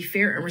deal would be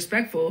fair and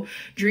respectful.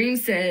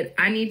 Dreams said,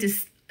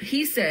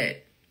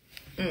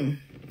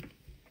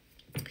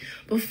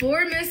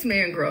 Before Ms.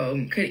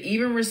 Mangroe could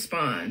even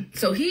respond,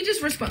 so he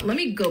just responded. Let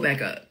me go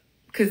back up,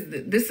 because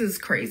this is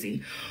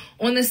crazy.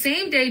 On the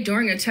same day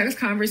during a text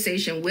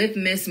conversation with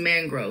Miss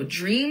Mangroe,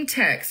 Dream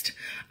text,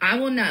 "I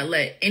will not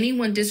let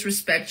anyone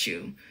disrespect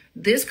you.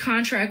 This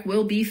contract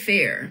will be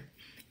fair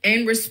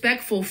and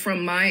respectful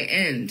from my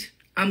end.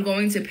 I'm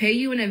going to pay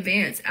you in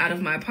advance out of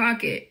my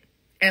pocket,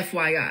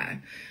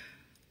 FYI.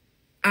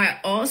 I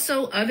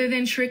also, other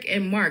than Trick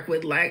and Mark,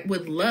 would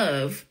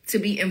love to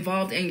be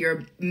involved in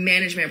your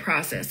management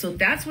process. So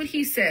that's what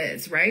he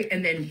says, right?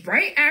 And then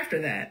right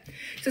after that,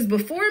 it says,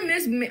 before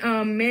Miss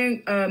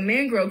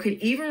Mangroe could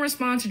even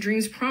respond to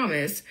Dream's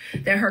promise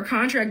that her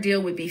contract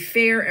deal would be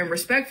fair and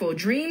respectful,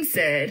 Dream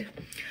said,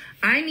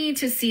 I need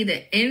to see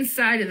the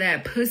inside of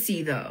that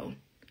pussy, though.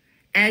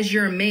 As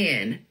your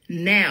man,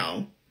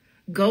 now,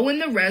 go in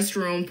the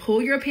restroom, pull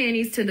your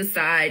panties to the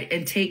side,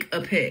 and take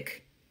a pic.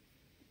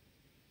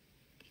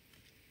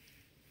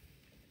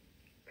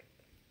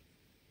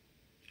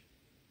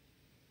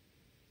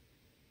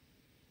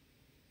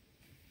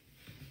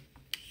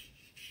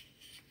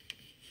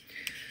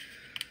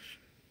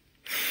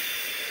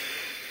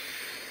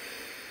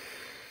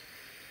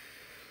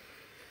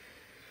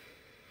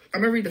 I'm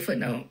going to read the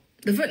footnote.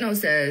 The footnote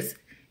says,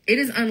 it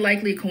is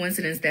unlikely a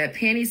coincidence that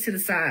Panties to the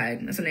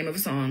Side, that's the name of a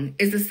song,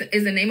 is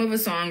the name of a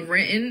song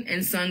written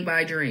and sung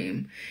by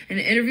Dream. In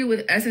an interview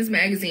with Essence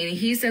Magazine,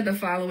 he said the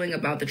following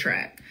about the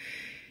track.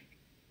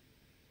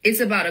 It's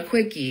about a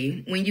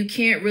quickie when you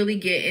can't really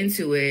get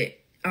into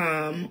it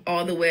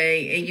all the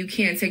way and you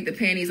can't take the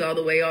panties all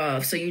the way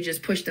off, so you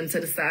just push them to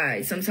the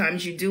side.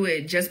 Sometimes you do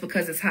it just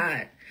because it's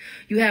hot.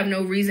 You have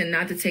no reason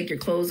not to take your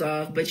clothes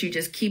off, but you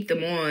just keep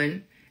them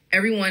on.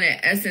 Everyone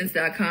at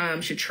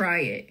Essence.com should try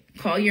it.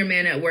 Call your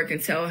man at work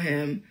and tell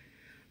him,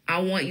 I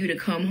want you to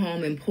come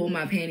home and pull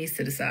my panties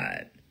to the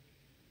side.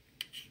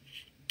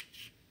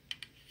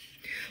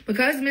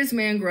 Because Miss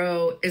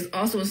Mangroe is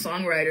also a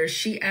songwriter,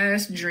 she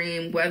asked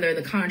Dream whether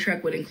the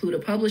contract would include a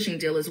publishing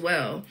deal as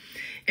well.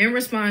 In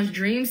response,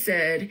 Dream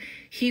said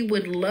he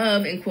would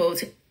love, in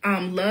quotes,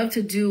 love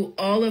to do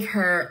all of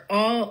her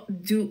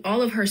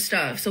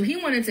stuff. So he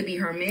wanted to be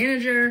her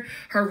manager,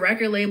 her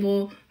record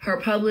label, her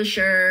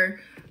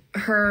publisher,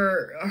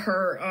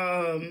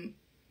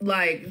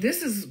 like,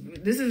 this is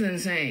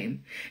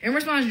insane. In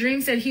response,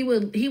 Dream said he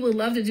would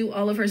love to do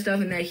all of her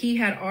stuff, and that he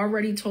had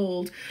already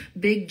told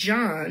Big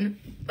John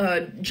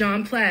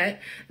Platt,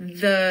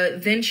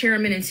 the then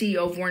chairman and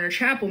CEO of Warner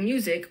Chappell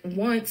Music,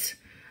 once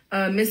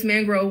Miss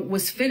Mangroe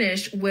was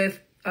finished with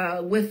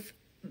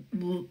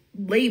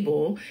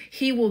label,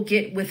 he will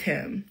get with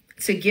him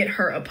to get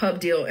her a pub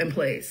deal in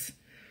place.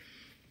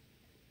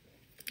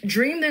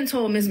 Dream then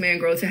told Miss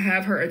Mangroe to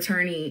have her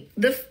attorney,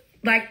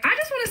 I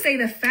just want to say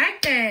the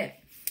fact that,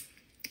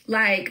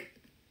 like,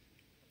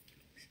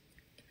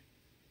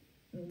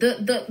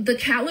 the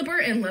caliber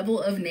and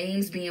level of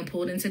names being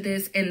pulled into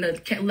this, and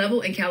the level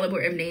and caliber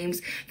of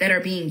names that are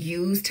being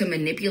used to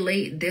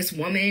manipulate this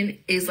woman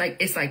is like,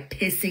 it's like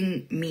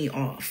pissing me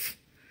off.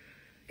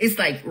 It's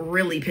like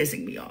really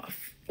pissing me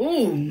off.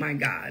 Oh my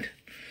God.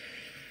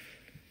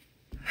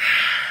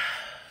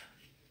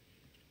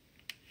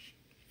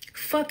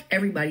 Fuck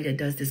everybody that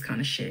does this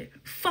kind of shit.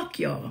 Fuck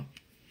y'all.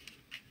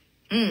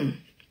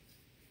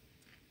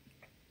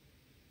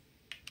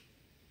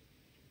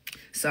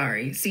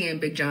 Sorry, seeing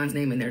Big John's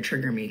name in there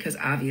trigger me, because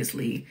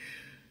obviously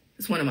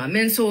it's one of my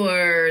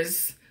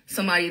mentors,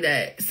 somebody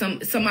that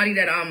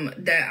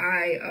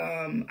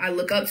I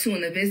look up to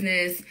in the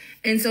business,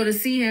 and so to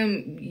see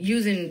him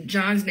using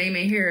John's name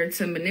in here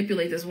to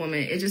manipulate this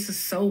woman, it just is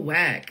so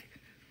whack.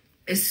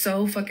 It's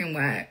so fucking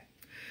whack.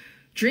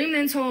 Dream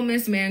then told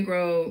Miss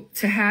Mangroe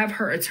to have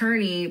her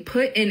attorney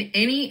put in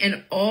any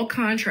and all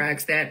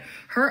contracts that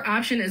her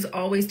option is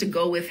always to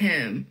go with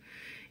him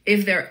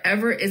if there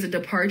ever is a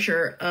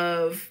departure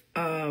of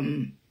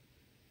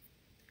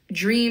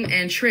Dream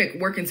and Trick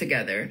working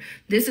together.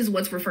 This is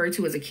what's referred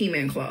to as a key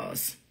man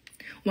clause.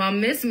 While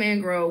Miss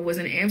Mangroe was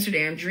in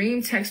Amsterdam,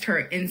 Dream texted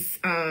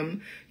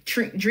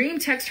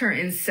her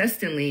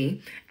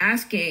incessantly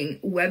asking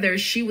whether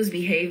she was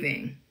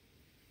behaving,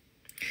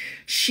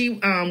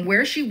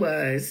 where she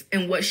was,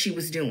 and what she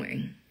was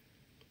doing.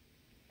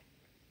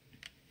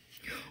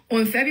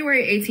 On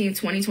February 18,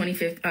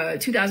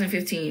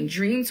 2015,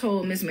 Dream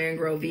told Miss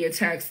Mangroe via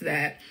text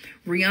that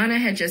Rihanna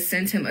had just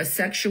sent him a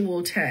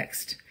sexual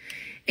text,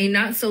 a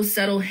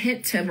not-so-subtle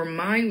hint to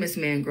remind Miss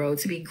Mangroe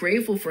to be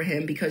grateful for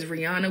him because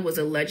Rihanna was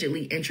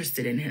allegedly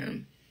interested in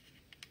him.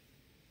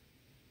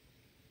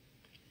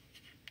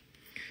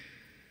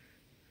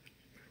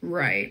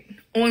 Right.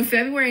 On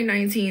February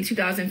 19,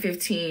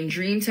 2015,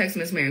 Dream texts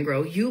Miss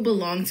Mangroe, you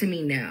belong to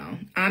me now.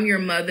 I'm your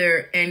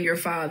mother and your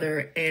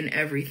father and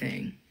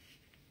everything.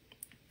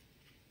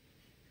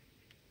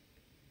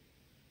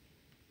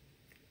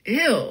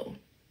 Ew.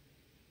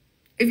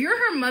 If you're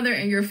her mother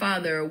and your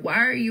father, why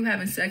are you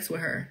having sex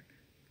with her?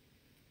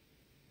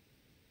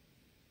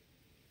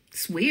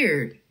 It's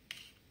weird.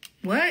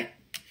 What?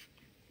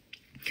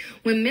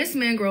 When Miss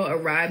Mangroe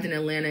arrived in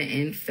Atlanta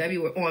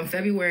on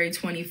February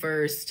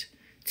 21st,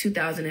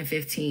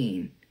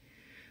 2015,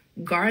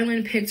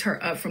 Garland picked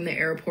her up from the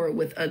airport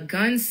with a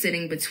gun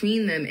sitting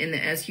between them in the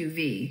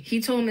SUV.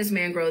 He told Ms.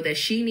 Mangroe that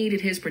she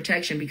needed his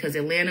protection because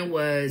Atlanta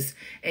was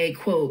a,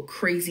 quote,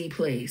 crazy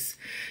place.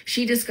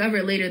 She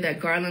discovered later that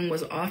Garland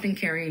was often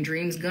carrying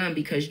Dream's gun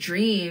because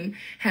Dream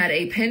had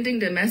a pending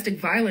domestic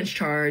violence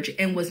charge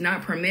and was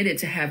not permitted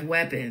to have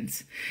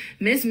weapons.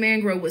 Ms.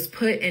 Mangroe was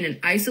put in an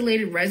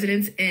isolated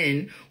residence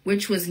inn,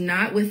 which was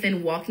not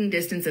within walking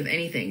distance of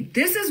anything.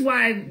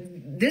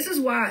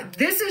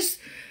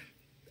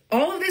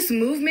 All of this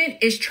movement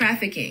is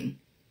trafficking.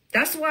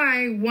 That's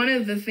why one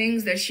of the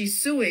things that she's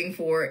suing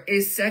for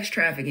is sex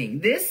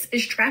trafficking. This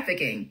is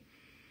trafficking.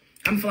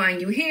 I'm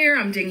flying you here.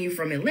 I'm taking you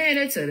from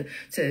Atlanta to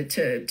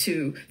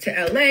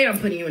LA. I'm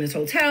putting you in this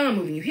hotel. I'm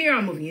moving you here.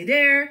 I'm moving you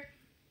there.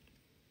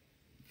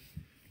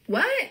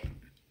 What?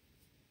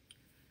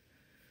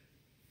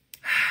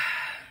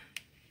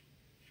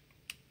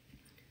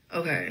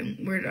 Okay,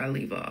 where did I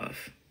leave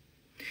off?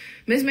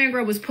 Ms.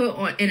 Mangroe was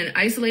put in an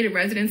isolated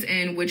residence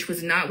inn, which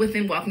was not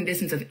within walking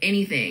distance of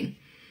anything.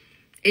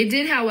 It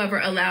did, however,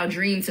 allow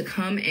Dream to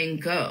come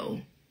and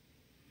go.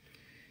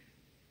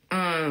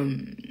 Hold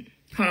on,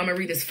 I'm gonna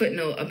read this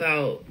footnote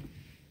about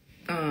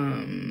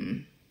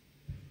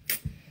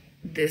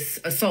this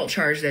assault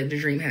charge that the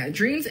Dream had.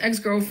 Dream's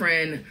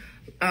ex-girlfriend,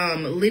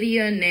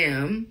 Lydia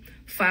Nam,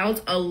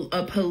 filed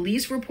a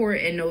police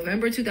report in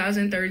November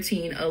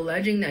 2013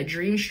 alleging that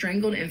Dream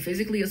strangled and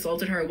physically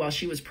assaulted her while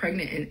she was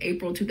pregnant in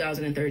April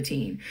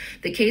 2013.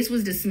 The case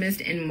was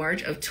dismissed in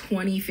March of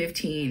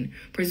 2015.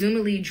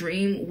 Presumably,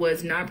 Dream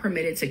was not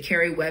permitted to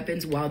carry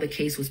weapons while the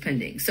case was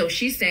pending. So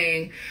she's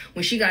saying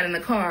when she got in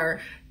the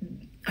car,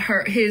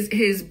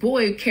 his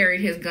boy carried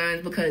his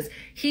gun because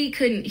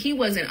he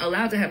wasn't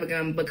allowed to have a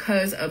gun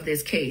because of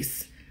this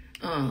case.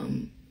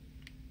 Oh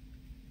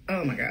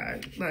my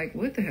God. Like,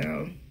 what the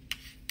hell?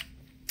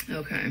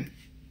 Okay.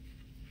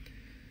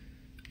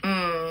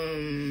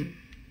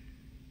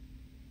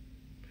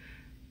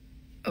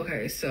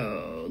 Okay,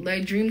 so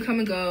let Dream come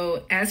and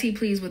go as he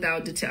pleased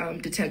without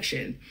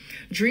detection.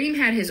 Dream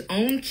had his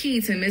own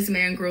key to Miss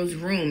Mangrove's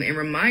room and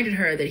reminded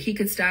her that he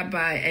could stop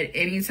by at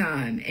any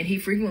time, and he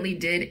frequently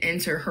did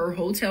enter her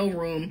hotel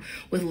room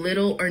with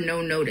little or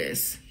no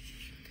notice.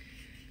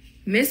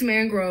 Miss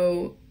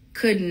Mangroe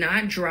could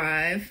not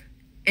drive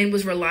and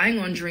was relying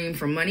on Dream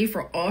for money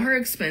for all her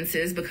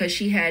expenses because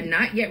she had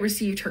not yet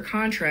received her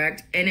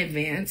contract in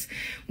advance,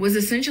 was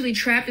essentially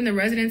trapped in the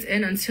residence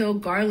inn until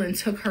Garland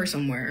took her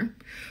somewhere.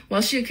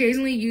 While she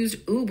occasionally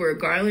used Uber,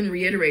 Garland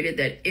reiterated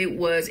that it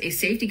was a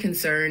safety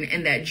concern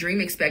and that Dream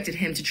expected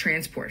him to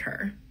transport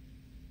her.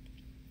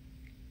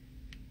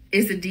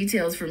 Is the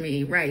details for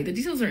me, right? The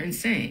details are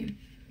insane.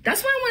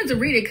 That's why I wanted to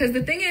read it, because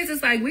the thing is,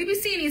 it's like we be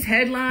seeing these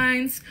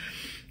headlines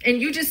and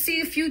you just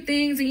see a few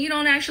things and you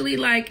don't actually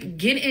like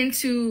get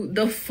into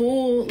the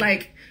full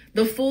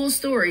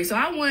story. So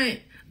I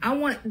want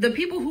the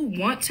people who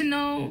want to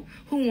know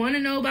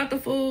about the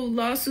full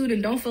lawsuit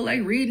and don't feel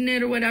like reading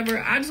it or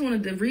whatever. I just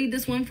wanted to read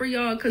this one for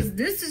y'all because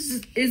this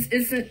is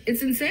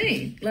it's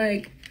insane.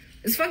 Like,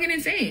 it's fucking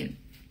insane.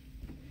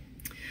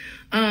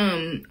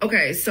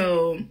 Okay,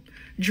 so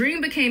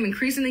Dream became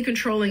increasingly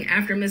controlling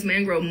after Ms.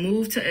 Mangroe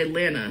moved to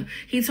Atlanta.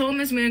 He told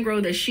Ms.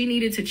 Mangroe that she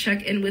needed to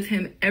check in with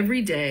him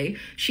every day.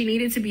 She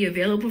needed to be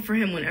available for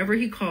him whenever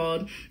he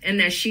called, and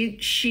that she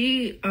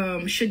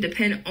should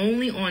depend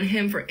only on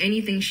him for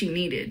anything she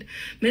needed.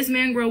 Ms.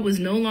 Mangroe was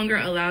no longer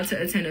allowed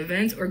to attend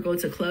events or go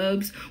to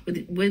clubs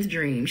with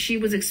Dream. She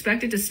was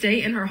expected to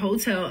stay in her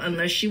hotel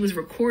unless she was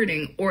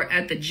recording or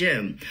at the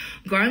gym.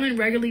 Garland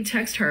regularly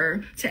texted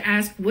her to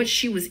ask what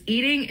she was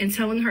eating and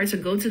telling her to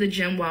go to the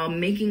gym while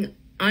making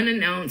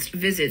unannounced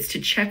visits to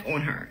check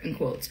on her, in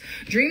quotes.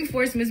 Dream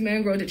forced Ms.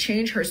 Mangroe to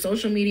change her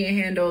social media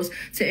handles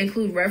to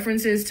include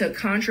references to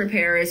Contra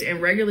Paris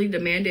and regularly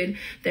demanded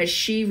that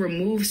she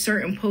remove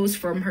certain posts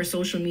from her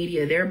social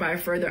media, thereby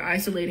further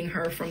isolating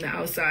her from the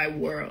outside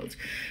world.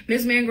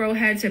 Ms. Mangroe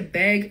had to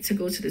beg to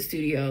go to the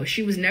studio.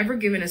 She was never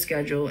given a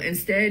schedule.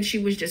 Instead, she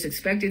was just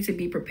expected to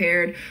be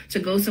prepared to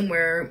go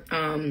somewhere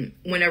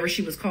whenever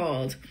she was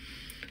called.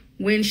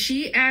 When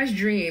she asked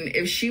Dream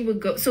if she would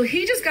go, so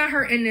he just got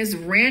her in this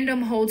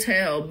random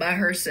hotel by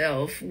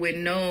herself with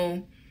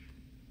no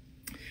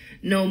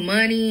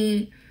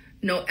money,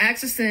 no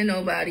access to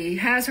nobody,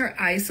 has her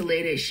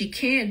isolated. She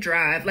can't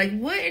drive. Like,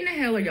 what in the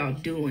hell are y'all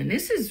doing?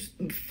 This is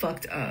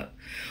fucked up.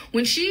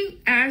 When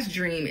she asked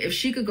Dream if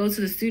she could go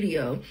to the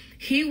studio,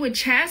 he would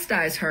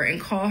chastise her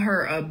and call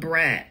her a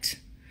brat.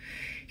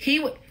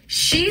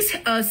 She's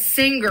a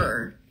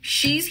singer.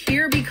 She's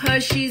here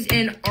because she's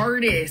an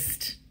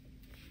artist.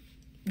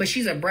 But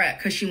she's a brat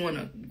because she want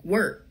to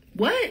work.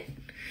 What?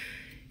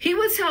 He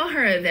would tell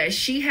her that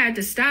she had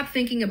to stop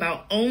thinking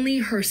about only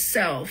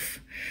herself,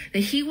 that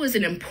he was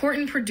an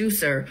important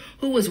producer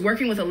who was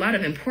working with a lot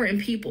of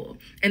important people,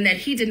 and that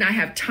he did not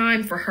have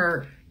time for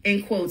her,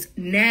 in quotes,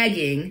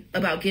 nagging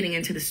about getting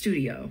into the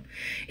studio.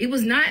 It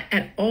was not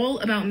at all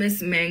about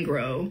Miss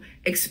Mangroe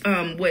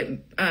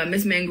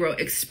Miss Mangroe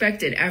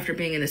expected after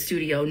being in the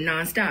studio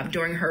nonstop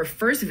during her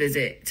first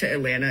visit to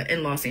Atlanta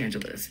and Los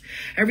Angeles.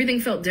 Everything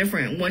felt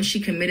different once she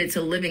committed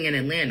to living in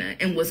Atlanta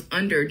and was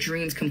under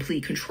Dream's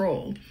complete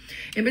control.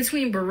 In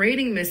between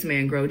berating Miss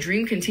Mangroe,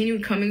 Dream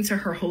continued coming to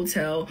her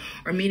hotel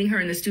or meeting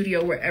her in the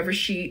studio wherever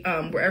he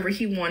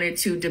wanted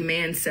to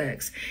demand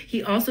sex.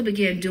 He also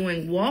began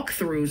doing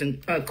walkthroughs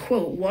and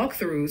quote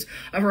walkthroughs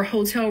of her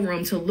hotel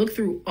room to look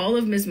through all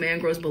of Miss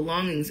Mangroe's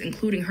belongings,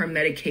 including her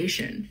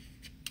medication.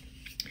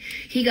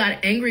 He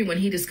got angry when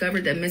he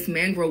discovered that Miss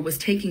Mangroe was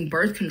taking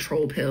birth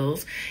control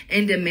pills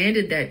and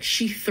demanded that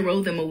she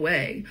throw them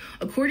away.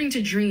 According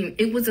to Dream,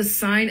 it was a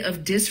sign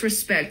of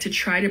disrespect to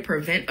try to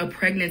prevent a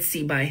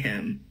pregnancy by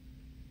him.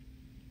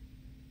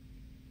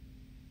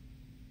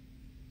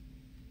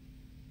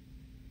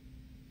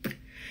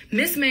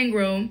 Miss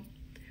Mangroe,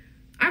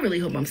 I really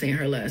hope I'm saying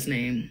her last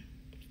name.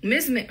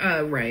 Miss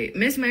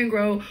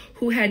Mangroe,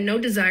 who had no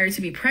desire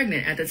to be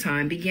pregnant at the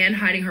time, began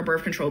hiding her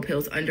birth control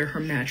pills under her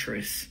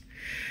mattress.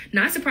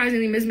 Not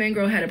surprisingly, Miss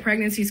Mangroe had a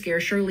pregnancy scare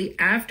shortly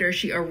after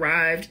she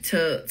arrived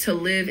to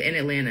live in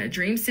Atlanta.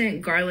 Dream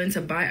sent Garland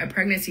to buy a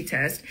pregnancy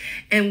test,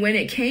 and when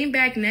it came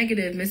back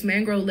negative, Miss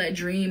Mangroe let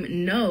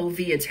Dream know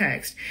via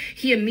text.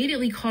 He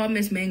immediately called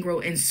Miss Mangroe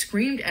and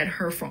screamed at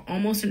her for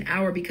almost an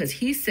hour because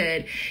he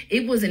said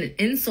it was an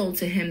insult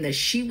to him that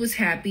she was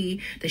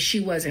happy that she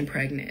wasn't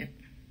pregnant.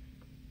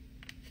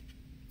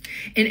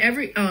 In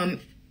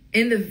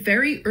the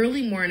very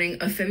early morning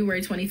of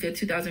February 25th,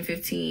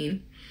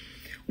 2015,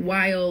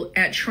 while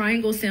at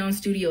Triangle Sound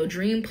Studio,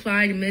 Dream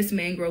plied Miss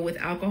Mangroe with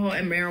alcohol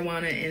and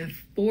marijuana and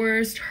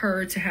forced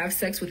her to have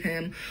sex with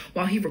him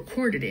while he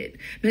recorded it.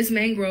 Miss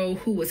Mangroe,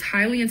 who was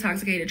highly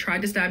intoxicated,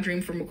 tried to stop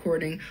Dream from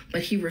recording,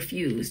 but he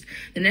refused.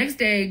 The next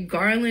day,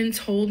 Garland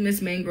told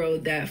Miss Mangroe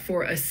that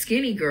for a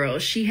skinny girl,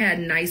 she had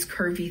nice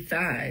curvy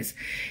thighs.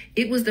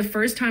 It was the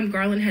first time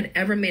Garland had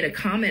ever made a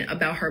comment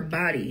about her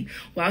body.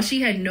 While she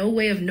had no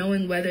way of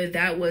knowing whether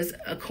that was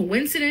a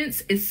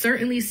coincidence, it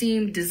certainly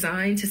seemed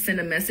designed to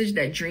send a message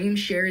that Dream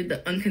shared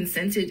the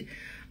unconsented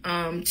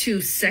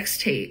to sex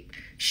tape.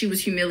 She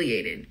was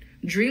humiliated.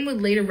 Dream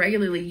would later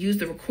regularly use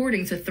the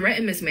recording to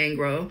threaten Miss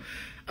Mangroe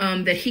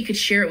that he could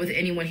share it with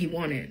anyone he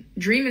wanted.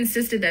 Dream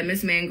insisted that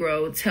Miss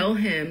Mangroe tell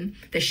him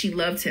that she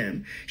loved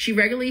him. She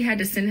regularly had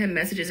to send him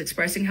messages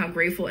expressing how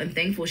grateful and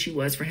thankful she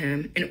was for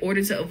him in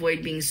order to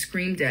avoid being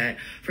screamed at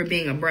for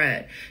being a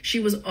brat. She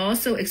was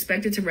also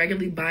expected to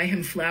regularly buy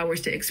him flowers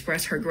to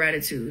express her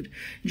gratitude.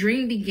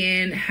 Dream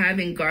began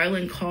having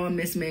Garland call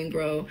Miss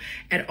Mangroe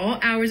at all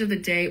hours of the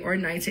day or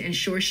night to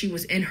ensure she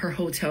was in her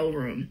hotel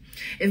room.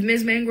 If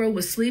Miss Mangroe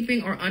was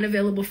sleeping or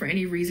unavailable for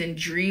any reason,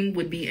 Dream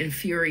would be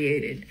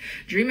infuriated.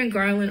 Dream and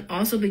Garland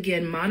also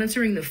began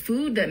monitoring the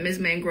food that Miss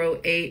Mangroe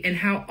ate and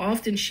how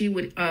often she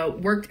would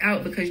work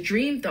out, because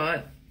Dream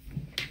thought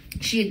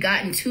she had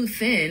gotten too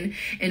thin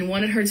and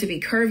wanted her to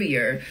be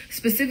curvier,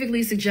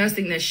 specifically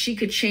suggesting that she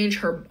could change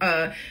her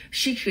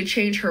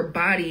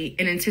body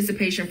in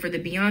anticipation for the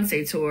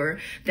Beyonce tour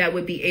that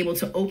would be able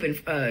to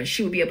open.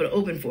 She would be able to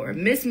open for.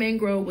 Miss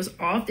Mangroe was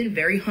often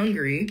very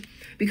hungry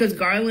because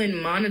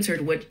Garland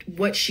monitored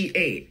what she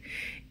ate.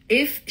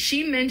 If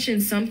she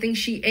mentioned something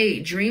she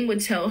ate, Dream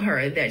would tell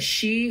her that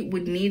she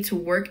would need to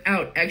work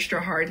out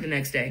extra hard the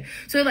next day.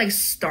 So like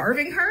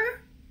starving her?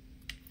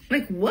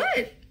 Like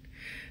what?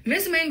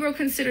 Miss Mangroe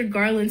considered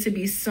Garland to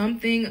be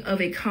something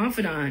of a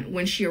confidant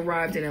when she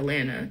arrived in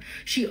Atlanta.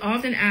 She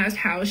often asked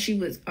how she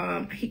was,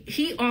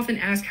 he often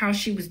asked how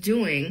she was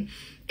doing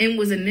and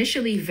was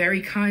initially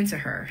very kind to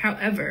her.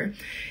 However,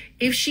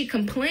 if she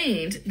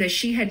complained that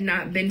she had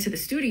not been to the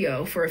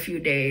studio for a few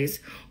days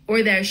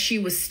or that she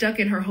was stuck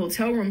in her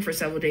hotel room for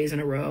several days in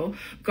a row,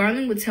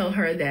 Garland would tell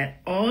her that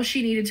all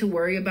she needed to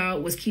worry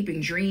about was keeping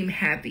Dream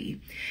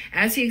happy.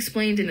 As he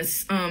explained in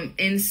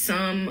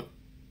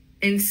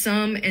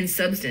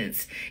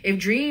substance, if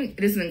Dream,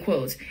 this is in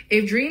quotes,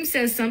 if Dream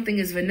says something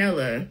is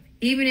vanilla,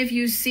 even if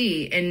you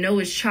see and know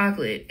it's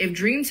chocolate, if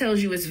Dream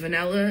tells you it's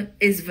vanilla,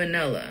 it's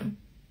vanilla.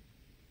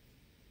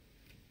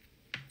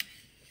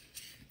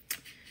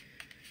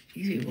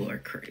 These people are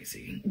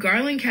crazy.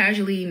 Garland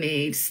casually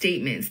made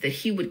statements that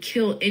he would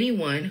kill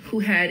anyone who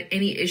had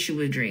any issue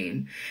with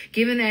Dream.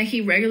 Given that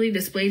he regularly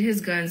displayed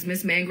his guns,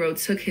 Miss Mangroe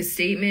took his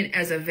statement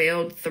as a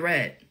veiled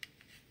threat.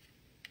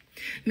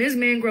 Miss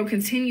Mangroe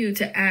continued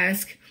to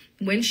ask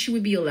when she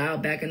would be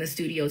allowed back in the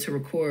studio to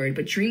record,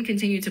 but Dream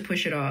continued to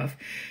push it off.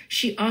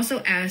 She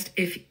also asked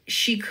if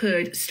she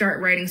could start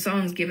writing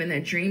songs, given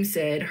that Dream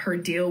said her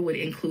deal would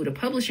include a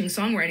publishing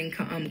songwriting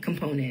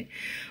component,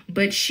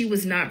 but she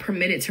was not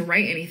permitted to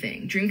write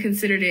anything. Dream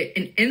considered it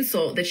an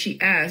insult that she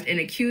asked and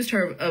accused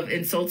her of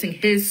insulting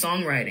his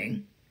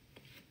songwriting.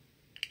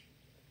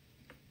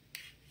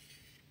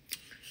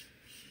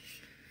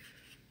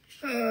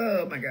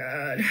 Oh my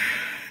God.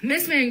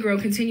 Miss Mangroe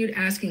continued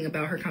asking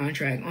about her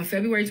contract. On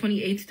February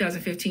 28,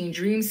 2015,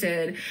 Dream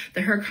said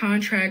that her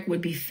contract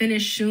would be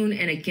finished soon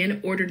and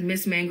again ordered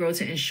Miss Mangroe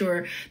to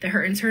ensure that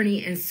her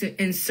attorney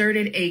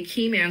inserted a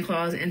key man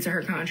clause into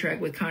her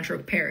contract with Contra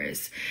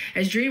Paris.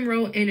 As Dream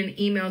wrote in an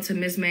email to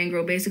Miss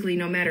Mangroe, basically,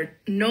 no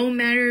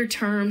matter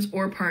terms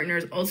or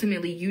partners,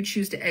 ultimately you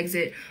choose to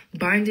exit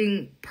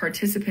binding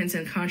participants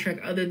in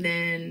contract other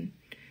than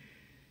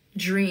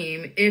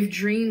Dream. If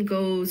Dream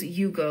goes,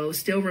 you go,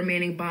 still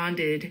remaining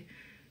bonded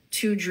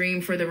to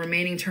Dream for the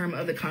remaining term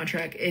of the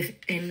contract, if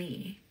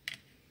any.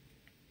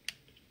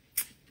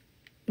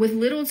 With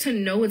little to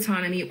no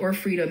autonomy or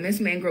freedom, Miss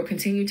Mangroe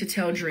continued to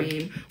tell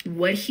Dream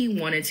what he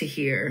wanted to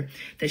hear,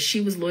 that she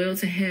was loyal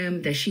to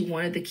him, that she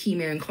wanted the key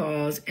man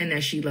clause, and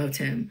that she loved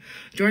him.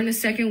 During the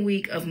second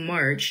week of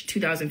March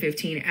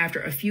 2015,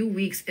 after a few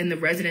weeks in the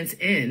Residence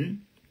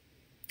Inn,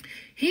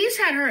 he's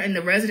had her in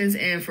the Residence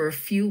Inn for a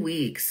few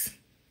weeks.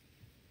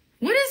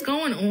 What is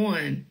going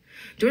on?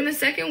 During the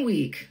second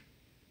week,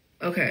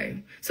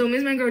 okay, so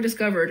Ms. Mangroe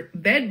discovered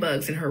bed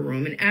bugs in her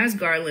room and asked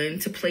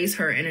Garland to place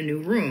her in a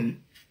new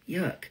room.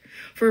 Yuck.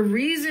 For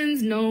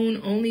reasons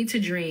known only to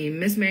Dream,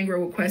 Ms.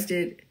 Mangroe's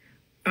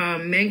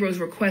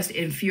request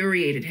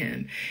infuriated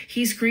him.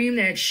 He screamed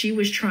that she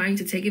was trying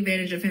to take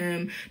advantage of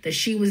him, that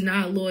she was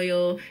not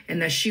loyal,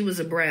 and that she was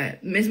a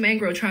brat. Ms.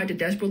 Mangroe tried to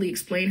desperately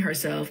explain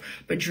herself,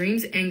 but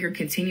Dream's anger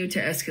continued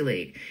to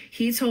escalate.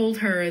 He told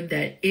her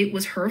that it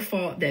was her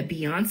fault that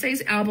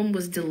Beyonce's album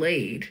was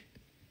delayed.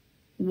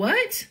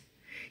 What?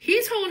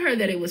 He told her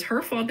that it was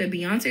her fault that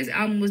Beyonce's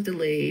album was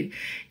delayed,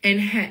 and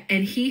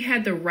he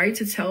had the right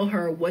to tell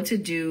her what to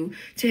do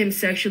to him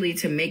sexually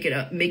to make it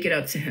up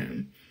to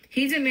him.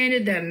 He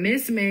demanded that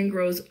Miss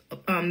Mangroe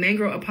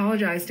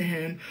apologize to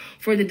him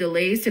for the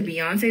delays to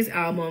Beyonce's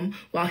album,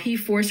 while he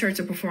forced her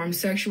to perform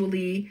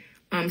sexually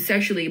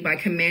by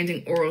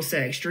commanding oral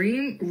sex.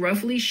 Dream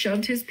roughly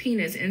shoved his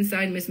penis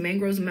inside Miss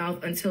Mangroe's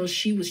mouth until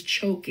she was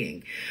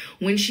choking.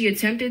 When she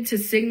attempted to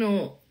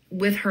signal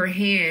with her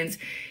hands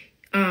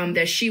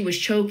that she was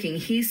choking,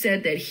 he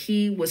said that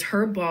he was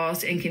her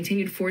boss and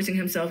continued forcing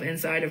himself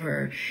inside of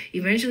her.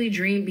 Eventually,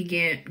 Dream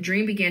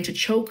began to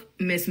choke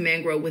Miss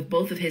Mangroe with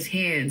both of his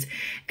hands.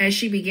 As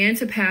she began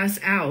to pass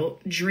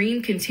out,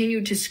 Dream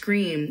continued to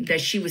scream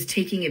that she was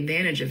taking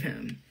advantage of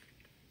him.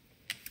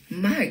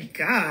 My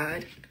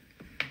God.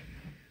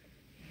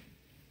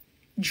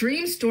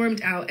 Dream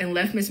stormed out and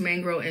left Miss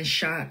Mangroe in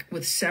shock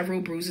with several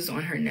bruises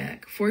on her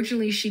neck.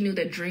 Fortunately, she knew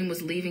that Dream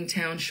was leaving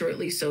town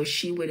shortly, so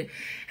she would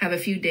have a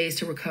few days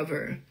to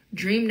recover.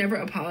 Dream never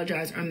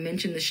apologized or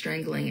mentioned the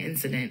strangling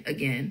incident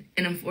again,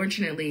 and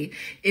unfortunately,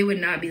 it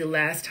would not be the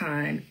last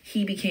time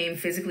he became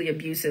physically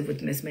abusive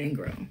with Miss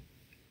Mangroe.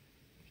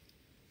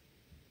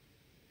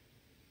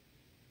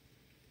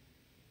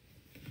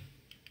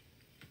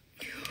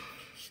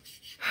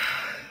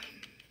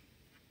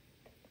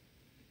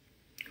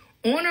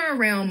 On or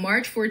around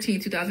March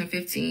 14,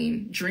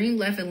 2015, Dream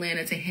left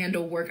Atlanta to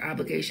handle work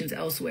obligations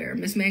elsewhere.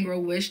 Miss Mangroe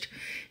wished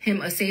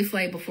him a safe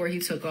flight before he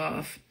took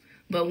off.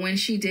 But when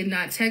she did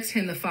not text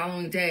him the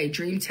following day,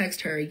 Dream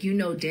texted her, "You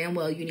know damn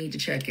well you need to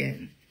check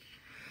in."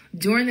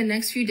 During the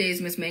next few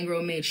days, Miss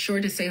Mangroe made sure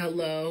to say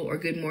hello or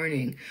good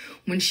morning.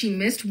 When she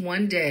missed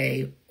one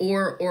day,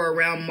 or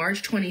around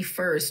March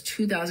 21st,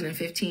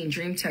 2015,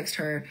 Dream texted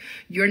her,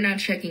 "You're not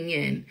checking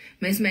in."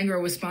 Miss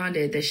Mangroe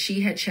responded that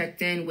she had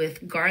checked in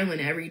with Garland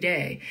every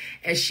day,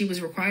 as she was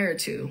required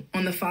to.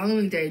 On the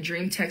following day,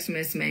 Dream texted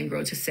Miss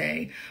Mangroe to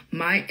say,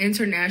 "My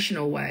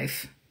international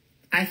wife,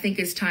 I think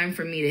it's time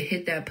for me to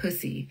hit that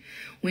pussy.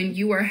 When are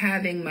you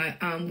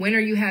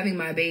having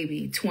my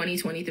baby?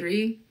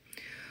 2023?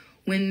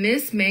 When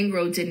Miss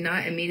Mangroe did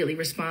not immediately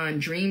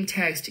respond, Dream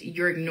text,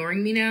 "You're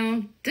ignoring me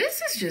now?" This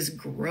is just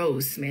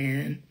gross,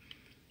 man.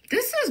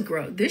 This is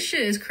gross. This shit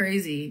is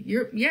crazy.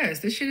 Yes,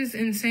 this shit is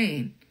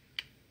insane.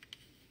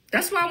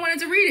 That's why I wanted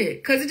to read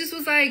it, because it just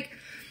was like,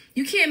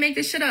 you can't make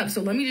this shit up,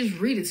 so let me just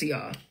read it to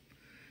y'all.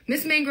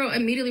 Miss Mangroe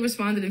immediately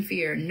responded in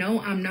fear, "No,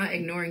 I'm not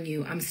ignoring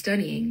you. I'm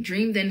studying."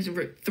 Dream then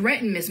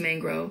threatened Miss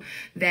Mangroe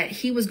that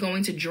he was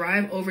going to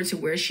drive over to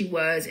where she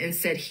was and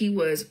said he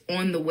was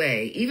on the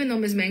way, even though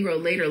Miss Mangroe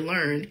later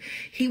learned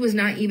he was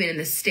not even in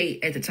the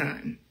state at the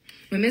time.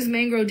 When Miss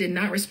Mangroe did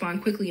not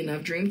respond quickly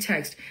enough, Dream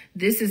text,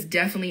 "This is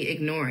definitely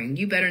ignoring.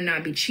 You better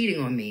not be cheating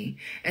on me."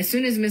 As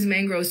soon as Miss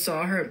Mangroe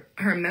saw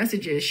her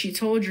messages, she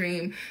told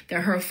Dream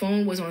that her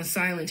phone was on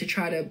silent to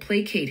try to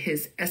placate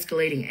his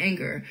escalating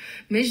anger.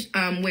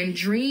 When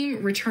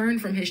Dream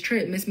returned from his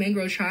trip, Miss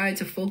Mangroe tried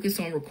to focus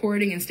on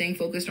recording and staying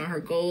focused on her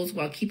goals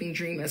while keeping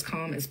Dream as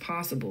calm as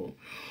possible.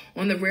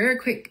 On the rare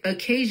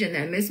occasion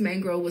that Miss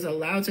Mangroe was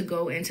allowed to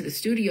go into the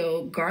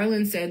studio,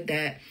 Garland said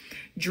that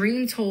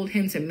Dream told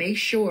him to make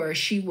sure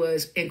she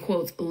was, in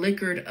quotes,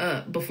 liquored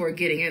up before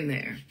getting in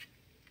there.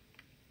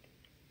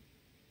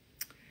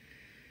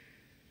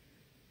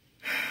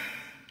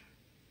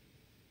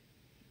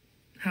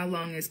 How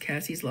long is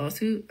Cassie's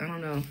lawsuit? I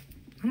don't know.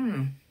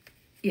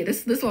 Yeah,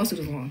 this lawsuit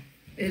is long.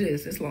 It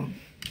is. It's long.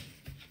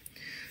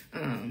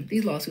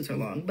 These lawsuits are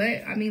long,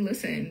 but I mean,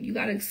 listen, you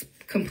gotta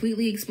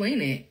completely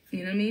explain it. You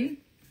know what I mean?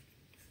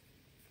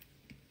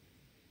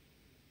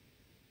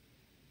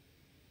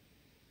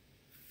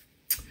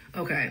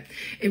 Okay.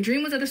 If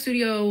Dream was at the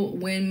studio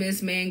when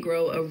Miss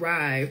Mangroe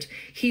arrived,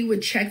 he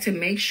would check to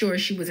make sure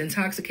she was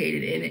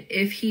intoxicated. And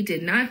if he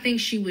did not think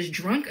she was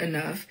drunk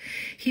enough,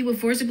 he would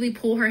forcibly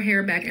pull her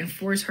hair back and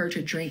force her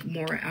to drink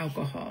more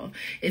alcohol.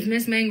 If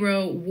Miss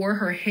Mangroe wore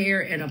her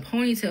hair in a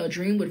ponytail,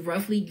 Dream would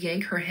roughly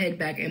yank her head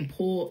back and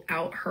pull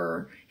out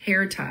her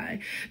hair tie.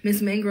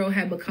 Miss Mangroe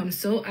had become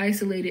so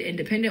isolated and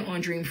dependent on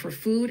Dream for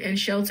food and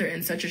shelter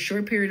in such a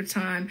short period of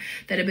time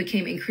that it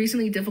became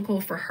increasingly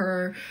difficult for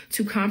her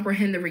to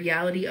comprehend the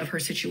reality of her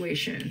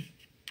situation.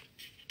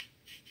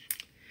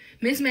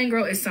 Miss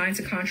Mangroe is signed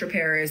to Contra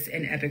Paris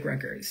and Epic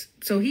Records,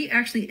 so he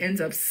actually ends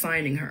up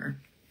signing her.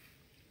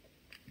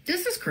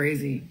 This is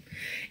crazy.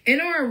 In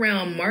or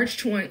around March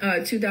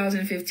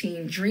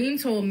 2015, Dream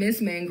told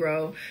Miss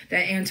Mangroe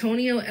that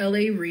Antonio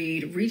L.A.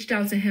 Reid reached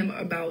out to him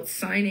about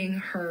signing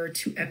her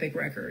to Epic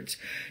Records.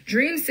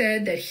 Dream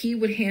said that he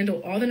would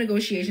handle all the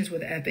negotiations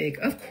with Epic.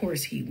 Of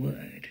course he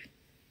would.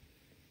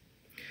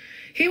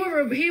 He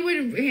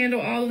would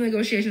handle all the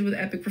negotiations with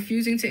Epic,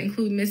 refusing to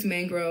include Miss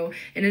Mangroe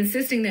and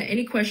insisting that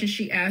any questions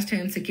she asked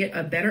him to get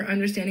a better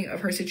understanding of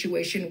her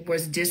situation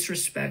was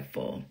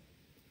disrespectful.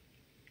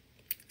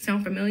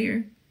 Sound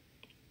familiar?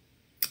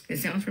 It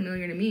sounds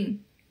familiar to me.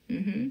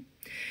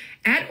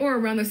 At or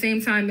around the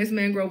same time, Miss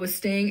Mangroe was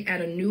staying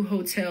at a new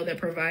hotel that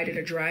provided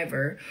a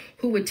driver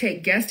who would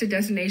take guests to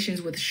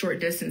destinations with short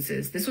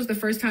distances. This was the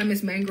first time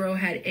Miss Mangroe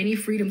had any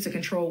freedom to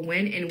control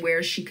when and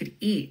where she could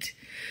eat.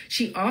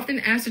 She often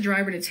asked the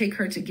driver to take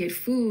her to get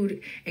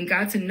food and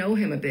got to know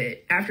him a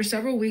bit. After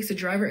several weeks, the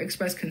driver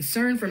expressed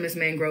concern for Miss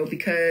Mangroe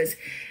because,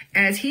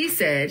 as he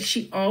said,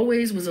 she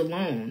always was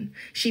alone.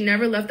 She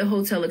never left the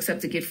hotel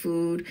except to get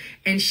food,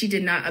 and she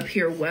did not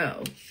appear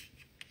well.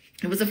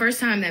 It was the first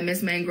time that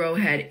Miss Mangroe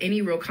had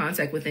any real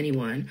contact with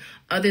anyone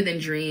other than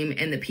Dream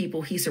and the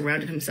people he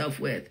surrounded himself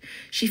with.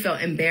 She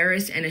felt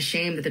embarrassed and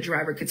ashamed that the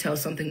driver could tell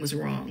something was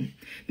wrong.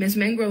 Miss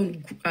Mangroe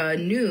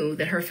knew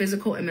that her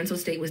physical and mental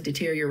state was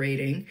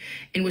deteriorating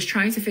and was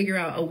trying to figure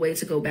out a way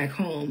to go back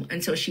home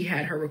until she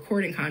had her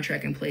recording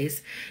contract in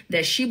place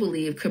that she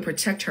believed could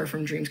protect her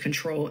from Dream's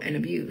control and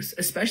abuse,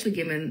 especially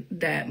given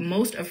that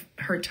most of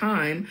her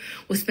time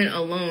was spent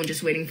alone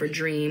just waiting for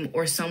Dream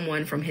or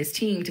someone from his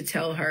team to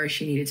tell her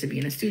she needed to be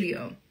in a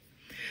studio.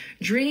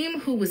 Dream,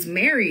 who was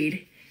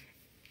married,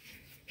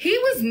 he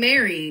was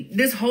married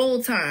this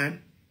whole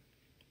time.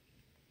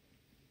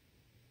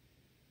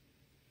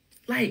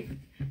 Like,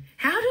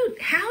 how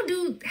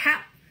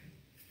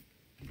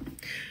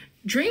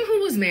Dream,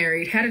 who was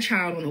married, had a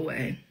child on the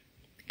way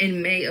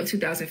in May of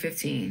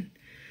 2015.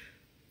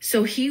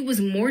 So he was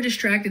more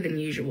distracted than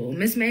usual.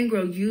 Miss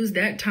Mangroe used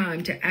that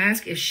time to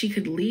ask if she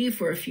could leave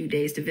for a few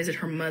days to visit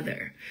her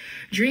mother.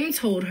 Dream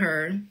told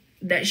her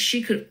that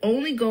she could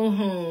only go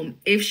home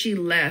if she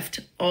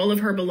left all of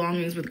her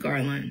belongings with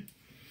Garland.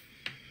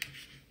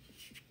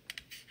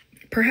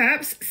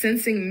 Perhaps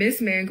sensing Miss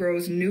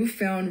Mangroe's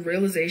newfound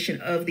realization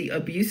of the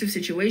abusive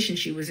situation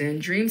she was in,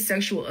 Dream's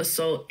sexual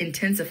assault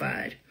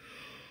intensified.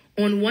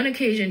 On one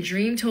occasion,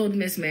 Dream told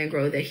Miss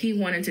Mangroe that he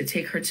wanted to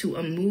take her to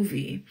a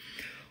movie.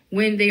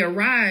 When they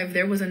arrived,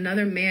 there was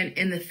another man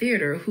in the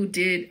theater who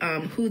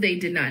they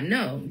did not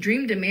know.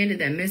 Dream demanded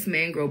that Miss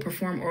Mangroe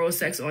perform oral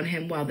sex on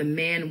him while the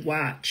man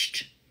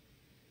watched.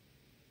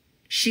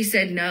 She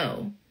said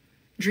no.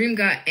 Dream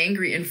got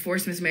angry and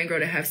forced Miss Mangroe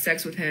to have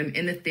sex with him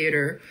in the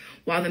theater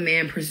while the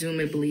man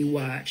presumably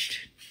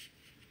watched.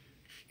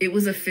 It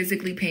was a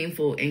physically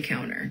painful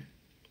encounter.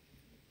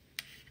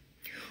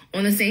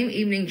 On the same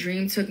evening,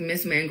 Dream took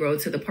Miss Mangroe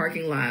to the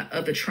parking lot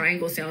of the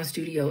Triangle Sound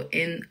Studio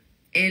in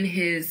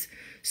his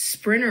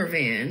Sprinter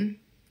van,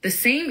 the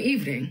same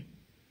evening,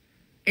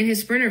 in his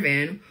Sprinter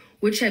van,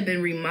 which had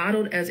been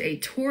remodeled as a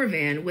tour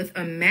van with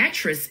a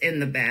mattress in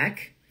the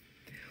back.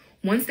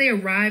 Once they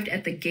arrived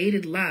at the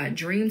gated lot,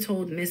 Dream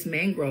told Miss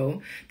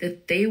Mangroe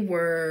that they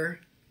were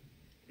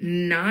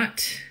not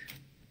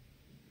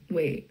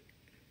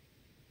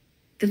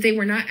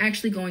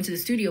actually going to the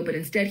studio, but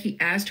instead he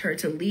asked her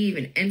to leave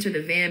and enter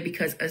the van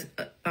because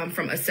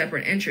from a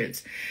separate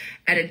entrance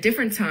at a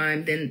different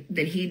time than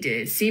he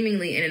did,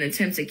 seemingly in an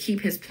attempt to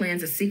keep his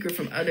plans a secret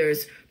from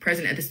others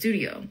present at the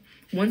studio.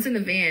 Once in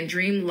the van,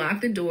 Dream locked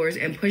the doors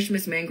and pushed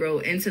Miss Mangroe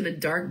into the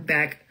dark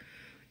back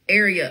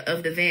area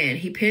of the van.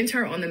 He pinned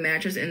her on the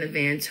mattress in the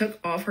van, took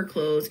off her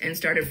clothes, and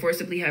started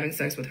forcibly having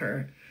sex with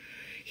her.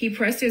 He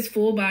pressed his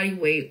full body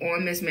weight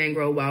on Miss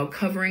Mangroe while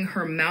covering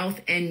her mouth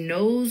and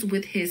nose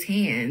with his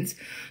hands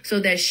so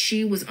that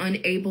she was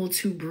unable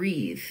to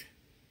breathe.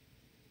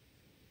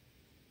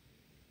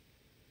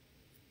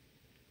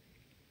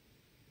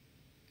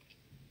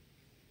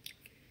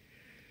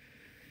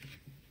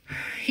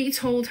 He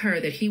told her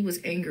that he was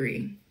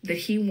angry, that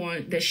she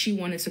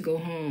wanted to go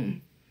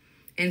home,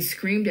 and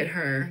screamed at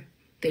her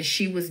that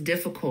she was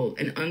difficult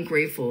and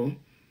ungrateful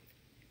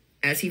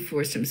as he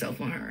forced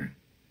himself on her.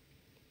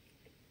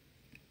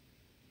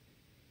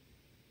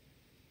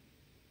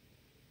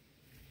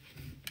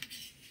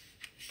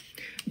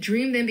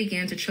 Dream then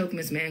began to choke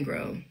Miss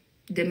Mangroe,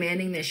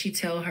 demanding that she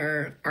tell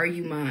her, "Are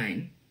you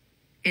mine?"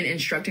 and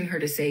instructing her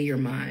to say, "You're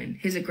mine."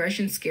 His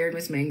aggression scared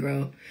Miss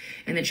Mangroe,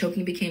 and the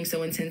choking became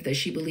so intense that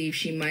she believed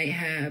she might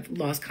have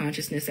lost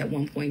consciousness at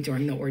one point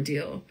during the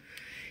ordeal.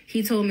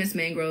 He told Miss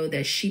Mangroe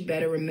that she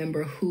better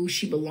remember who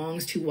she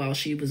belongs to while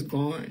she was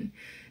gone,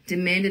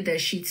 demanded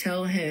that she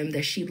tell him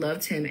that she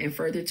loved him, and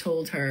further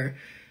told her,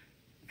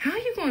 how are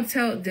you going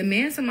to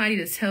demand somebody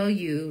to tell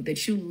you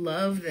that you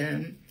love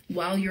them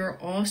while you're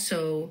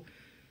also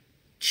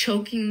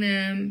choking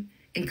them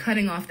and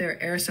cutting off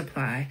their air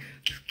supply,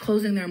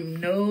 closing their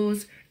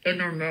nose and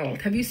their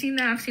mouth? Have you seen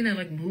that? I've seen that in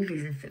like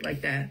movies and shit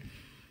like that.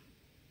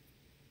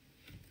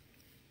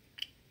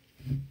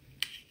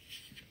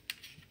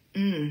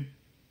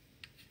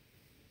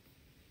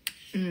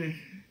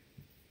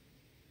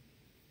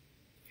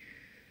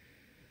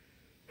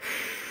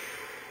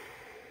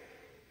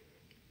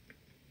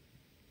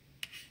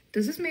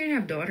 Does this man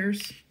have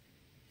daughters?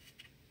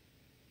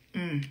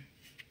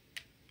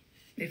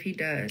 If he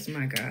does,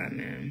 my God,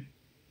 man.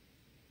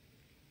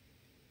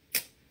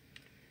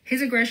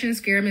 His aggression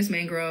scared Miss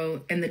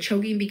Mangroe, and the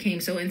choking became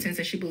so intense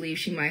that she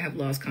believed she might have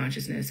lost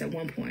consciousness at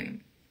one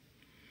point.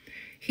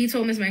 He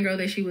told Miss Mangroe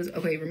that she was,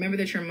 okay, remember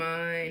that you're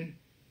mine.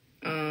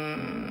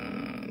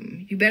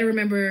 You better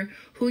remember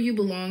who you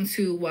belong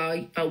to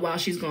while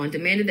she's gone.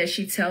 Demanded that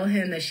she tell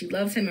him that she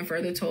loves him, and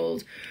further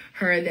told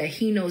her that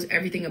he knows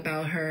everything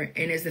about her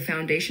and is the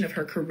foundation of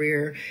her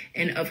career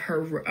and of her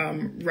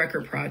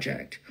record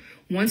project.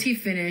 Once he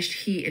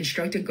finished, he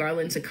instructed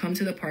Garland to come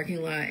to the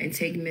parking lot and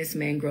take Miss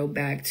Mangroe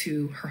back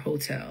to her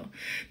hotel.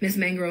 Miss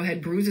Mangroe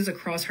had bruises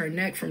across her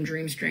neck from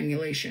Dream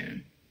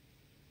strangulation.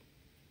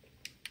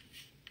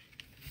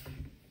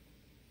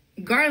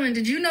 Garland,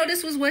 did you know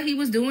this was what he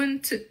was doing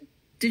to...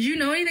 Did you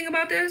know anything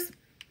about this?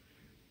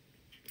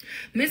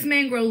 Miss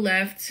Mangroe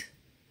left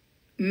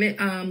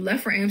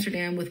for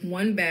Amsterdam with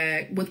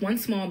one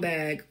small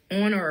bag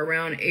on or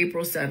around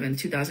April 7th,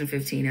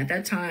 2015. At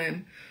that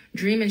time,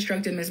 Dream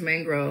instructed Miss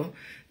Mangroe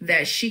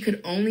that she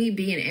could only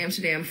be in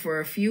Amsterdam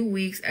for a few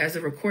weeks as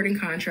the recording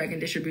contract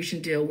and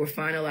distribution deal were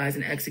finalized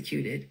and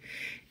executed.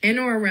 In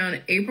or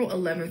around April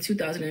 11th,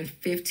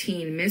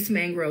 2015, Miss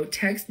Mangroe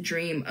texted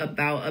Dream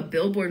about a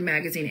Billboard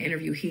magazine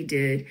interview he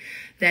did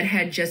that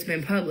had just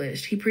been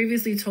published. He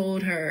previously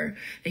told her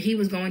that he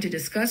was going to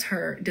discuss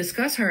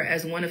her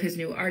as one of his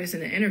new artists in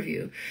the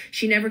interview.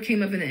 She never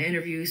came up in the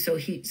interview, so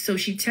she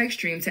texted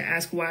Dream to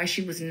ask why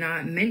she was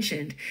not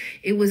mentioned.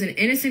 It was an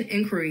innocent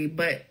inquiry,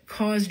 but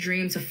caused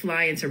Dream to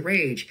fly into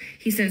rage.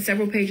 He sent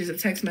several pages of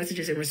text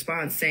messages in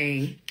response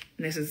saying,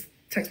 and this is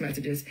text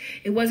messages,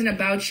 "It wasn't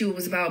about you, it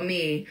was about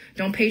me.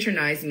 Don't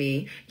patronize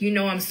me. You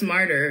know I'm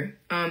smarter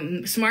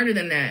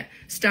than that.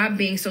 Stop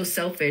being so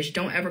selfish.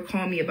 Don't ever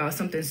call me about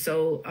something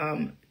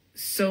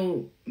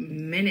so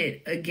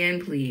minute again,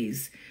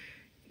 please.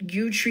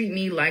 You treat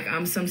me like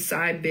I'm some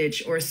side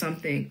bitch or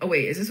something." Oh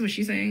wait, is this what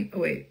she's saying? Oh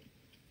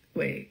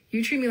wait.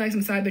 "You treat me like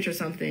some side bitch or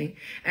something,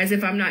 as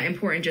if I'm not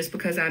important just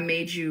because I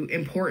made you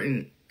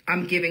important.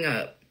 I'm giving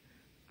up.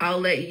 I'll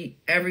let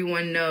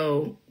everyone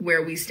know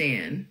where we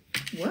stand."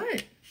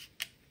 What?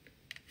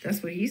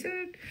 That's what he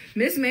said?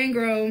 Miss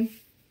Mangroe,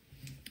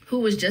 who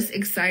was just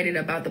excited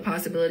about the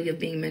possibility of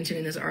being mentioned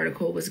in this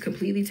article, was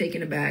completely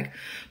taken aback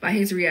by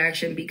his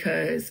reaction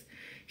because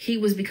he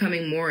was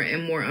becoming more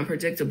and more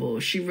unpredictable.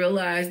 She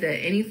realized that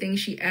anything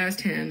she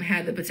asked him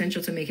had the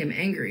potential to make him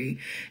angry,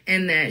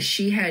 and that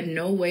she had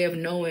no way of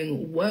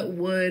knowing what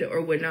would or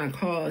would not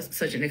cause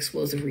such an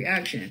explosive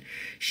reaction.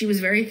 She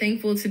was very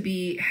thankful to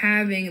be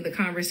having the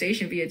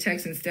conversation via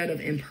text instead of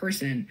in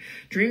person.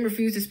 Dream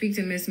refused to speak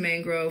to Miss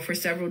Mangroe for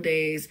several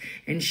days,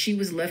 and she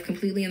was left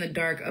completely in the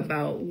dark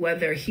about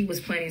whether he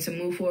was planning to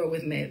move forward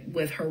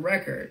with her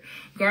record.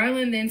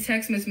 Garland then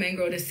texted Miss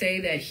Mangroe to say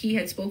that he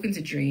had spoken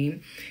to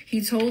Dream. He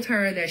told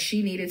her that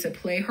she needed to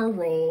play her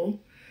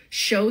role,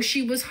 show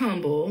she was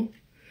humble,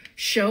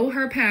 show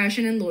her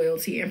passion and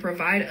loyalty, and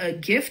provide a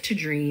gift to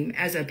Dream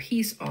as a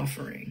peace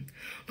offering.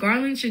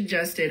 Garland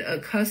suggested a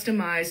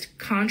customized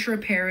Contra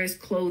Paris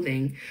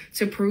clothing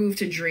to prove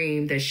to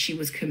Dream that she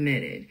was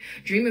committed.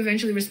 Dream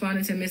eventually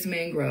responded to Miss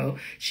Mangroe.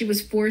 She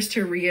was forced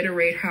to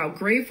reiterate how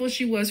grateful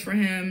she was for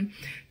him,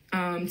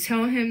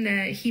 tell him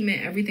that he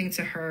meant everything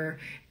to her,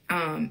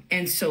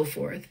 and so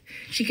forth.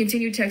 She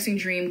continued texting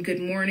Dream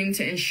good morning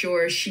to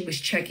ensure she was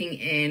checking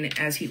in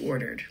as he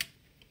ordered.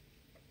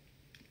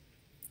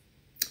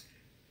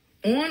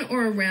 On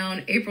or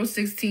around April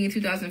 16,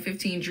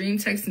 2015, Dream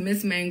texted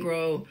Miss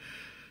Mangroe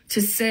to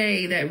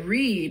say that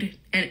Reed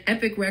and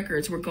Epic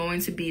Records were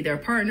going to be their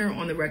partner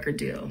on the record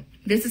deal.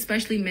 This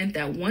especially meant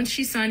that once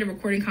she signed a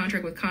recording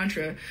contract with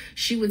Contra,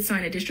 she would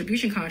sign a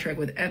distribution contract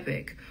with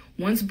Epic.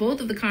 Once both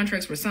of the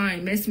contracts were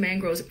signed, Miss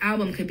Mangroe's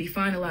album could be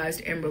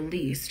finalized and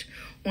released.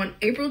 On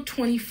April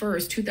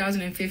 21st,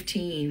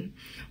 2015,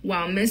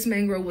 while Miss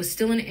Mangroe was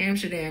still in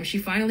Amsterdam, she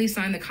finally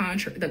signed the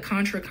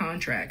Contra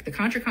contract. The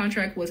Contra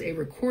contract was a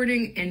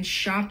recording and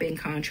shopping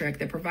contract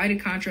that provided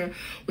Contra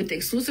with the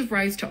exclusive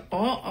rights to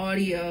all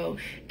audio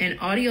and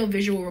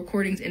audio-visual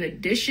recordings, in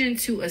addition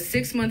to a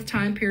 6-month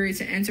time period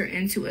to enter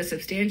into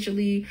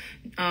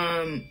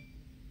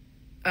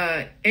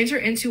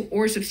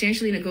or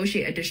substantially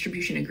negotiate a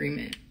distribution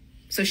agreement.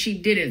 So she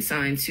didn't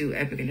sign to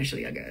Epic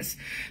initially, I guess.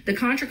 The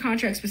Contra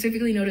contract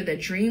specifically noted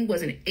that Dream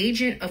was an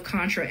agent of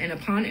Contra, and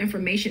upon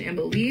information and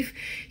belief,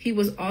 he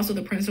was also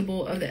the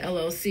principal of the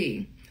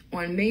LLC.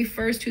 On May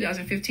 1st,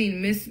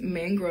 2015, Miss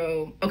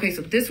Mangroe... Okay,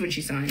 so this one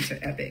she signed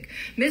to Epic.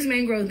 Miss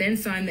Mangroe then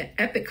signed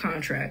the Epic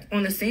contract.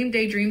 On the same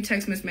day, Dream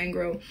texts Miss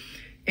Mangroe,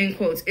 in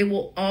quotes, "It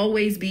will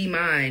always be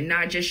mine,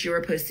 not just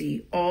your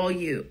pussy. All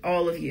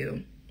of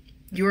you.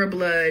 Your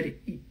blood..."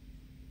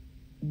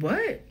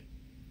 What?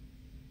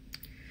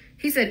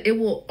 He said, "It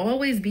will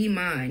always be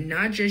mine,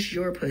 not just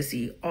your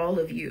pussy, all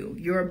of you,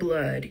 your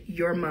blood,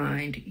 your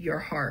mind, your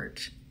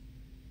heart."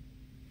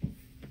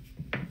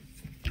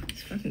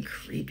 It's fucking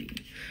creepy.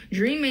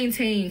 Dream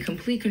maintained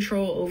complete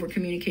control over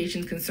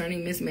communications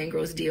concerning Miss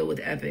Mangroe's deal with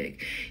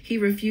Epic. He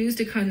refused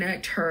to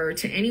connect her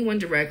to anyone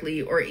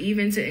directly, or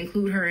even to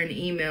include her in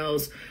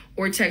emails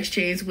or text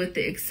chains with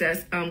the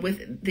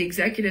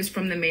executives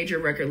from the major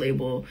record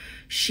label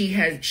she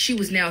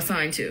was now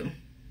signed to.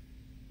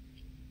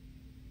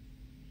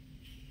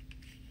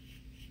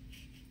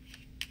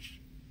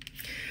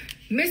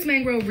 Miss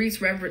Mangroe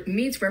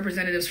meets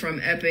representatives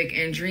from Epic,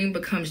 and Dream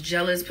becomes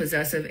jealous,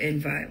 possessive,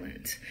 and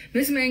violent.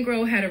 Miss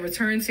Mangroe had a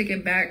return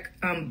ticket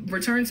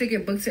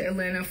booked to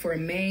Atlanta for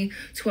May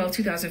 12,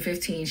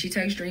 2015. She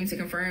texted Dream to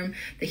confirm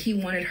that he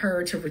wanted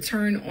her to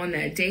return on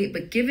that date,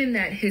 but given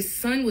that his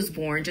son was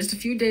born just a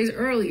few days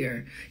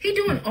earlier, he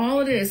doing all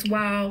of this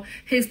while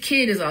his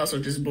kid is also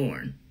just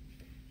born.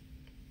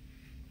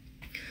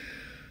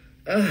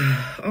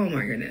 Oh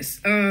my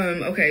goodness.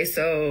 Okay,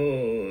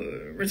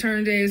 so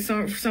return day,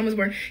 son was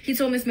born. He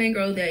told Miss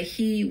Mangroe that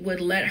he would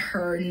let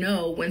her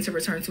know when to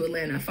return to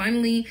Atlanta.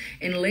 Finally,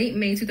 in late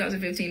May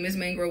 2015, Miss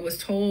Mangroe was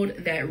told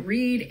that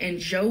Reed and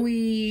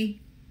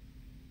Joey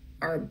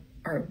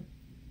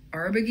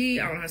Arbagi,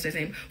 I don't know how to say his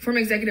name, former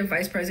executive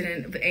vice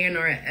president of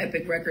A&R at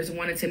Epic Records,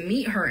 wanted to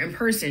meet her in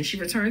person. She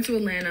returned to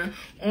Atlanta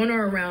on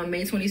or around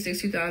May 26,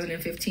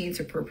 2015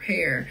 to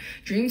prepare.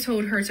 Dream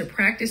told her to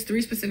practice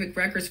 3 specific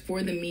records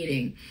for the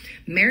meeting: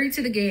 Married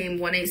to the Game,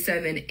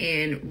 187,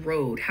 and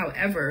Road.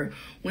 However,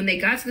 when they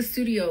got to the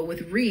studio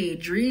with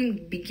Reed,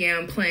 Dream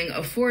began playing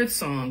a 4th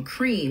song,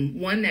 Cream,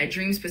 one that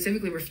Dream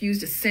specifically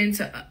refused to send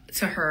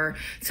to her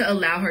to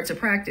allow her to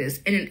practice,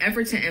 in an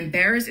effort to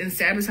embarrass and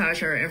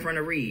sabotage her in front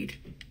of Reed.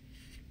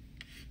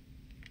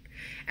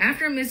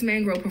 After Miss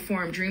Mangroe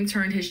performed, Dream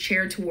turned his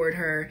chair toward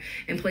her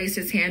and placed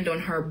his hand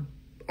on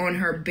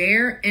her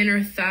bare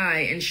inner thigh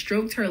and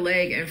stroked her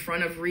leg in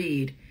front of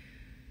Reed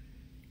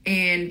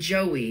and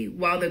Joey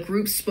while the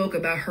group spoke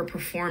about her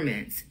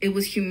performance. It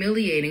was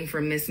humiliating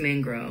for Miss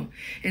Mangroe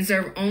and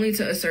served only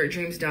to assert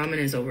Dream's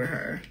dominance over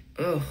her.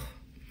 Ugh.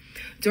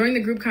 During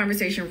the group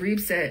conversation,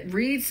 Reed said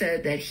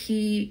that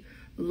he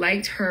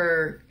liked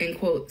her, in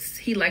quotes,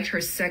 he liked her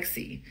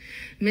sexy.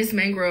 Miss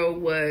Mangroe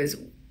was...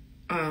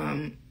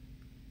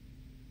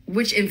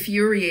 which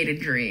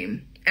infuriated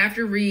Dream.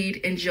 After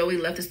Reed and Joey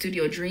left the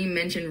studio, Dream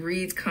mentioned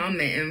Reed's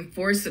comment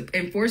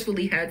and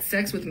forcefully had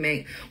sex with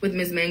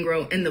Miss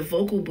Mangroe in the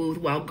vocal booth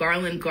while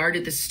Garland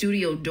guarded the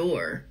studio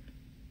door.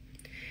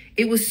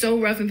 It was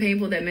so rough and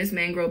painful that Miss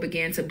Mangroe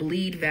began to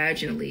bleed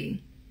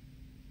vaginally.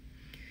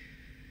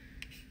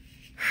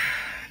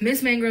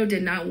 Miss Mangroe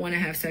did not want to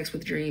have sex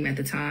with Dream at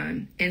the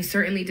time, and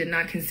certainly did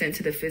not consent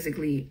to the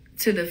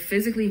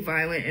physical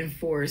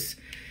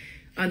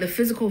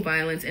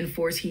violence and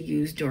force he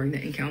used during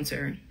the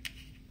encounter.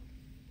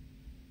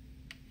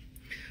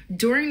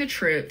 During the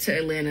trip to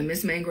Atlanta,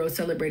 Miss Mangroe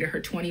celebrated her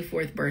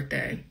 24th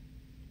birthday,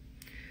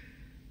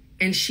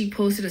 and she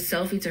posted a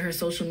selfie to her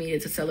social media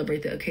to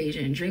celebrate the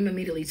occasion. Dream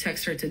immediately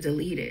texted her to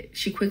delete it.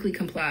 She quickly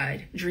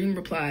complied. Dream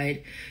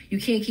replied, "You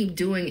can't keep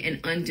doing and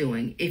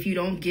undoing. If you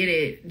don't get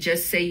it,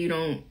 just say you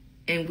don't,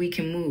 and we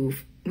can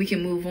move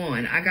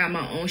on. I got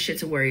my own shit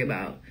to worry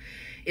about."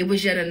 It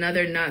was yet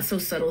another not so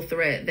subtle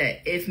threat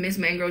that if Miss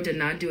Mangroe did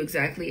not do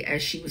exactly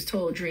as she was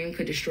told, Dream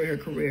could destroy her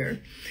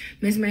career.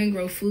 Miss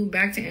Mangroe flew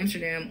back to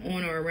Amsterdam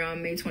on or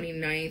around May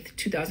 29th,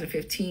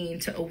 2015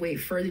 to await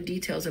further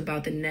details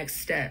about the next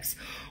steps.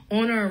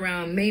 On or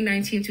around May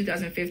 19th,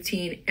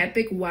 2015,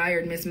 Epic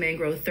wired Miss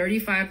Mangroe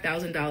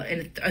 $35,000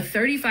 and a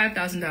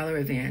 $35,000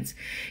 advance.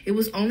 It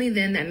was only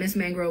then that Miss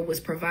Mangroe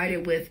was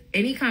provided with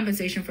any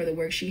compensation for the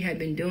work she had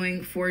been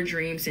doing for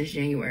Dream since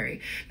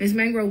January. Miss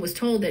Mangroe was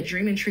told that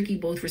Dream and Tricky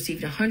both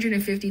received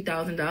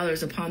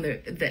 $150,000 upon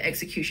the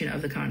execution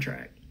of the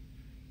contract.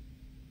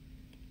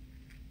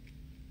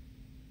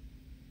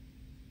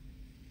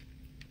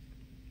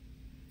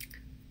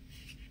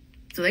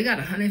 So they got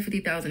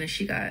 $150,000 and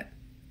she got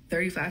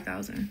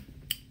 $35,000.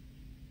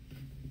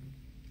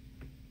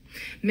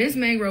 Ms.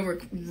 Mangroe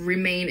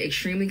remained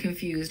extremely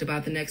confused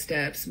about the next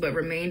steps, but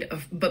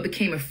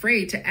became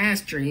afraid to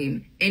ask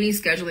Dream any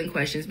scheduling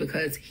questions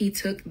because he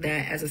took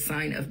that as a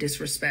sign of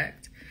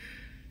disrespect.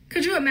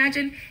 Could you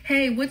imagine?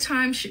 Hey, what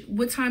time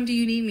do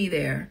you need me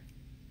there?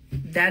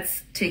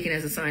 That's taken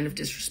as a sign of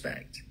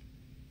disrespect.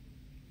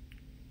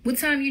 What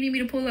time do you need me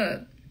to pull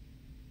up?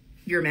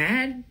 You're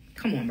mad?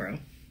 Come on, bro.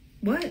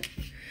 What?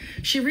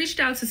 She reached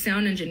out to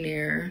sound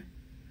engineer,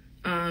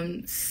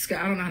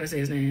 Scott, I don't know how to say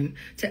his name,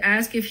 to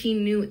ask if he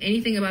knew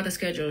anything about the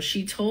schedule.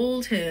 She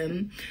told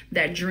him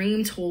that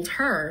Dream told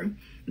her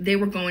they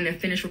were going to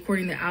finish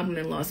recording the album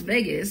in Las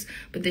Vegas,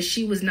 but that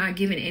she was not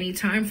given any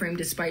time frame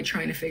despite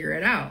trying to figure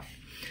it out.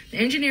 The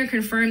engineer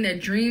confirmed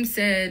that Dream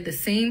said the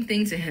same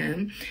thing to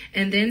him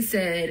and then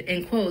said,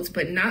 in quotes,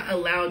 but not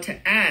allowed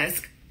to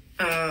ask,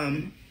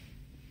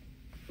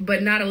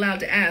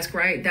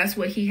 right? That's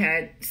what he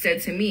had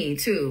said to me,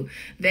 too.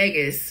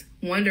 Vegas,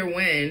 wonder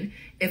when.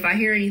 If I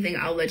hear anything,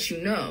 I'll let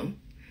you know.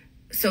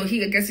 So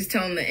I guess he's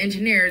telling the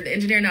engineer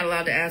not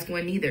allowed to ask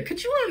when either.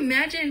 Could you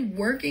imagine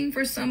working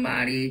for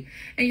somebody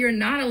and you're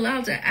not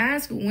allowed to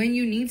ask when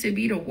you need to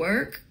be to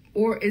work?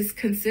 Or is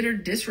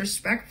considered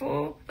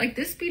disrespectful? Like,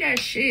 this be that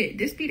shit.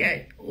 This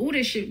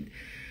shit.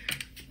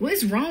 What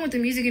is wrong with the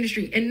music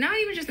industry? And not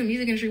even just the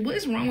music industry. What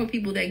is wrong with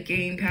people that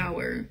gain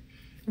power?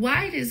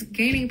 Why does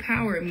gaining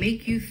power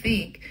make you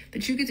think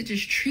that you get to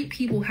just treat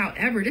people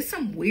however? This is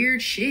some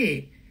weird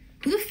shit.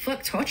 Who the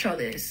fuck taught y'all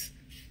this?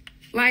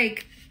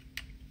 Like,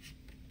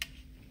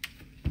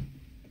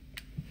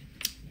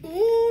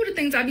 ooh, the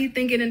things I be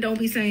thinking and don't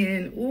be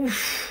saying.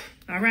 Oof.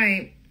 All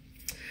right.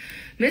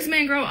 Ms.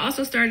 Mangroe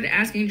also started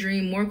asking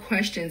Dream more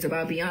questions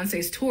about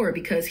Beyonce's tour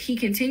because he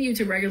continued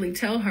to regularly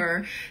tell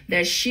her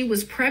that she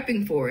was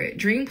prepping for it.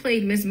 Dream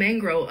played Ms.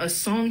 Mangroe a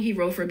song he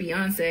wrote for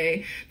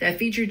Beyonce that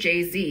featured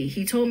Jay-Z.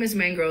 He told Ms.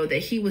 Mangroe that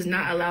he was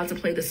not allowed to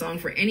play the song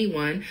for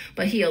anyone,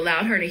 but he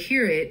allowed her to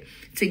hear it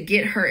to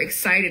get her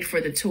excited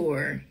for the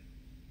tour.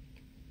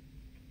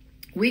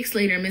 Weeks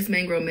later, Ms.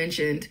 Mangroe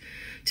mentioned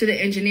to the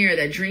engineer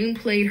that Dream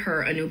played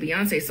her a new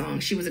Beyonce song.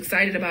 She was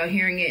excited about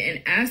hearing it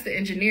and asked the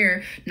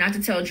engineer not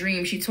to tell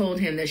Dream she told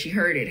him that she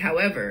heard it.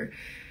 However,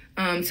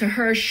 to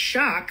her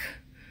shock,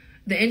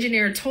 the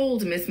engineer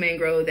told Ms.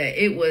 Mangroe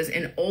that it was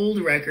an old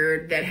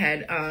record that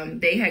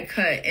they had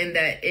cut and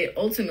that it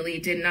ultimately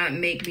did not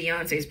make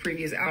Beyonce's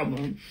previous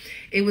album.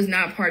 It was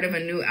not part of a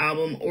new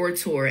album or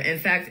tour. In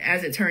fact,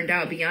 as it turned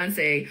out,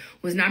 Beyonce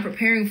was not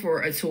preparing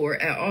for a tour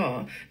at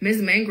all.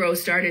 Ms. Mangroe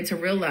started to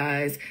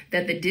realize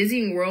that the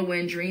dizzying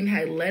whirlwind Dream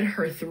had led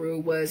her through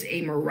was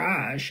a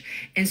mirage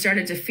and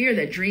started to fear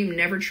that Dream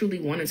never truly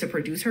wanted to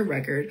produce her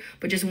record,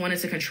 but just wanted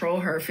to control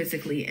her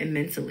physically and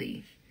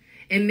mentally.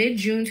 In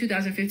mid-June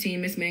 2015,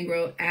 Ms.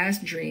 Mangroe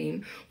asked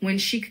Dream when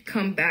she could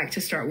come back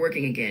to start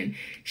working again.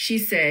 She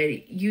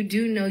said, you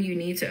do know you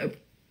need to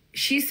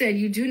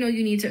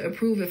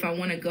approve if I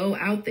want to go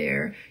out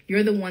there.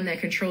 You're the one that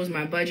controls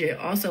my budget.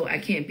 Also, I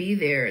can't be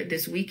there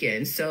this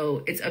weekend,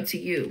 so it's up to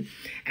you.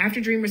 After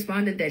Dream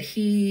responded that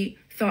he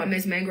thought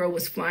Ms. Mangroe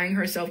was flying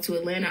herself to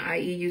Atlanta,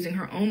 i.e. using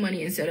her own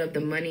money instead of the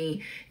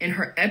money in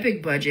her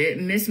epic budget,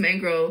 Ms.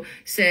 Mangroe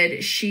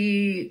said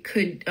she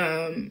could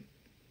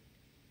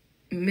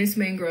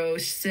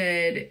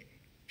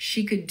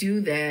do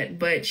that,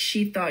 but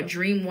she thought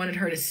Dream wanted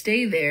her to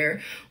stay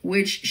there,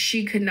 which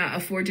she could not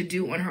afford to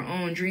do on her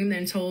own. Dream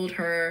then told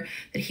her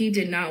that he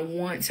did not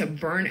want to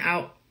burn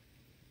out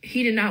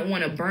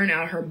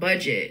her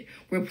budget.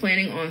 We're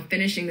planning on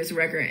finishing this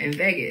record in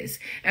Vegas.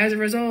 As a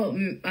result,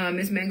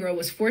 Ms. Mangroe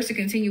was forced to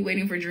continue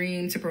waiting for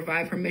Dream to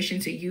provide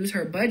permission to use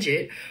her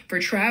budget for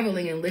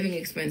traveling and living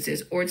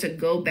expenses or to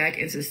go back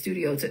into the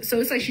studio. So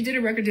it's like she did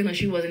a record deal and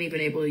she wasn't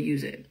even able to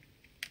use it.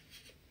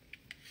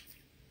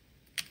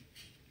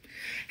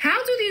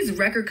 How do these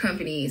record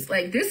companies,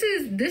 like, this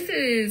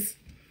is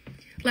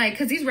like,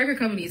 because these record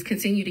companies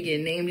continue to get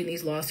named in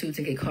these lawsuits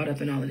and get caught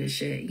up in all of this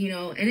shit, you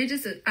know? And it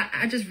just,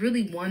 I just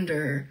really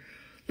wonder,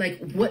 like,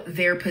 what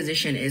their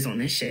position is on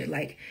this shit.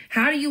 Like,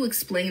 how do you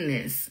explain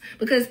this?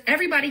 Because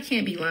everybody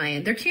can't be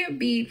lying. There can't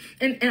be,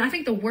 and I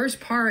think the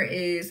worst part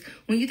is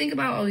when you think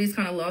about all these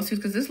kind of lawsuits,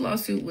 because this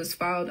lawsuit was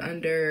filed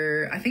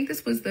under, I think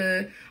this was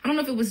I don't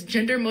know if it was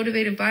gender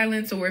motivated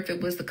violence or if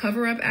it was the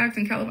Cover Up Act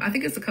in California. I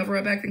think it's the Cover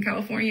Up Act in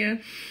California.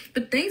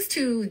 But thanks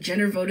to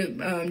gender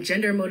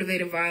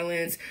motivated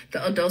violence,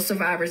 the Adult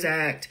Survivors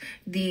Act,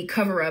 the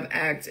Cover Up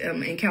Act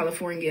in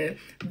California,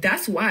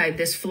 that's why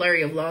this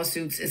flurry of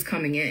lawsuits is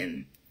coming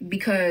in.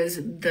 Because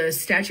the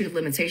statute of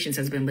limitations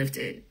has been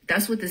lifted.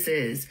 That's what this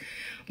is.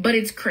 But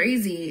it's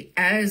crazy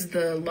as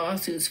the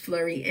lawsuits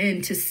flurry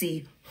in to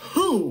see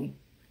who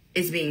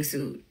is being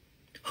sued.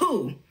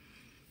 Who?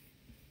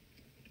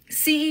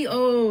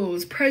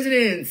 CEOs,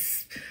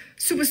 presidents,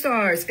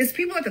 superstars. It's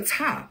people at the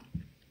top.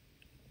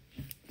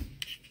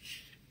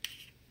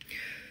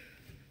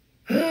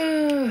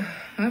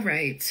 All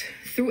right.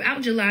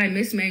 Throughout July,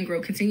 Ms.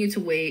 Mangroe continued to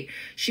wait.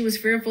 She was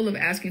fearful of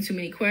asking too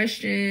many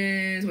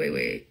questions.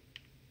 Wait.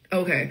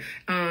 Okay.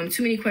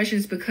 Too many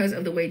questions because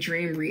of the way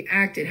Dream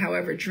reacted.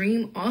 However,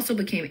 Dream also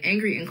became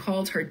angry and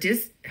called her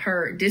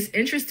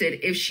disinterested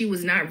if she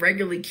was not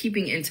regularly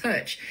keeping in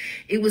touch.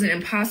 It was an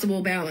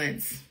impossible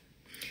balance.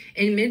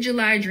 In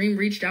mid-July, Dream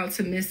reached out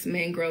to Miss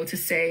Mangroe to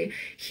say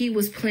he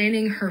was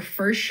planning her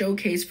first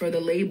showcase for the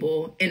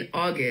label in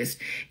August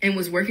and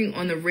was working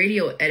on the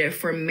radio edit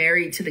for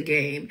Married to the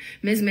Game.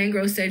 Miss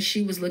Mangroe said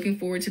she was looking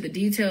forward to the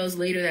details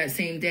later that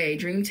same day.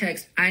 Dream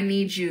text, I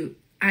need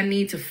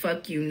to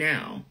fuck you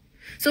now.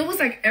 So it was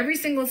like every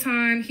single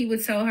time he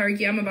would tell her,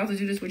 yeah, I'm about to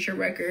do this with your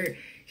record,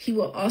 he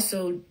will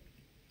also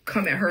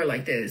come at her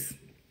like this.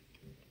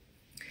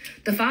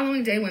 The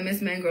following day, when Miss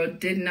Mangroe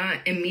did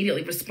not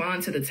immediately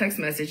respond to the text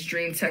message,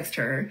 Dream texted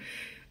her.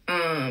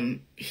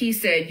 He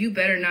said, you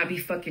better not be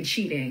fucking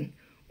cheating.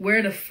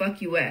 Where the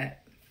fuck you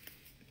at?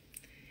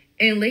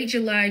 In late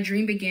July,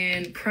 Dream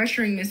began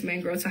pressuring Miss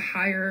Mangroe to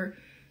hire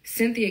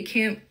Cynthia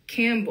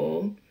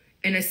Campbell,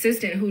 an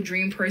assistant who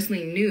Dream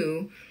personally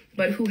knew,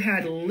 but who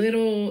had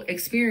little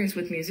experience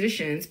with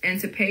musicians,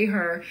 and to pay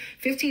her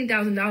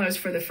 $15,000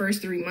 for the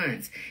first 3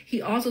 months. He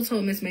also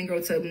told Miss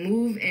Mangroe to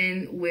move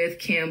in with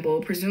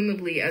Campbell,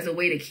 presumably as a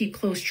way to keep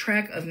close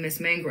track of Miss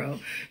Mangroe.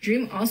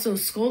 Dream also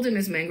scolded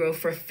Miss Mangroe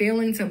for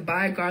failing to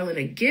buy Garland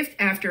a gift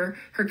after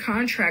her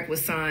contract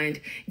was signed,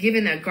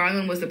 given that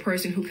Garland was the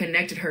person who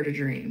connected her to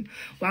Dream.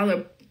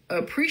 While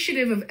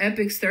appreciative of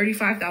Epic's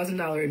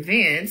 $35,000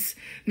 advance,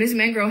 Miss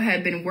Mangroe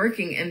had been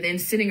working and then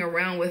sitting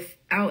around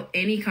without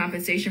any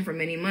compensation for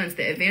many months.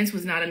 The advance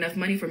was not enough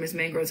money for Miss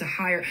Mangroe to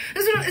hire.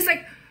 It's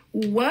like,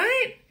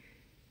 what?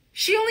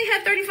 She only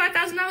had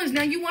 $35,000.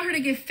 Now you want her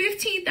to give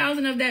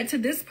 $15,000 of that to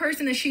this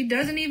person that she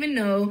doesn't even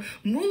know,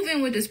 move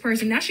in with this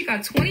person. Now she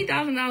got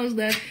 $20,000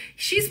 left.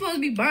 She's supposed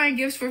to be buying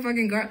gifts for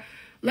fucking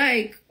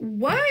like,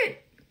 what?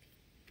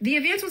 The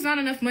advance was not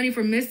enough money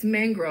for Miss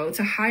Mangroe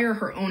to hire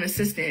her own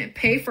assistant,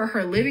 pay for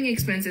her living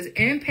expenses,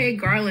 and pay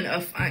Garland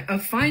a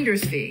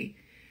finder's fee.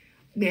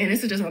 Man,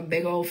 this is just a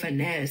big old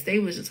finesse. They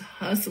was just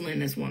hustling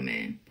this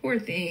woman. Poor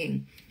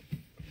thing.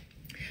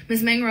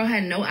 Miss Mangroe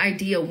had no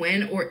idea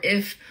when or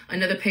if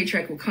another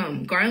paycheck would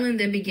come. Garland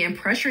then began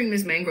pressuring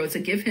Miss Mangroe to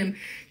give him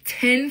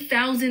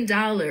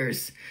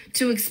 $10,000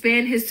 to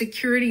expand his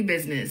security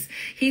business.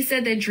 He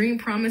said that Dream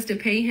promised to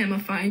pay him a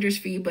finder's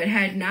fee but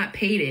had not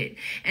paid it,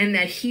 and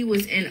that he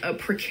was in a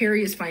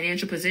precarious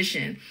financial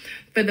position.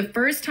 For the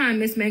first time,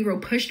 Miss Mangroe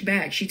pushed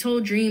back. She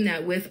told Dream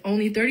that with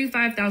only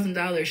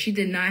 $35,000, she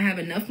did not have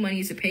enough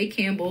money to pay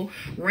Campbell,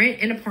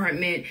 rent an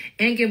apartment,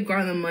 and give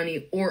Garland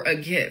money or a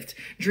gift.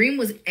 Dream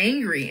was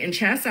angry and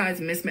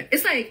chastised Miss Mangroe.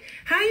 It's like,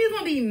 how are you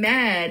going to be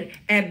mad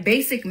at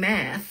basic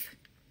math?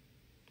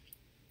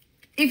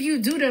 If you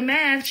do the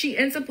math, she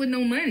ends up with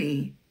no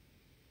money.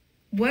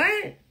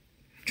 What?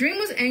 Dream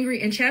was angry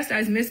and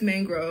chastised Miss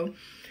Mangroe.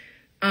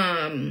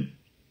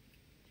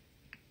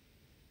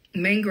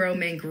 Mangroe,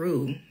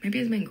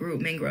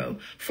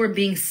 for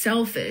being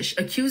selfish,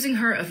 accusing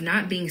her of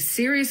not being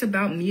serious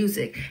about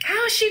music.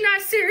 How is she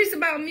not serious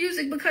about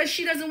music? Because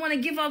she doesn't want to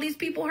give all these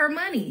people her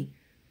money.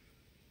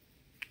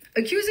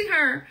 Accusing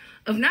her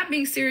of not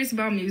being serious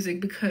about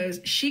music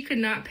because she could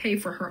not pay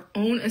for her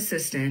own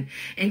assistant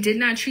and did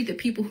not treat the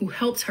people who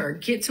helped her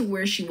get to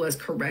where she was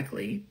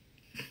correctly.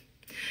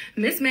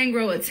 Miss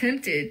Mangroe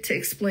attempted to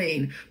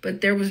explain,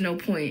 but there was no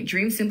point.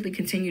 Dream simply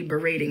continued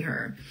berating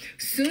her.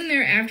 Soon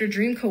thereafter,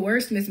 Dream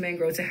coerced Miss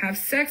Mangroe to have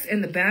sex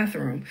in the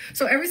bathroom.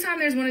 So every time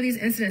there's one of these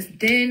incidents,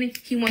 then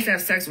he wants to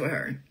have sex with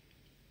her.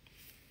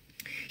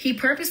 He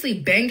purposely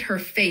banged her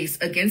face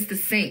against the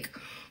sink,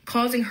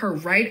 causing her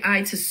right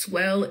eye to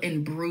swell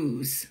and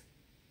bruise.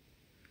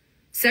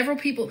 Several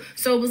people,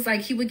 so it was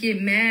like he would get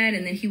mad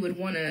and then he would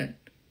want to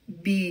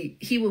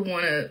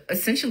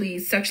essentially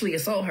sexually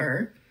assault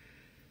her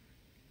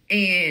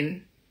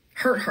and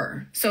hurt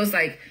her. So it's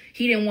like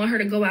he didn't want her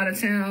to go out of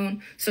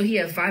town, so he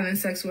had violent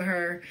sex with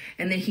her,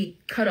 and then he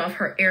cut off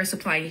her air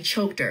supply and he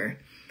choked her.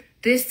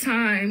 This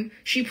time,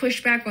 she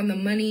pushed back on the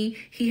money.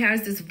 He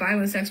has this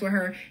violent sex with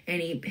her,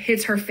 and he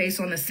hits her face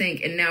on the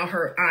sink, and now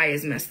her eye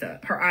is messed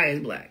up. Her eye is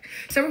black.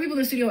 Several people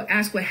in the studio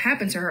asked what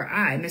happened to her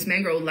eye. Miss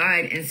Mangroe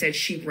lied and said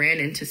she ran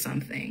into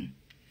something.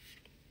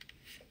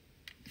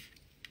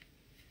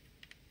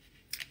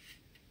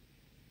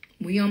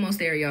 We almost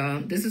there,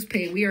 y'all. This is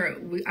page.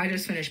 I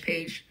just finished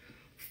page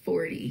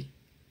 40.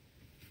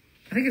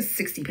 I think it's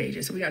 60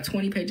 pages. So we got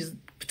 20 pages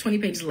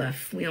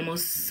left. We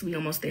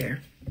almost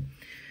there.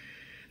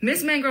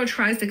 Miss Mangroe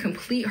tries to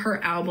complete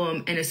her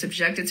album and is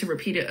subjected to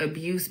repeated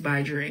abuse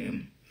by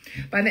Dream.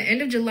 By the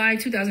end of July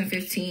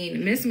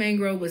 2015, Miss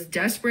Mangroe was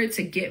desperate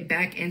to get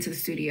back into the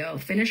studio,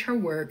 finish her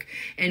work,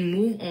 and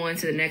move on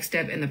to the next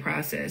step in the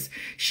process.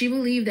 She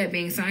believed that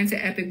being signed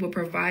to Epic would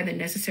provide the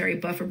necessary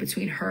buffer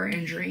between her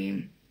and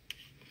Dream.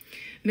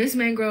 Miss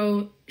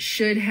Mangroe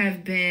should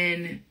have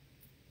been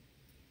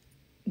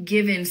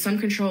given some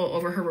control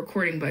over her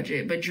recording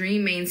budget, but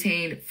Dream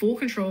maintained full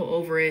control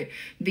over it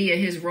via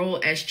his role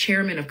as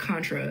chairman of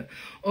Contra.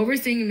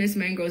 Overseeing Miss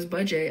Mangroe's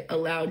budget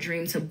allowed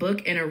Dream to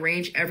book and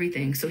arrange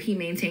everything, so he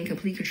maintained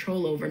complete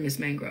control over Miss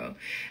Mangroe.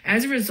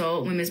 As a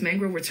result, when Miss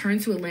Mangroe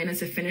returned to Atlanta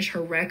to finish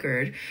her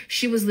record,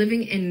 she was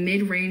living in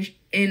mid-range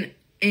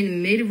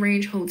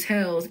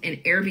hotels and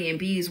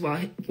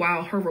Airbnbs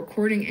while her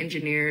recording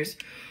engineers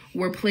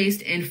were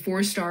placed in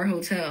 4-star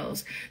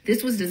hotels.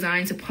 This was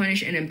designed to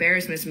punish and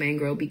embarrass Miss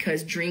Mangroe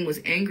because Dream was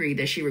angry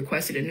that she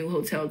requested a new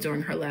hotel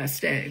during her last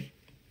stay.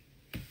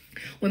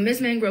 When Miss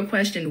Mangroe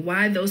questioned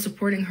why those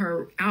supporting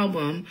her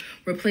album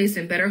were placed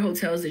in better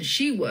hotels than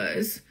she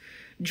was,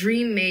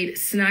 Dream made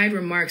snide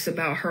remarks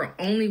about her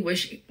only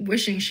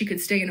wishing she could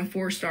stay in a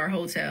 4-star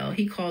hotel.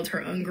 He called her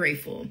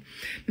ungrateful.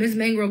 Miss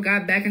Mangroe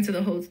got back into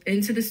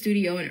the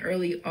studio in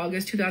early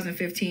August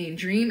 2015.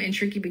 Dream and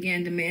Tricky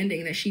began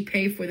demanding that she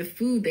pay for the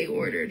food they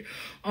ordered.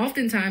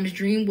 Oftentimes,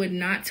 Dream would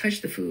not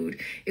touch the food.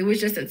 It was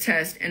just a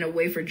test and a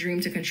way for Dream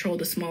to control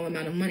the small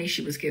amount of money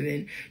she was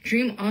given.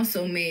 Dream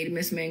also made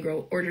Miss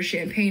Mangroe order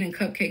champagne and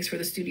cupcakes for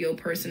the studio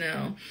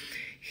personnel.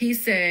 He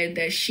said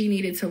that she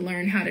needed to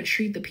learn how to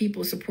treat the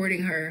people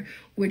supporting her,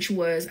 which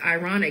was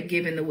ironic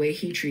given the way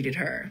he treated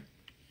her.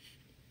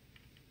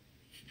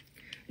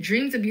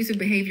 Dream's abusive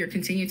behavior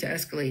continued to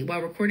escalate. While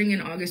recording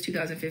in August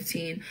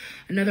 2015,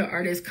 another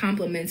artist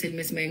complimented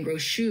Miss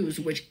Mangroe's shoes,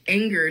 which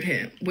angered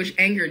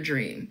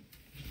Dream.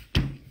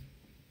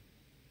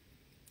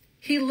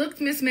 He locked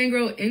Miss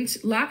Mangroe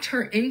locked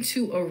her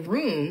into a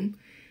room.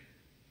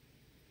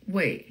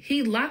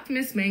 He locked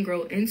Miss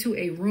Mangroe into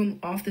a room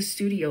off the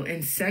studio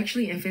and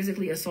sexually and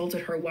physically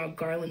assaulted her while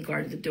Garland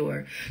guarded the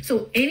door.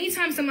 So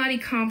anytime somebody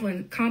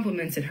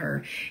complimented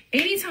her,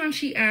 anytime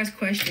she asked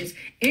questions,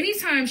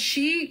 anytime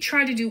she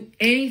tried to do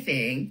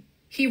anything,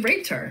 he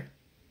raped her,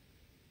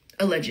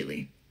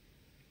 allegedly.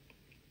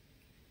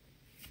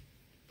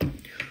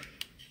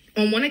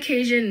 On one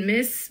occasion,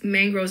 Miss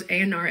Mangroe's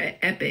A&R at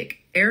Epic,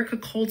 Erica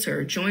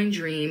Coulter, joined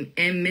Dream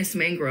and Miss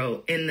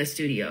Mangroe in the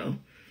studio.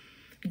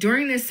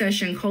 During this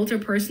session, Coulter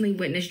personally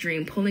witnessed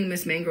Dream pulling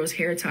Miss Mangroe's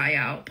hair tie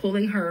out,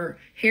 pulling her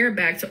hair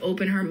back to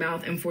open her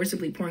mouth, and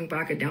forcibly pouring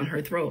vodka down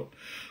her throat.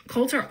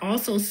 Coulter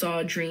also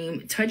saw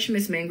Dream touch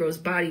Miss Mangroe's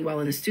body while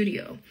in the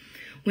studio.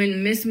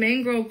 When Miss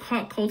Mangroe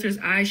caught Coulter's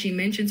eye, she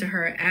mentioned to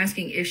her,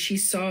 asking if she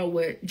saw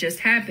what just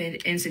happened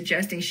and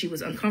suggesting she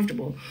was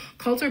uncomfortable.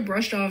 Coulter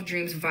brushed off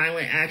Dream's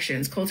violent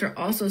actions. Coulter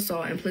also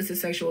saw implicit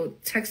sexual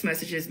text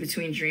messages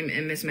between Dream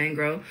and Miss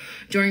Mangroe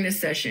during this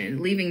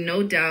session, leaving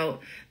no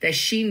doubt that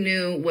she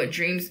knew what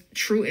Dream's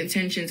true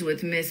intentions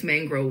with Miss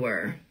Mangroe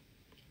were.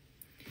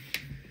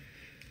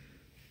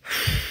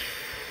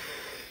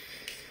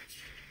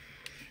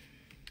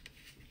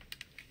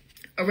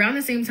 Around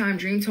the same time,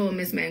 Dream told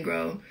Miss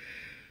Mangroe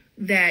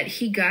that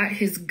he got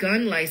his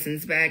gun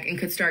license back and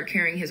could start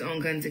carrying his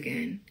own guns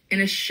again. In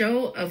a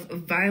show of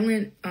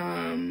violent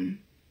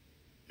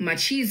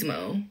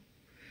machismo,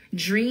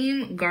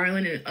 Dream,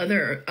 Garland,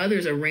 and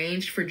others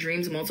arranged for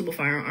Dream's multiple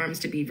firearms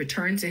to be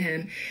returned to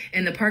him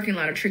in the parking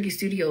lot of Tricky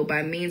Studio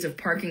by means of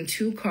parking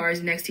 2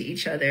 cars next to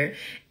each other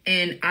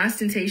and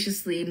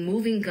ostentatiously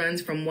moving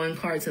guns from one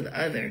car to the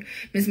other.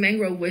 Miss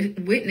Mangroe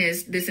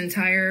witnessed this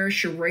entire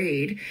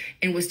charade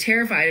and was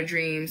terrified of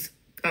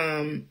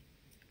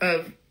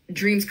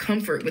Dream's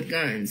comfort with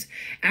guns.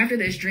 After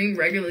this, Dream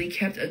regularly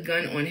kept a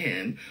gun on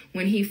him.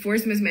 When he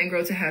forced Miss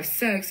Mangroe to have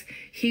sex,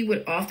 he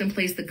would often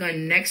place the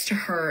gun next to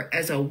her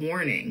as a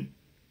warning.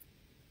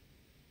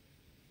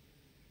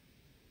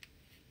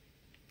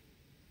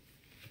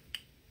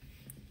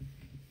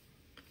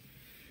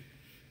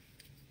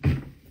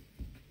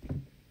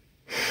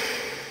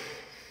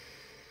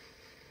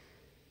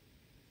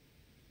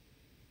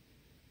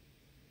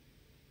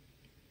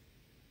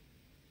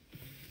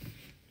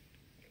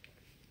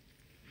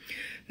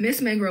 Miss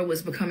Mangroe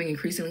was becoming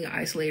increasingly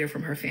isolated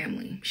from her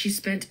family. She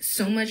spent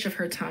so much of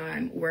her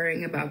time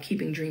worrying about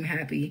keeping Dream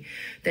happy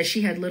that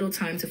she had little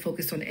time to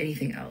focus on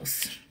anything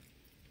else.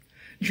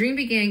 Dream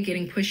began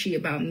getting pushy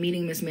about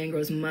meeting Miss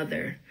Mangroe's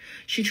mother.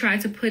 She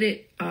tried to put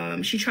it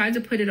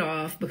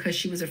off because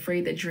she was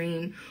afraid that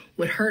Dream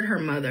would hurt her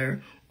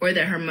mother or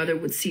that her mother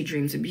would see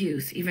Dream's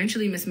abuse.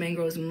 Eventually, Miss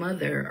Mangroe's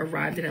mother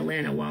arrived in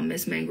Atlanta while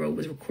Miss Mangroe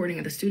was recording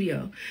at the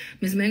studio.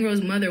 Miss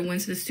Mangroe's mother went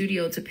to the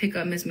studio to pick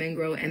up Miss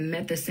Mangroe and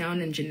met the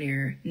sound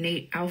engineer,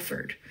 Nate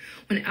Alford.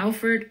 When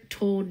Alford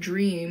told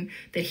Dream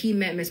that he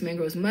met Miss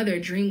Mangroe's mother,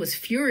 Dream was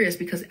furious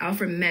because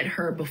Alford met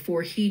her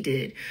before he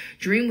did.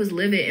 Dream was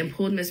livid and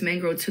pulled Miss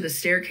Mangroe to the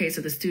staircase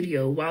of the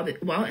studio.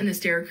 While in the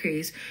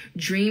staircase,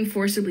 Dream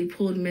forcibly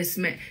pulled Miss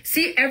Mangroe.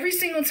 See, every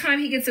single time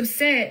he gets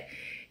upset,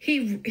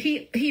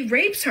 he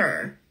rapes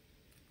her,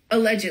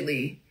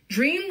 allegedly.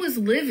 Dream was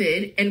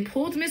livid and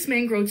pulled Miss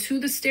Mangroe to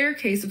the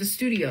staircase of the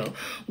studio.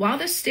 While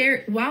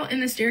in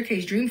the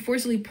staircase, Dream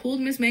forcibly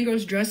pulled Miss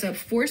Mangroe's dress up,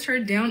 forced her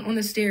down on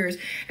the stairs,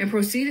 and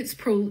proceeded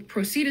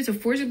to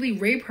forcibly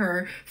rape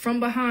her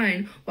from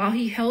behind while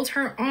he held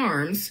her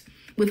arms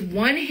with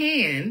one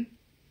hand.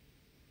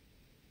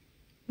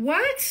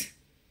 What?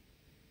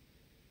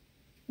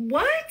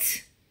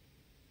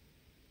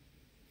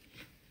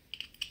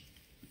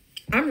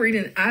 I'm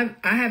reading. I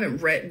haven't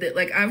read that.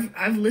 Like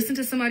I've listened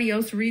to somebody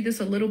else read this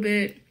a little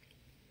bit,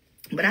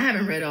 but I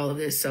haven't read all of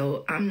this.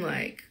 So I'm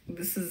like,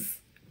 this is.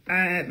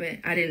 I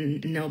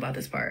didn't know about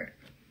this part.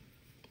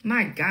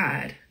 My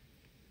God.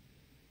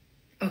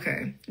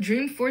 Okay.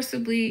 Dream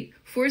forcefully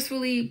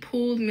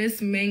pulled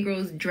Miss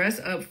Mangroe's dress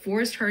up,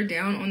 forced her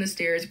down on the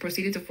stairs,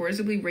 proceeded to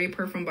forcibly rape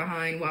her from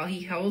behind while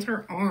he held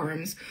her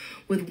arms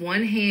with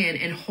one hand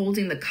and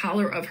holding the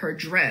collar of her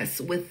dress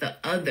with the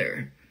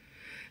other.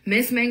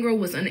 Miss Mangroe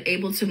was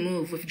unable to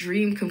move, with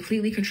Dream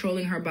completely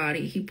controlling her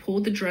body. He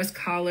pulled the dress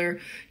collar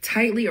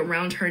tightly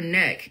around her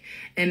neck,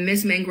 and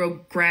Miss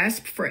Mangroe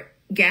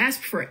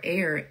gasped for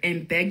air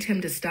and begged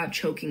him to stop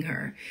choking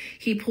her.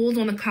 He pulled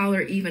on the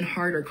collar even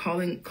harder,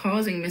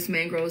 causing Miss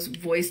Mangroe's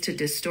voice to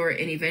distort,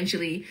 and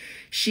eventually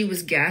she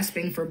was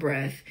gasping for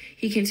breath.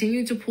 He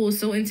continued to pull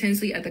so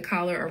intensely at the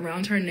collar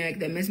around her neck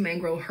that Miss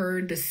Mangroe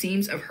heard the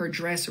seams of her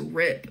dress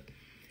rip.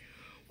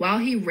 While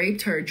he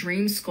raped her,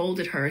 Dream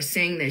scolded her,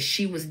 saying that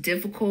she was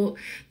difficult,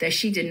 that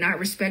she did not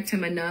respect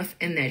him enough,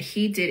 and that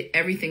he did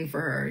everything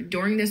for her.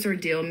 During this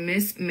ordeal,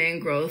 Miss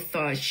Mangroe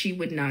thought she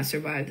would not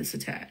survive this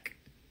attack.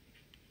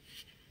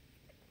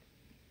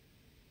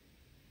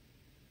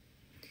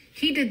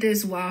 He did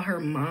this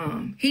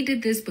he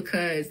did this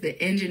because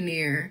the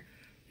engineer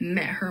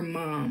met her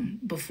mom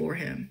before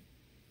him.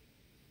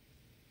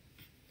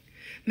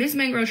 Miss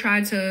Mangroe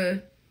tried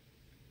to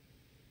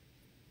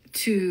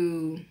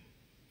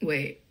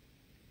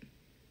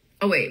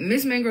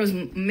Miss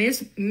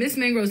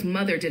Mangroe's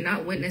mother did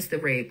not witness the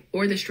rape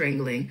or the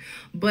strangling,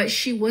 but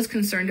she was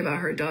concerned about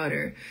her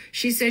daughter.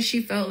 She said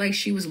she felt like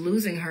she was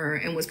losing her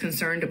and was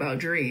concerned about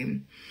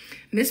Dream.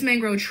 Miss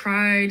Mangroe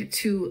tried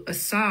to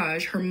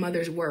assuage her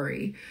mother's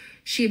worry.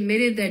 She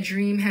admitted that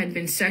Dream had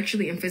been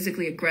sexually and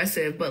physically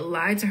aggressive, but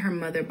lied to her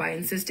mother by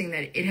insisting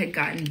that it had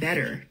gotten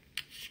better.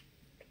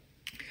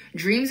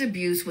 Dream's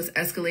abuse was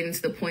escalating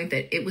to the point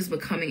that it was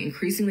becoming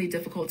increasingly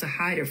difficult to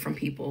hide it from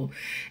people,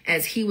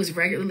 as he was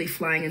regularly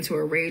flying into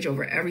a rage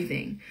over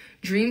everything.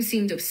 Dream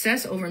seemed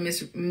obsessed over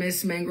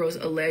Miss Mangroe's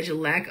alleged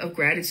lack of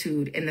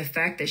gratitude and the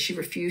fact that she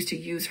refused to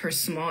use her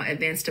small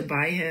advance to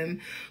buy him,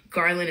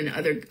 Garland,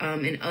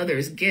 and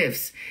others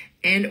gifts,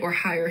 and or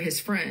hire his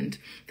friend.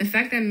 The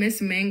fact that Miss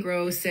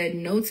Mangroe said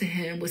no to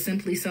him was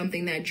simply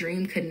something that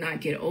Dream could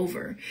not get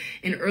over.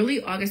 In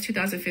early August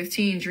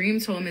 2015, Dream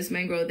told Miss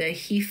Mangroe that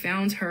he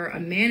found her a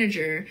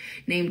manager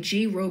named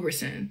G.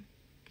 Roberson.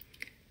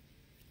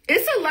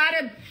 It's a lot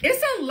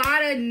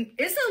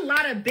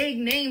of big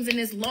names in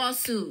this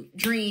lawsuit,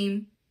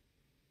 Dream.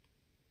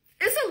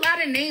 It's a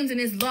lot of names in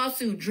this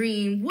lawsuit,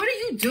 Dream. What are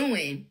you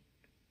doing?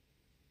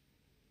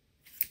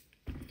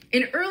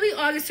 In early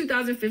August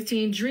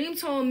 2015, Dream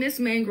told Miss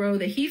Mangroe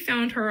that he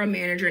found her a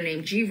manager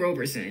named G.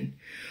 Roberson,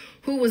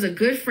 who was a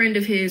good friend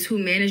of his who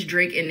managed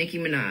Drake and Nicki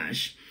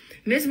Minaj.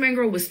 Miss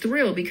Mangroe was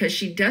thrilled because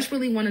she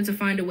desperately wanted to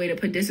find a way to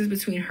put distance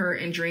between her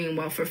and Dream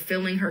while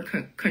fulfilling her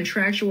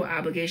contractual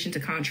obligation to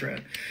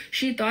Contra.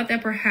 She thought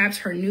that perhaps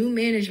her new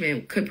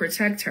management could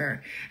protect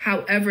her.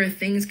 However,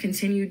 things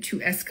continued to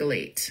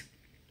escalate.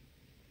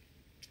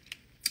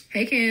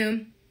 Hey,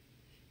 Kim.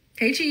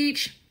 Hey,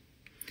 Cheech.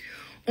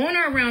 On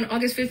or around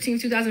August 15,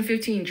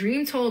 2015,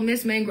 Dream told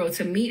Miss Mangroe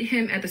to meet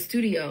him at the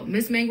studio.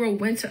 Miss Mangroe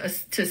went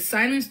to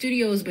Silent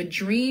Studios, but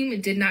Dream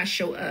did not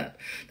show up.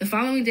 The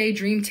following day,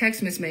 Dream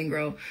texted Miss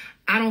Mangroe,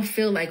 "I don't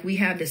feel like we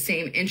have the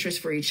same interest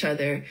for each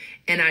other,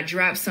 and I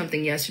dropped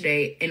something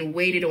yesterday and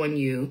waited on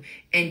you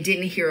and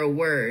didn't hear a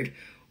word.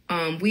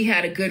 We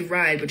had a good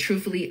ride, but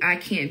truthfully, I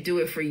can't do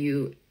it for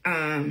you,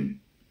 and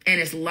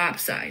it's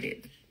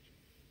lopsided."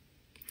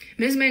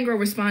 Miss Mangroe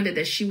responded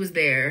that she was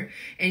there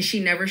and he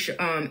never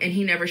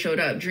showed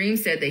up. Dream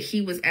said that he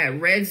was at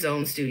Red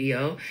Zone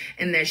Studio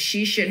and that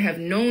she should have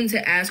known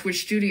to ask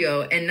which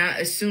studio and not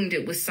assumed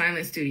it was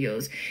Silent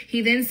Studios.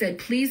 He then said,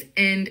 "Please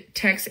end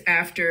text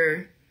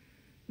after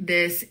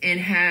this and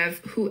have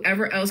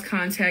whoever else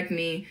contact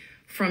me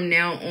from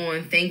now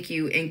on. Thank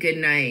you and good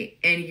night.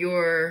 And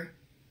you're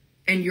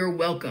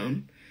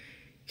welcome."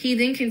 He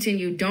then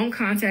continued, "Don't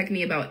contact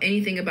me about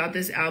anything about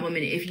this album,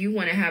 and if you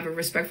want to have a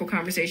respectful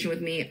conversation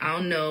with me,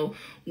 I'll know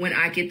when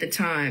I get the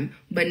time,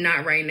 but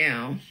not right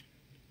now."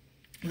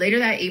 Later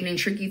that evening,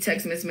 Tricky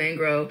texted Miss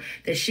Mangroe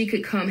that she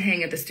could come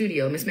hang at the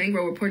studio. Miss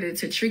Mangroe reported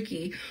to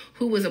Tricky,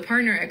 who was a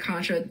partner at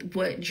Contra,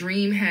 what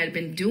Dream had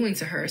been doing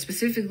to her.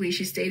 Specifically,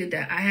 she stated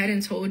that, "I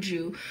hadn't told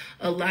you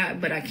a lot,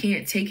 but I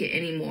can't take it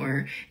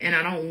anymore, and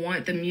I don't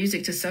want the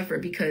music to suffer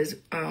because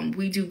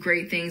we do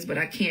great things, but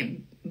I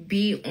can't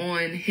be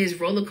on this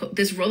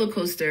roller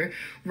coaster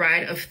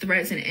ride of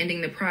threats and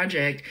ending the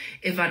project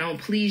if I don't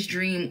please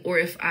Dream or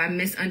if I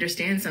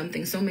misunderstand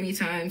something. So many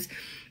times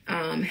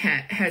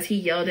Has he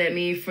yelled at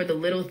me for the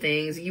little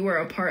things? You are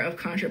a part of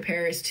Contra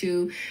Paris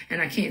too,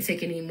 and I can't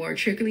take any more.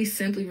 Trickley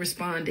simply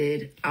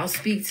responded, I'll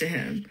speak to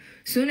him.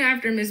 Soon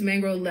after, Miss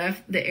Mangroe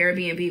left the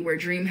Airbnb where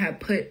Dream had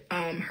put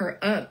her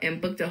up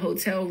and booked a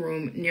hotel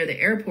room near the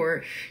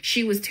airport.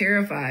 She was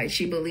terrified.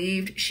 She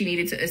believed she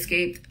needed to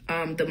escape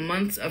the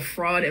months of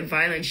fraud and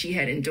violence she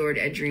had endured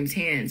at Dream's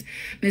hands.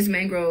 Miss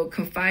Mangroe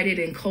confided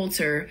in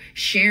Coulter,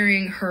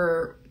 sharing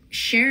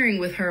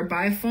with her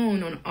by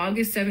phone on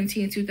August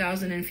 17,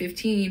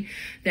 2015,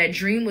 that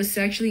Dream was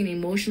sexually and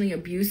emotionally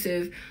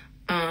abusive,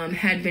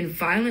 had been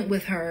violent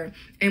with her,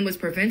 and was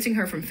preventing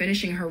her from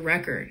finishing her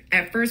record.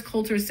 At first,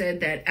 Coulter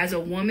said that as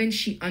a woman,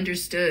 she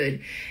understood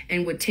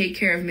and would take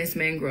care of Miss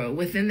Mangroe.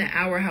 Within the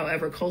hour,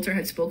 however, Coulter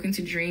had spoken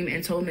to Dream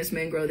and told Miss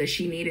Mangroe that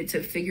she needed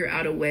to figure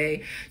out a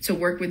way to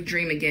work with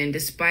Dream again,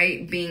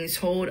 despite being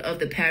told of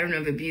the pattern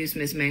of abuse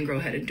Miss Mangroe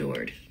had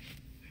endured.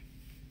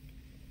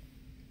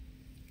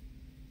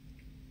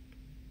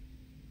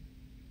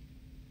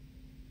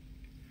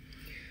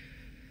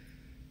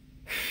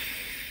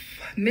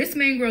 Miss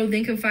Mangroe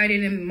then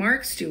confided in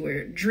Mark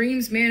Stewart,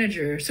 Dream's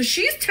manager. So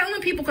she's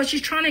telling people because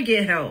she's trying to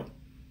get help.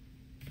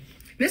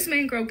 Miss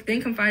Mangroe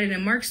then confided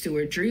in Mark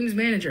Stewart, Dream's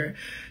manager,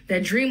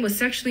 that Dream was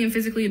sexually and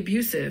physically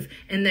abusive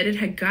and that it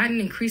had gotten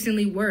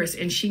increasingly worse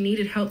and she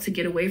needed help to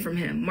get away from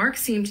him. Mark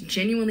seemed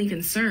genuinely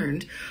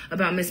concerned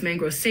about Miss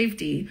Mangroe's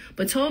safety,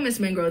 but told Miss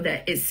Mangroe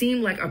that it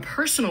seemed like a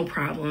personal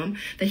problem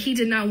that he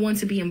did not want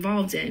to be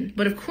involved in.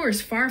 But of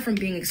course, far from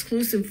being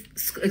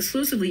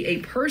exclusively a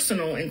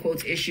personal, in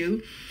quotes,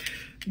 issue,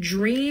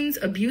 Dream's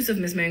abuse of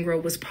Miss Mangroe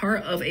was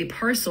part of a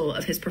parcel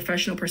of his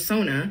professional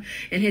persona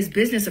and his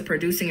business of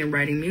producing and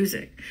writing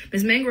music.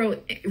 Miss Mangroe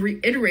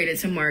reiterated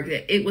to Mark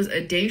that it was a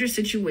dangerous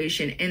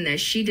situation and that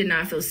she did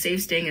not feel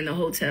safe staying in the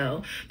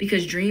hotel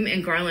because Dream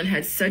and Garland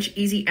had such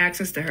easy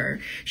access to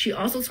her. She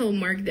also told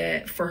Mark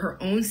that for her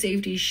own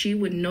safety, she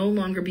would no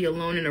longer be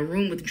alone in a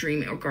room with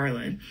Dream or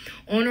Garland.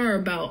 On or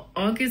about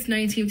August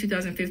 19,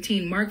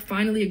 2015, Mark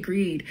finally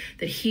agreed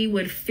that he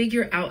would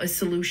figure out a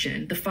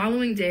solution. The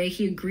following day,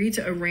 he agreed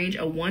to arrange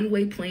a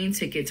one-way plane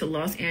ticket to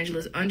Los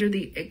Angeles under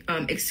the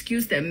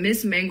excuse that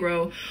Miss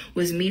Mangroe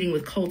was meeting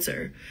with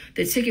Coulter.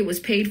 The ticket was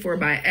paid for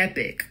by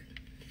Epic.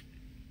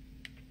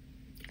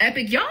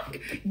 Epic, y'all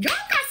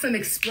got some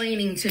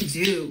explaining to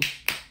do.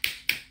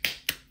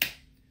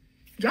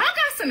 Y'all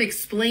got some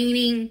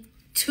explaining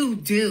to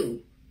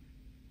do.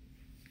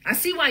 I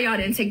see why y'all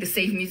didn't take the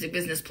Safe Music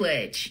Business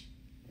Pledge.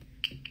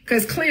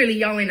 Because clearly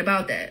y'all ain't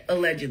about that,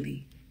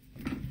 allegedly.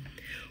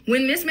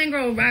 When Miss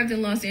Mangroe arrived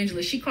in Los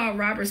Angeles, she called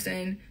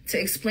Robertson to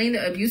explain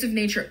the abusive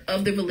nature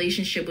of the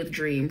relationship with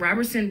Dream.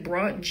 Robertson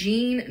brought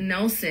Gene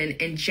Nelson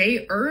and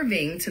Jay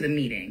Irving to the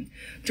meeting.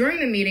 During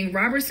the meeting,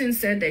 Robertson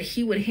said that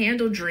he would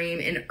handle Dream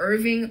and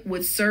Irving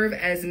would serve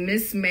as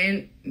Miss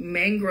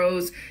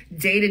Mangroe's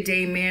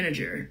day-to-day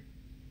manager.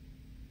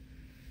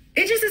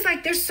 It just is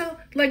like, there's so,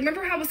 like,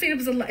 remember how I was saying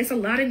it's a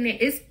lot of,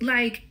 it's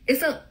like,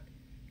 it's a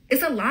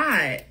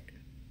lot.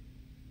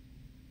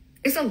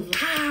 It's a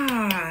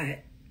lot.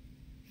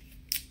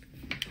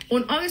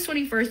 On August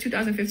 21st,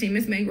 2015,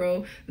 Miss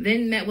Mangroe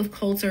then met with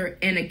Coulter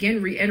and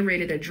again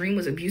reiterated that Dream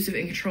was abusive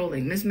and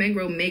controlling. Miss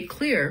Mangroe made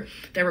clear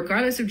that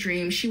regardless of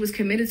Dream, she was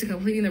committed to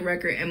completing the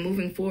record and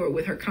moving forward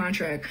with her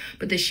contract,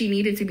 but that she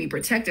needed to be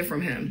protected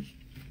from him.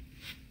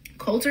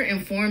 Coulter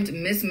informed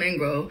Miss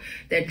Mangroe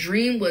that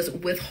Dream was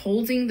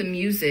withholding the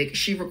music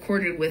she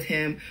recorded with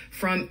him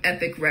from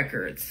Epic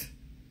Records.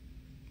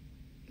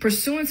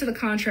 Pursuant to the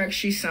contract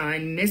she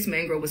signed, Miss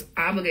Mangroe was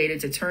obligated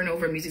to turn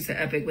over music to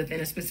Epic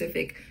within a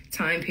specific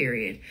time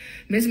period.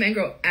 Miss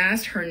Mangroe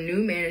asked her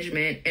new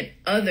management and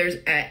others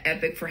at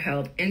Epic for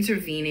help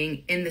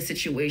intervening in the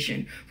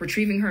situation,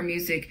 retrieving her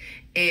music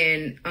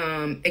and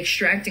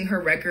extracting her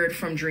record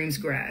from Dream's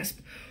grasp.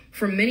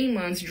 For many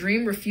months,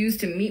 Dream refused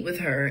to meet with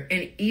her,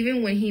 and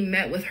even when he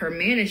met with her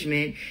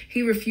management,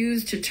 he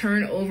refused to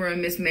turn over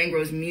Miss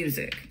Mangroe's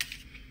music.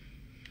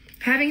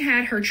 Having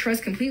had her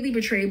trust completely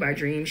betrayed by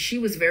Dream, she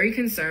was very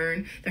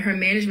concerned that her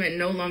management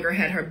no longer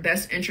had her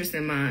best interest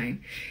in mind.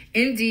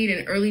 Indeed,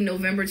 in early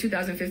November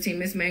 2015,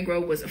 Miss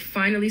Mangroe was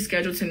finally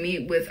scheduled to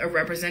meet with a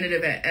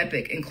representative at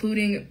Epic,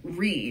 including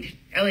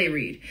L.A.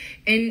 Reid,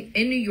 in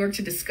New York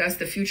to discuss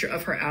the future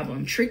of her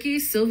album. Tricky,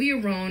 Sylvia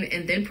Rohn,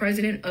 and then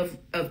president of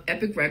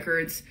Epic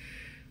Records,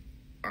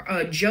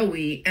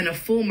 Joey, and a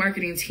full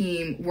marketing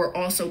team were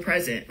also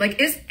present.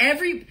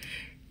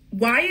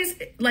 Why is,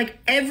 like,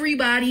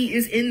 everybody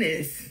is in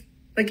this?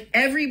 Like,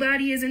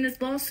 everybody is in this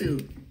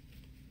lawsuit.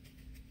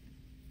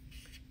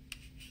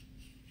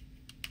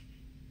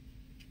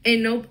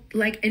 And no,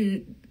 like,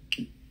 and...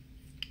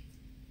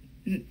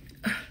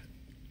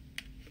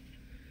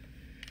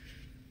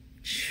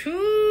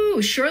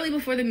 Shortly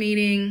before the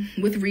meeting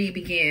with Reed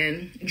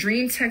began,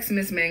 Dream texted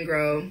Miss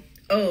Mangroe,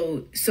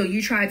 "Oh, so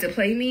you tried to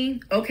play me?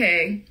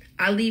 Okay,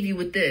 I'll leave you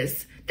with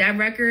this. That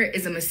record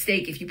is a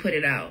mistake if you put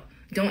it out.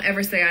 Don't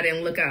ever say I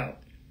didn't look out."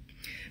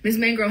 Ms.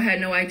 Mangroe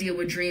had no idea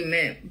what Dream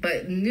meant,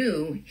 but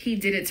knew he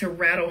did it to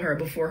rattle her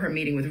before her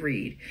meeting with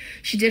Reed.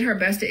 She did her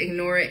best to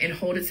ignore it and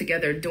hold it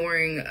together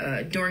during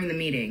the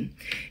meeting.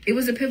 It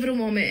was a pivotal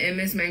moment in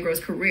Ms. Mangroe's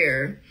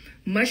career.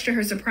 Much to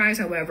her surprise,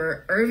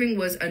 however, Irving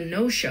was a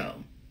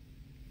no-show.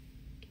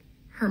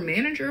 Her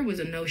manager was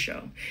a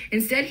no-show.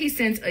 Instead, he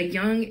sent a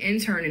young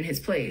intern in his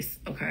place,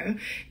 okay?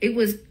 It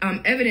was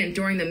evident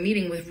during the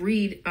meeting with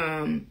Reed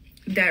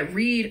that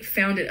Reed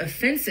found it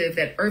offensive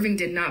that Irving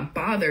did not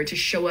bother to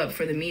show up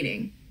for the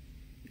meeting.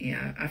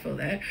 Yeah, I feel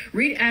that.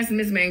 Reed asked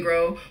Ms.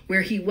 Mangroe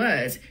where he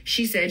was.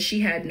 She said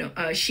she had no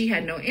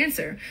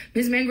answer.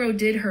 Ms. Mangroe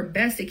did her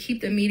best to keep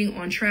the meeting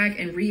on track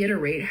and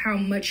reiterate how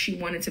much she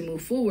wanted to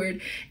move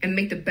forward and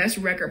make the best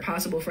record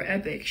possible for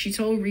Epic. She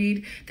told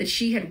Reed that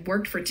she had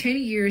worked for 10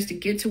 years to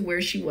get to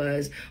where she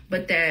was,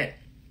 but that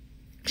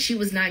she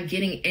was not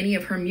getting any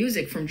of her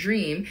music from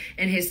Dream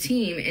and his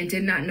team and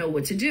did not know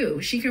what to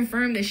do. She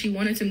confirmed that she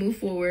wanted to move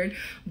forward,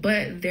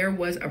 but there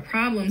was a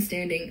problem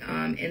standing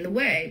in the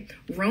way.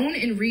 Roan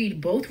and Reed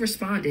both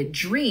responded,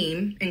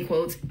 Dream, in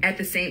quotes, at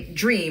the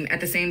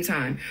same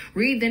time.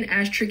 Reed then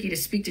asked Tricky to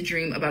speak to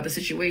Dream about the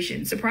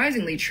situation.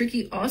 Surprisingly,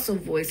 Tricky also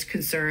voiced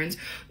concerns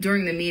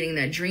during the meeting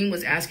that Dream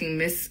was asking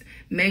Miss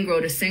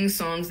Mangroe to sing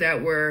songs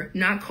that were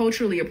not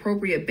culturally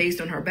appropriate based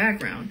on her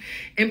background.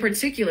 In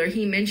particular,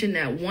 he mentioned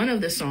that one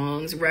of the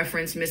songs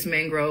referenced Miss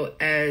Mangroe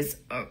as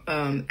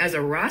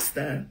a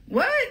Rasta.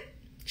 What?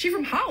 She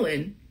from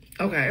Holland.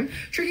 Okay.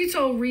 Tricky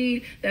told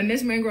Reed that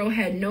Miss Mangroe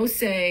had no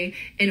say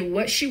in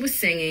what she was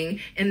singing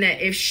and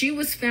that if she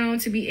was found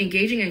to be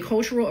engaging in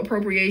cultural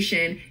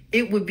appropriation,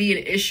 it would be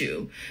an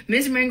issue.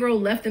 Miss Mangroe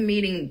left the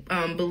meeting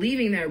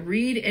believing that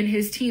Reed and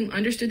his team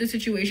understood the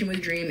situation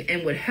with Dream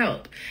and would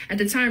help. At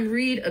the time,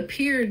 Reed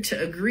appeared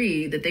to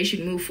agree that they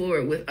should move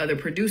forward with other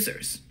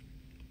producers.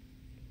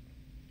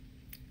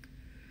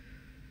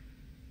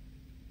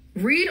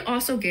 Reed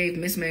also gave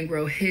Miss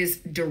Mangroe his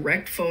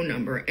direct phone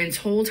number and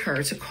told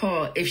her to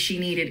call if she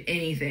needed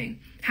anything.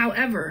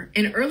 However,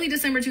 in early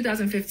December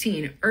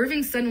 2015,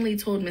 Irving suddenly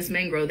told Miss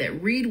Mangroe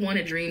that Reed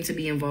wanted Dream to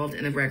be involved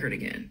in the record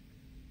again.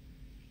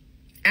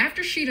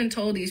 After she done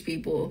told these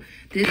people,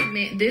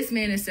 this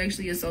man is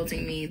sexually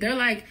assaulting me, they're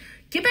like,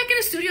 get back in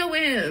the studio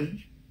with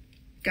him.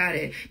 Got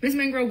it. Ms.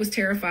 Mangroe was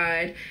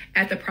terrified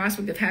at the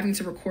prospect of having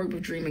to record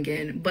with Dream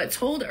again, but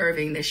told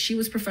Irving that she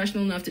was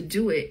professional enough to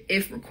do it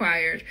if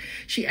required.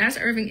 She asked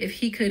Irving if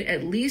he could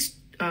at least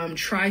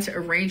try to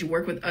arrange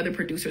work with other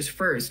producers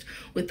first,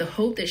 with the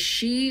hope that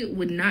she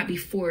would not be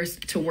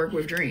forced to work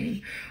with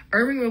Dream.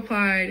 Irving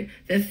replied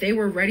that they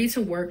were ready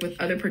to work with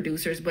other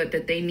producers, but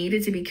that they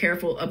needed to be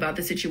careful about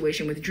the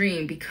situation with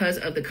Dream because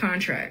of the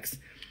contracts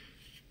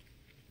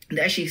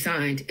that she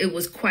signed. It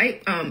was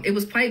quite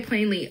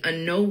plainly a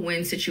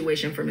no-win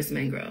situation for Miss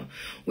Mangroe,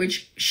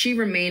 which she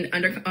remained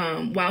under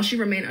while she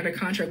remained under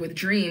contract with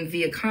Dream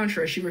via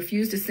Contra. She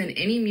refused to send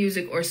any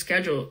music or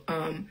schedule.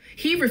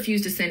 He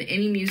refused to send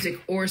any music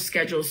or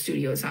schedule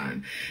studio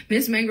time.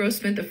 Miss Mangroe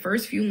spent the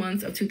first few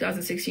months of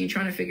 2016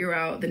 trying to figure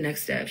out the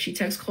next step. She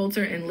texted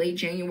Coulter in late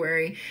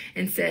January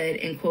and said,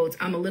 in quotes,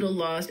 "I'm a little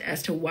lost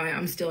as to why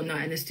I'm still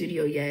not in the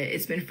studio yet.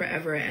 It's been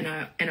forever, and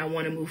I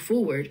want to move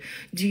forward.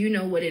 Do you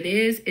know what it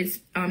is? Is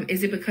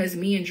it because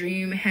me and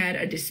Dream had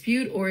a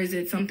dispute, or is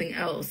it something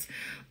else?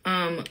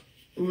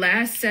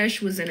 Last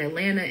sesh was in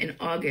Atlanta in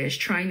August,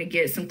 trying to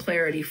get some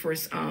clarity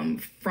from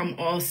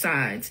all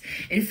sides.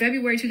 In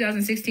February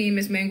 2016,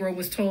 Miss Mangroe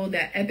was told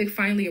that Epic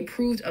finally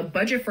approved a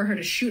budget for her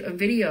to shoot a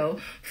video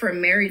for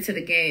Married to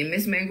the Game.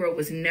 Miss Mangroe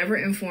was never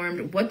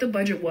informed what the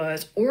budget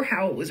was or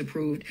how it was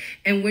approved,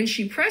 and when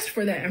she pressed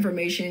for that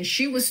information,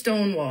 she was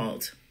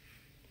stonewalled.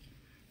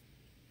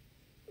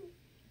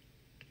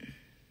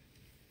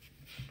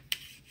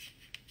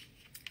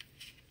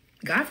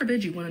 God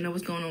forbid you want to know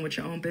what's going on with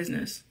your own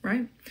business,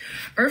 right?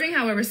 Irving,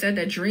 however, said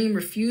that Dream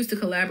refused to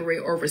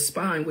collaborate or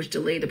respond, which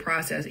delayed the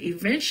process.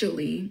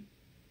 Eventually,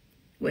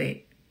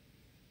 Miss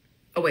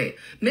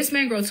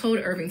Mangroe told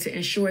Irving to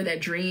ensure that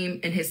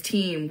Dream and his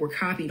team were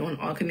copied on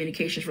all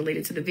communications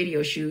related to the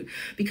video shoot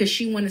because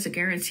she wanted to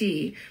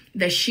guarantee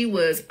that she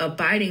was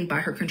abiding by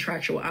her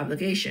contractual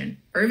obligation.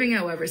 Irving,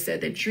 however, said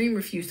that Dream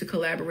refused to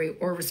collaborate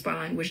or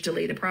respond, which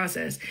delayed the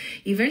process.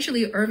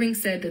 Eventually, Irving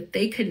said that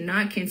they could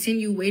not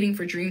continue waiting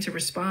for Dream to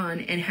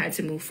respond and had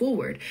to move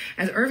forward.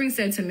 As Irving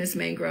said to Miss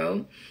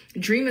Mangroe,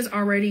 Dream is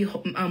already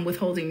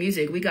withholding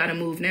music. We got to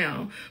move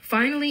now.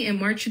 Finally, in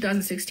March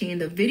 2016,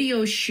 the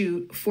video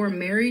shoot for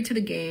Married to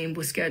the Game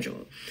was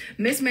scheduled.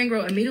 Miss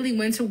Mangroe immediately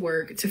went to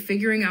work to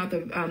figuring out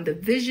the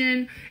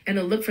vision and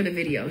the look for the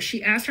video.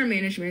 She asked her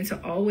management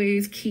to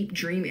always keep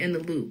Dream in the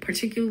loop,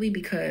 particularly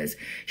because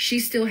she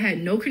still had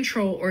no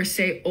control or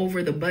say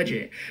over the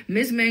budget.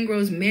 Miss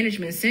Mangroe's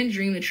management sent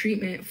Dream the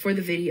treatment for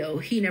the video.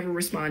 He never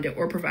responded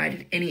or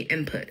provided any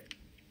input.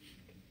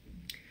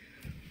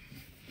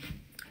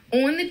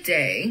 On the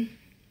day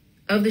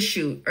of the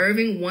shoot,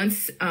 Irving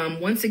once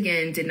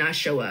again did not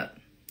show up.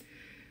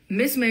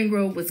 Miss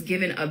Mangroe was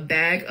given a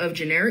bag of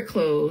generic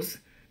clothes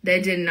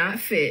that did not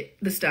fit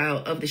the style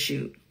of the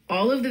shoot.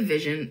 All of the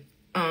vision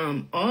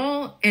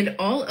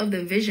All of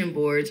the vision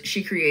boards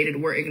she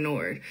created were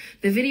ignored.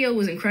 The video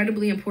was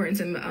incredibly important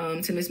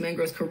to Miss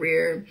Mangroe's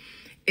career.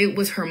 It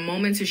was her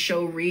moment to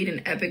show Reed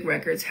and Epic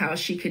Records how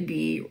she could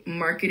be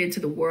marketed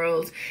to the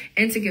world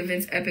and to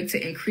convince Epic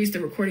to increase the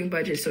recording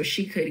budget so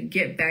she could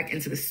get back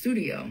into the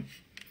studio.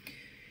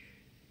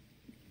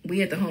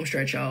 We at the home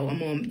stretch, y'all.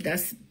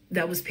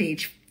 That was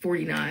page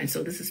 49,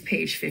 so this is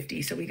page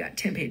 50, so we got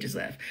 10 pages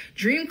left.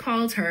 Dream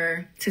called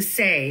her to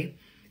say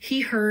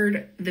he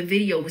heard the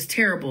video was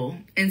terrible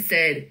and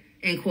said,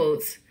 in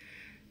quotes,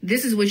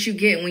 "This is what you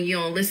get when you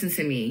don't listen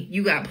to me.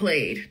 You got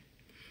played."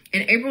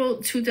 In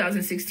April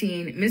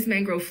 2016, Miss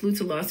Mangroe flew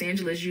to Los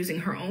Angeles using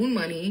her own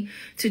money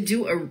to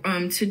do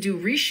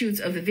reshoots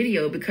of the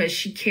video because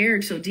she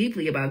cared so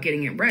deeply about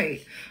getting it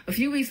right. A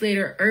few weeks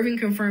later, Irving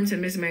confirmed to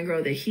Miss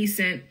Mangroe that he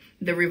sent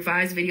the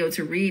revised video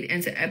to Reed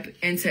and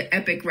to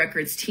Epic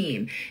Records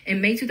team.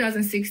 In May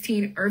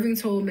 2016, Irving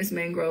told Miss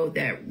Mangroe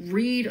that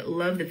Reed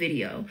loved the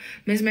video.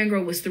 Miss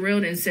Mangroe was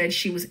thrilled and said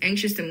she was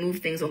anxious to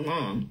move things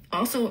along.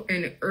 Also,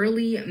 in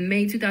early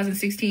May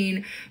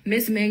 2016,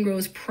 Miss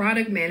Mangroe's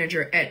product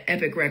manager at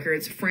Epic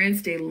Records,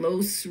 France de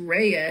los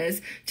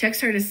Reyes,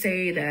 texted her to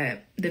say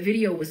that the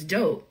video was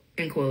dope,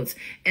 in quotes,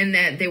 and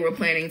that they were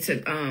planning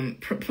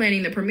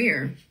the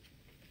premiere.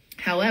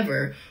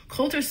 However,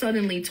 Coulter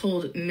suddenly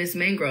told Miss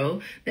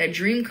Mangroe that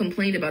Dream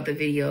complained about the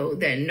video,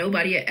 that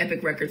nobody at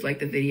Epic Records liked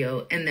the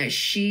video, and that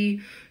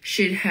she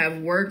should have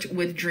worked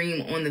with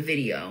Dream on the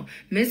video.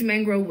 Miss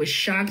Mangroe was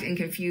shocked and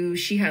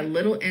confused. She had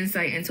little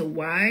insight into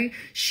why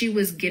she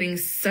was getting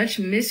such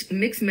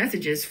mixed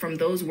messages from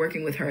those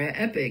working with her at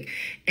Epic,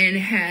 and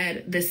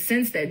had the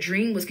sense that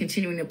Dream was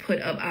continuing to put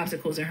up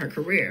obstacles in her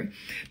career.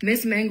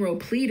 Miss Mangroe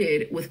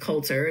pleaded with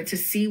Coulter to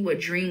see what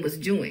Dream was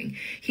doing.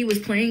 He was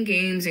playing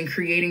games and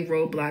creating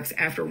roadblocks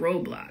after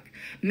roadblock.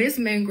 Miss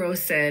Mangroe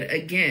said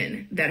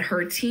again that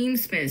her team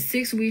spent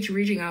 6 weeks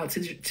reaching out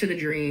to the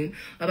Dream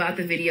about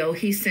the video.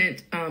 He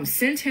sent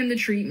him the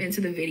treatment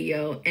to the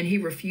video, and he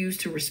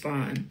refused to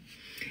respond.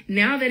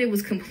 Now that it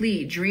was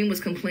complete, Dream was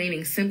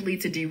complaining simply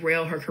to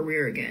derail her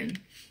career again.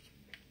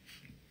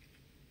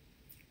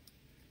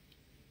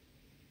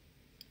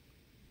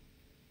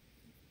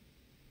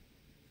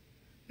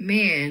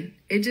 Man,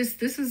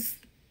 this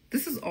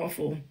is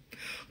awful.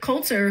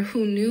 Coulter,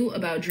 who knew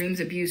about Dream's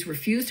abuse,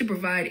 refused to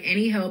provide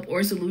any help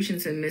or solution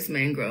to Miss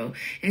Mangroe.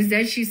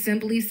 Instead, she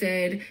simply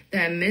said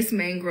that Miss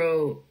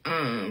Mangroe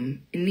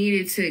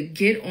needed to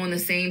get on the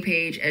same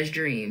page as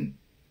Dream.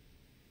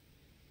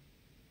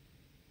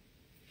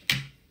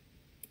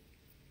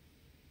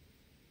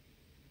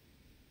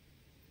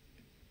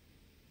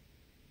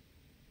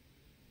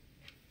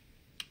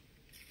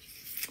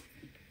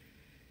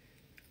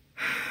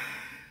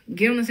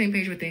 Get on the same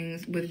page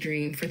with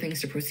Dream for things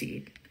to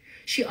proceed.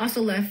 She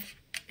also left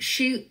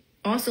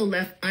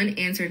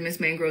unanswered Miss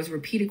Mangroe's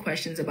repeated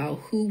questions about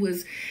who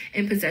was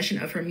in possession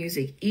of her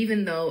music,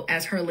 even though,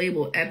 as her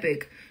label,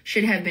 Epic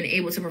should have been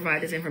able to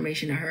provide this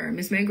information to her.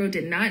 Miss Mangroe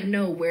did not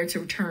know where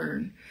to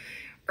turn.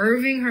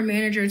 Irving, her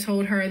manager,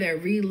 told her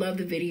that Reed loved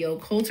the video.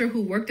 Coulter,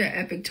 who worked at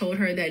Epic, told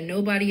her that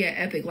nobody at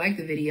Epic liked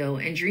the video,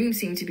 and Dream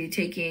seemed to be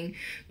taking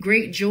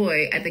great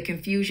joy at the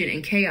confusion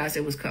and chaos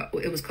it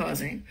was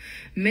causing.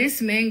 Miss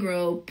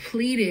Mangroe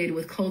pleaded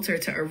with Coulter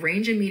to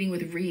arrange a meeting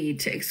with Reed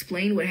to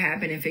explain what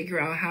happened and figure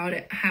out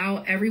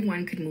how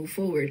everyone could move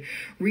forward.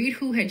 Reed,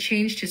 who had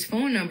changed his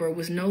phone number,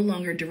 was no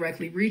longer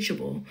directly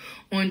reachable.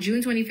 On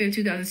June 25,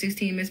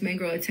 2016, Miss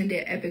Mangroe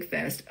attended Epic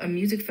Fest, a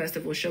music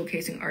festival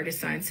showcasing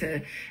artists signed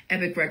to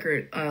the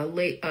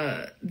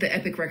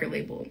Epic record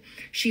label.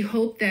 She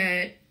hoped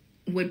that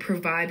would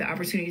provide the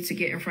opportunity to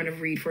get in front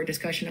of Reed for a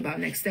discussion about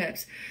next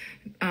steps.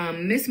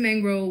 Miss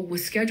Mangroe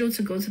was scheduled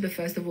to go to the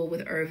festival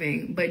with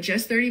Irving, but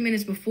just 30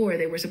 minutes before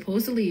they were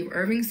supposed to leave,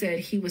 Irving said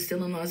he was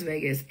still in Las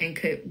Vegas and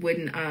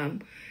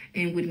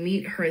would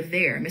meet her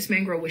there. Miss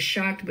Mangroe was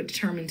shocked but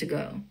determined to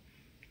go.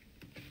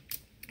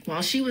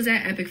 While she was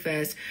at Epic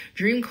Fest,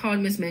 Dream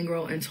called Miss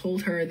Mangroe and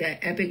told her that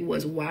Epic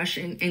was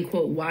washing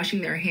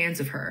their hands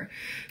of her.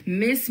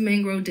 Miss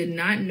Mangroe did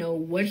not know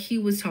what he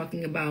was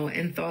talking about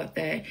and thought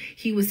that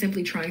he was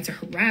simply trying to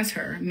harass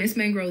her. Miss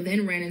Mangroe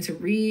then ran into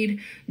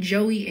Reed,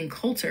 Joey, and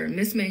Coulter.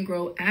 Miss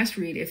Mangroe asked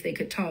Reed if they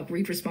could talk.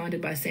 Reed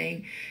responded by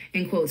saying,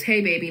 in quotes,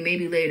 "Hey baby,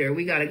 maybe later,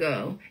 we gotta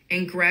go,"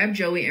 and grabbed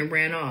Joey and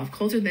ran off.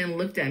 Coulter then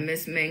looked at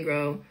Miss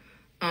Mangroe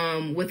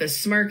with a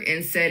smirk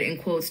and said, in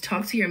quotes,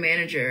 "Talk to your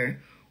manager.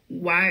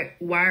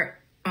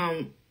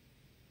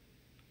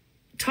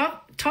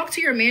 Talk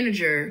to your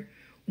manager.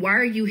 Why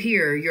are you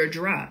here? You're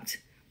dropped.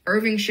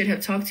 Irving should have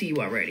talked to you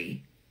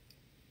already."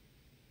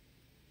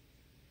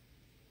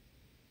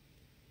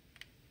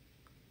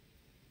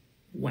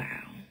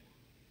 Wow.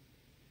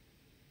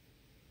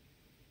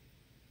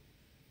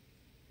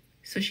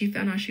 So she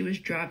found out she was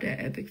dropped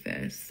at Epic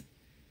Fest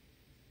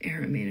and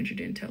her manager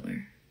didn't tell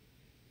her.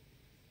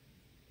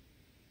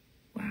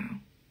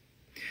 Wow.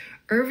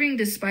 Irving,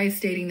 despite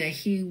stating that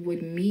he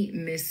would meet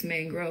Miss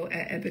Mangroe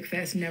at Epic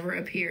Fest, never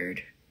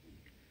appeared.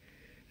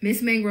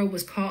 Miss Mangroe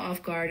was caught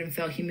off guard and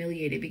felt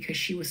humiliated because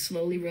she was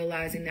slowly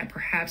realizing that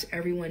perhaps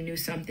everyone knew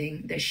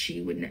something that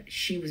she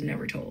was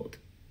never told.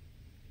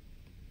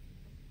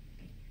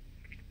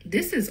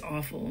 This is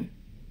awful.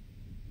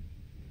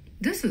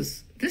 This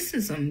is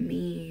some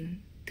mean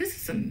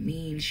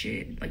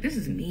shit. Like, this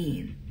is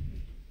mean.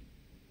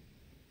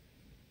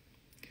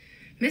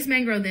 Miss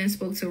Mangroe then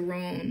spoke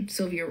to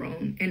Sylvia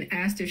Rohn, and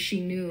asked if she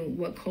knew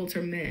what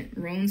Coulter meant.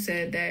 Rohn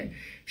said that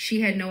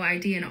she had no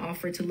idea and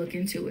offered to look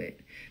into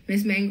it.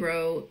 Miss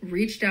Mangroe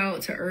reached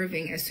out to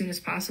Irving as soon as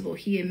possible.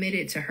 He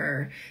admitted to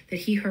her that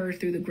he heard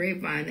through the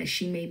grapevine that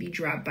she may be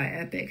dropped by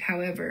Epic.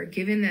 However,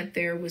 given that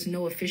there was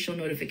no official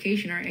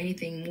notification or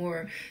anything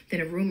more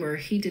than a rumor,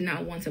 he did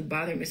not want to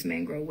bother Miss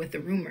Mangroe with the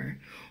rumor.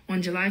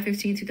 On July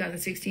 15,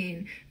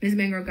 2016, Ms.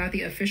 Mangroe got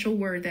the official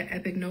word that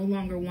Epic no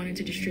longer wanted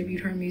to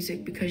distribute her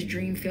music because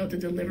Dream failed to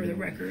deliver the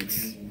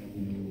records.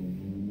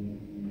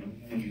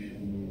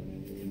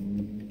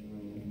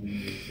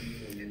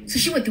 So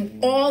she went through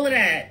all of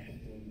that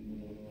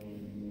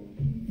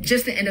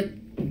just to end up...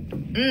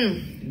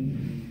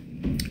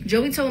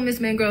 Joey told Ms.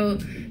 Mangroe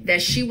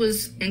that she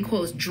was, in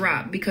quotes,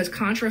 dropped because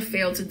Contra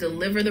failed to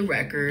deliver the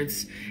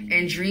records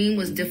and Dream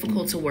was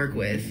difficult to work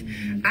with.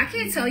 I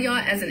can't tell y'all,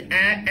 as an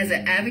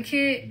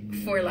advocate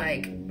for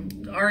like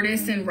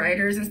artists and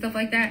writers and stuff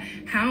like that,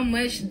 how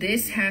much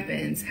this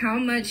happens, how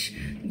much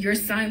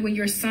when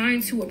you're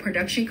signed to a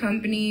production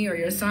company or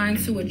you're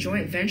signed to a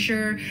joint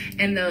venture,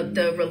 and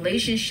the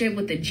relationship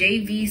with the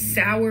JV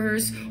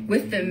sours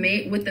with the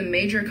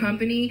major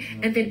company,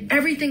 and then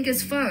everything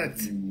gets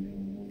fucked.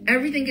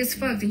 Everything gets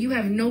fucked and you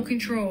have no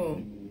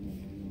control.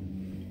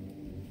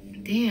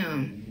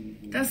 Damn,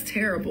 that's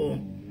terrible.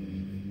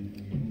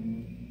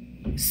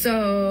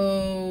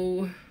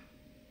 So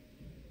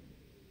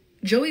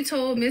Joey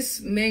told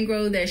Miss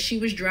Mangroe that she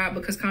was dropped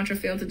because Contra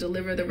failed to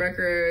deliver the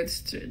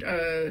records.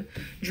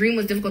 Dream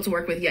was difficult to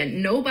work with, yet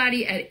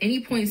nobody at any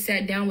point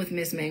sat down with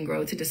Miss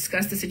Mangroe to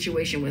discuss the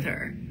situation with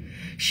her.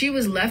 She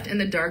was left in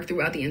the dark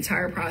throughout the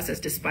entire process,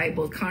 despite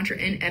both Contra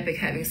and Epic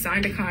having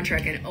signed a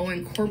contract and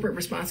owing corporate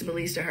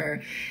responsibilities to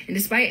her. And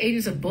despite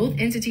agents of both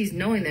entities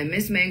knowing that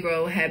Miss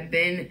Mangroe had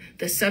been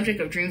the subject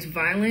of Dream's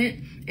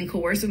violent and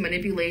coercive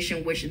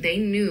manipulation, which they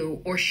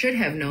knew or should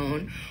have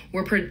known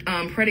were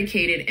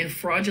predicated in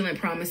fraudulent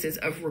promises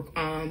of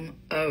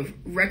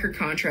record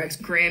contracts,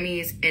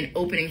 Grammys, and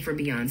opening for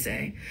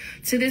Beyonce.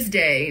 To this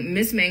day,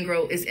 Miss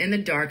Mangroe is in the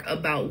dark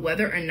about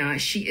whether or not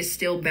she is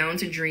still bound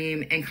to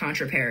Dream and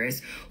Contra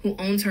Paris, who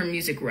owns her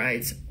music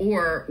rights,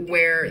 or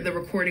where the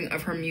recording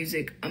of her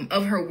music,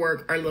 of her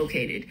work, are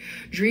located.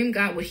 Dream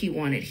got what he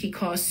wanted. He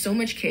caused so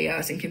much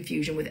chaos and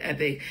confusion with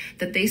Epic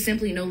that they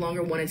simply no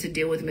longer wanted to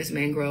deal with Miss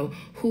Mangroe,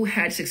 who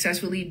had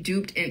successfully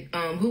duped into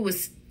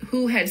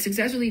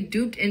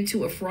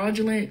a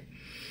fraudulent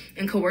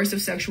and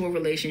coercive sexual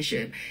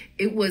relationship.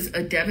 It was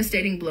a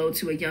devastating blow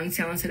to a young,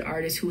 talented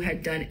artist who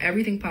had done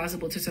everything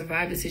possible to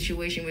survive the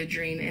situation with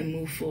Dream and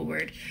move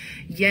forward.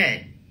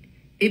 Yet,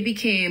 it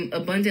became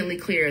abundantly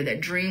clear that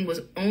Dream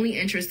was only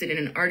interested in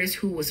an artist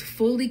who was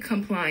fully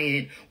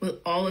compliant with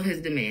all of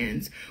his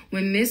demands.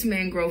 When Miss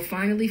Mangroe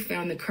finally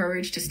found the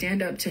courage to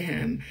stand up to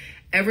him,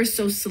 ever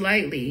so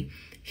slightly,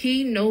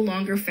 he no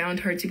longer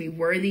found her to be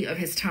worthy of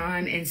his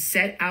time and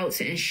set out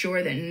to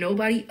ensure that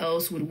nobody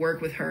else would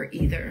work with her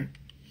either.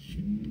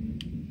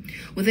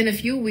 Within a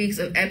few weeks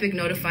of Epic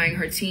notifying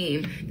her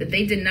team that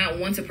they did not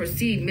want to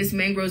proceed, Miss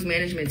Mangroe's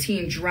management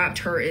team dropped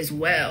her as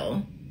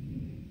well.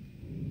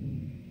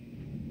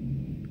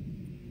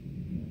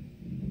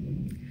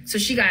 So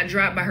she got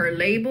dropped by her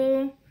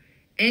label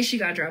and she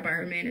got dropped by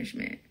her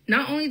management.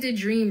 Not only did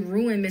Dream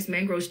ruin Miss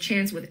Mangroe's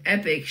chance with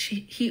Epic,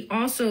 he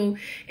also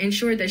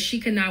ensured that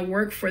she could not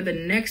work for the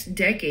next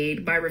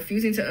decade by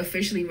refusing to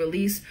officially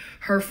release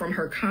her from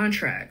her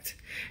contract.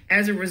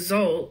 As a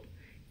result,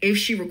 if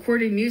she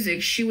recorded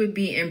music, she would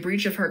be in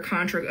breach of her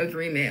contract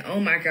agreement. Oh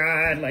my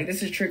God, like,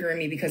 this is triggering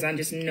me because I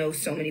just know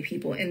so many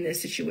people in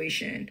this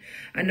situation.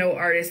 I know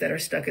artists that are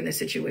stuck in this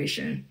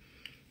situation.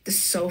 This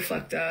is so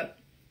fucked up.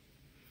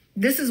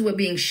 This is what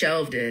being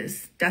shelved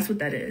is. That's what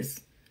that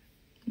is.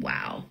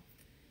 Wow.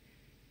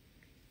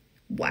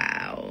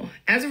 Wow.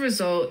 As a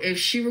result, if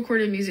she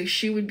recorded music,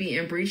 she would be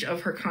in breach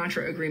of her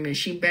Contra agreement.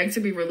 She begged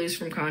to be released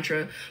from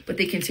Contra, but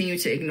they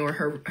continued to ignore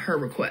her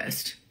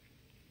request.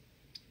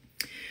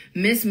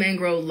 Miss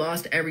Mangroe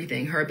lost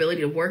everything: her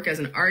ability to work as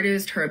an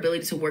artist, her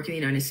ability to work in the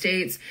United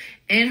States,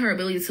 and her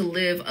ability to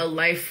live a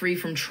life free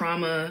from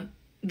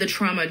the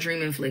trauma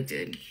Dream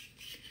inflicted.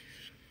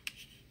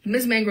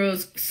 Miss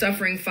Mangroe's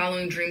suffering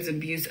following Dream's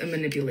abuse and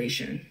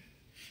manipulation.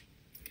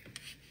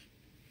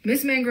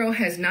 Miss Mangroe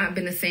has not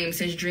been the same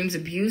since Dream's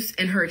abuse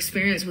and her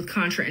experience with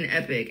Contra and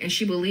Epic, and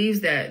she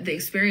believes that the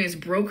experience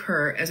broke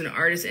her as an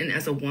artist and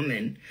as a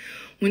woman.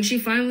 When she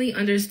finally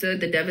understood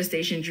the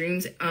devastation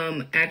Dream's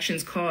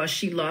actions caused,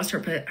 she lost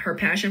her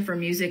passion for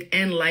music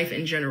and life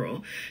in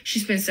general. She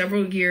spent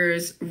several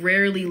years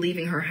rarely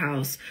leaving her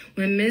house.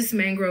 When Miss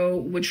Mangroe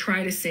would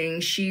try to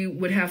sing, she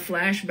would have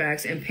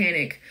flashbacks and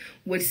panic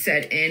would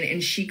set in,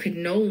 and she could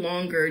no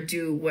longer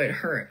do what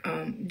her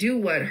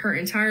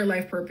entire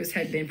life purpose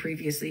had been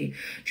previously.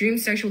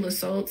 Dream's sexual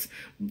assaults,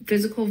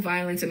 physical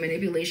violence, and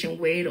manipulation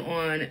weighed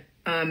on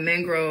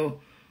Mangroe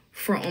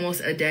for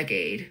almost a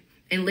decade.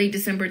 In late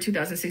December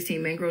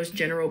 2016, Mangroe's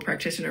general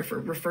practitioner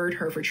referred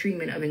her for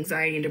treatment of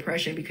anxiety and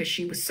depression because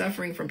she was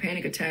suffering from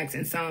panic attacks,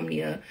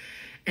 insomnia,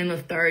 and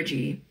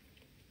lethargy.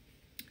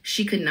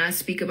 She could not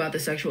speak about the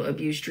sexual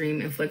abuse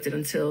Dream inflicted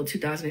until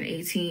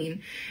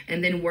 2018,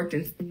 and then worked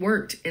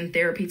in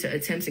therapy to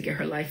attempt to get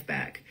her life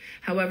back.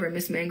 However,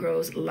 Miss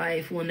Mangroe's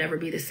life will never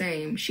be the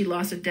same. She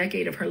lost a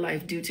decade of her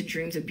life due to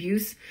Dream's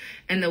abuse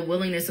and the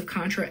willingness of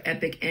Contra,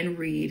 Epic, and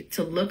Reed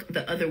to look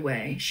the other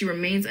way. She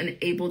remains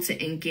unable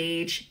to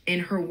engage in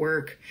her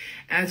work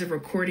as a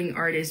recording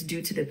artist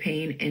due to the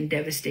pain and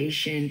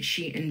devastation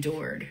she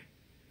endured.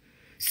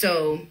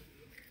 So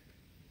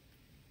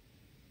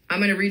I'm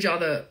going to read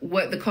y'all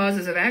what the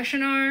causes of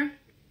action are,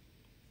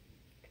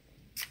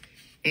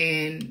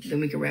 and then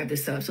we can wrap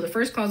this up. So the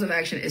first cause of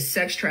action is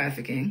sex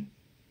trafficking.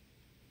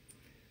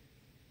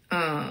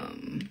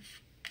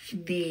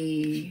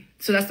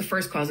 So that's the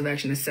first cause of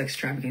action is sex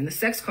trafficking. The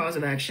second cause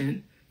of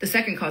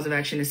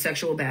action is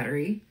sexual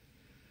battery.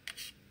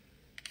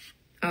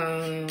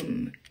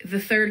 The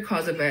third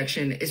cause of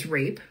action is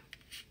rape.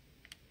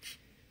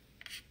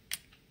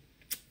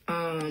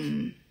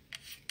 And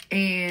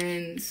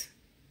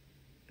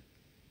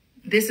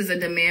this is a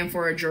demand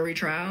for a jury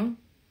trial.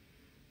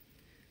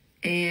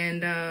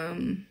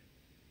 And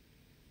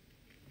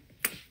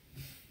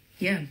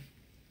yeah.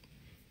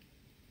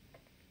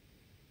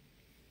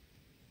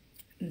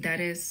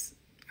 That is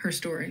her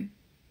story.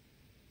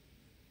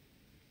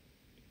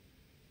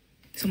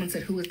 Someone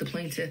said, who is the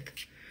plaintiff?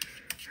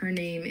 Her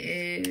name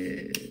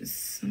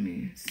is, let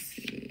me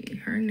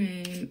see. Her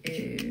name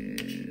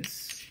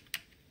is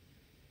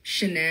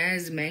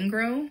Chanaaz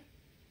Mangroe,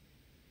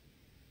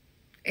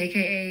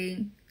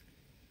 a.k.a.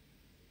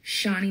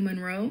 Chanii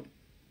Monroe.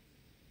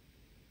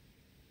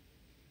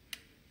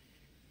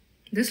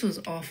 This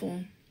was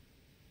awful.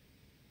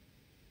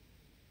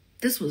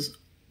 This was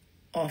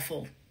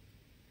awful.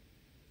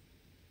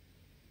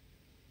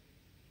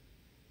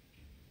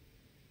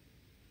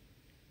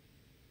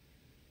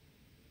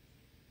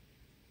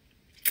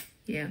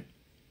 Yeah,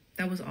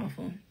 that was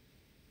awful.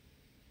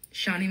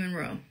 Chanii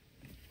Monroe.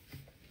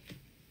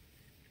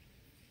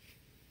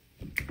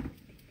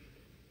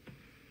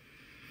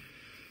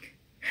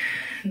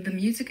 The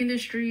music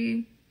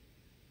industry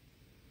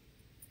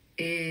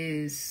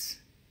is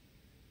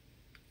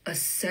a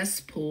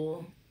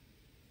cesspool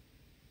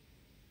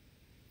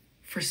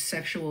for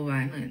sexual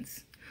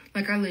violence.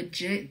 Like, I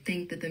legit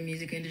think that the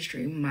music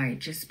industry might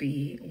just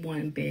be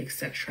one big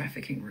sex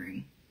trafficking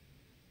ring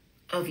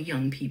of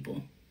young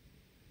people.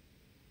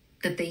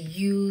 That they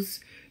use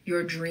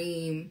your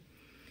dream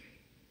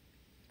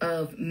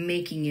of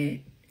making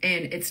it.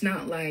 And it's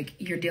not like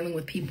you're dealing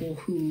with people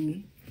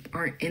who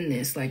aren't in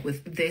this. Like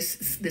with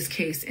this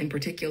case in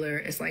particular,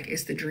 it's like,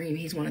 it's the Dream.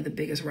 He's one of the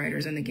biggest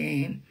writers in the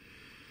game.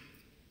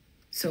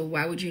 So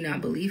why would you not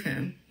believe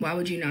him? Why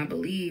would you not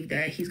believe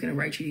that he's going to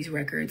write you these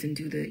records and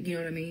do the, you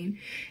know what I mean?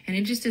 And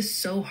it just is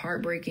so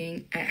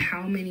heartbreaking at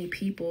how many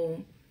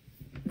people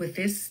with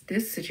this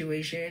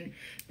situation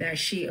that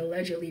she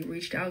allegedly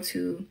reached out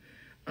to,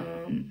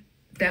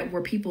 that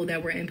were people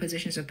that were in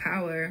positions of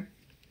power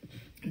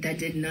that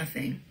did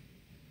nothing.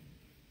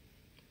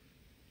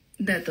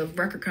 That the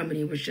record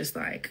company was just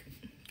like,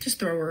 just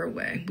throw her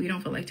away. We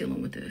don't feel like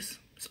dealing with this.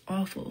 It's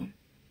awful.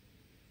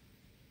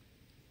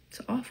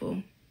 It's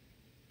awful.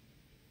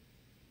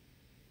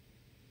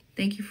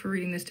 Thank you for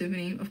reading this,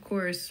 Tifanny. Of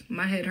course,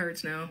 my head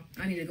hurts now.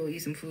 I need to go eat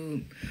some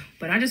food.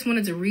 But I just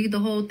wanted to read the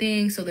whole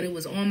thing so that it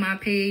was on my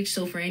page.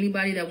 So for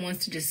anybody that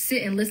wants to just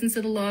sit and listen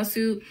to the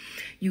lawsuit,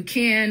 you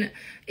can.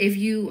 If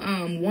you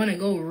want to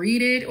go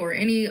read it or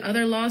any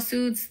other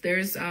lawsuits,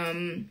 there's,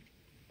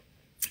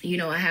 you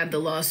know, I have the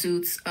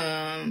lawsuits.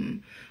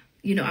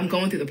 You know, I'm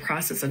going through the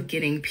process of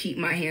getting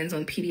my hands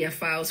on PDF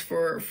files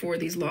for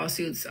these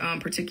lawsuits,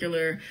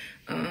 particularly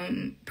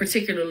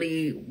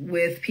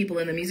with people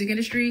in the music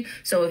industry.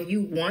 So if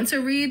you want to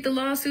read the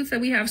lawsuits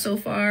that we have so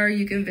far,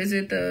 you can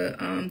visit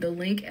the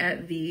link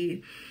at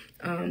the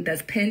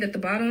that's pinned at the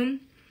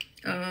bottom.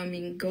 You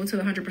can go to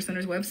the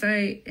 100%ers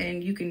website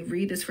and you can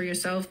read this for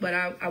yourself. But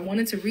I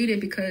wanted to read it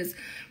because,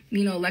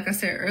 you know, like I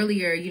said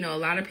earlier, you know, a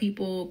lot of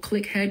people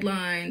click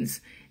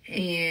headlines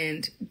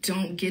and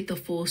don't get the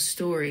full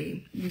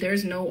story.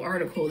 There's no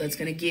article that's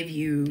going to give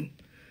you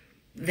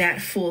that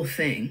full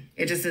thing.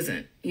 It just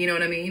isn't. You know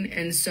what I mean?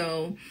 And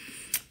so,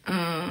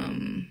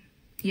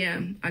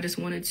 yeah, I just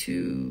wanted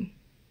to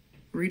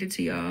read it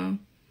to y'all.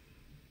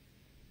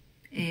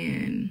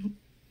 And,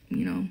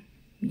 you know,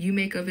 you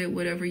make of it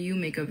whatever you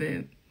make of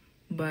it.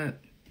 But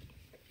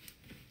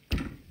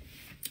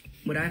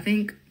what I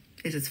think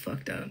is it's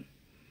fucked up.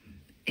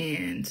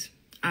 And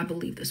I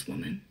believe this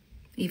woman.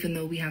 Even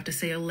though we have to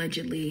say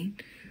allegedly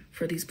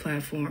for these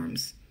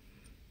platforms,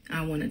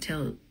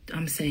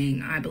 I'm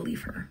saying I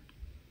believe her.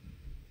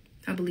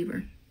 I believe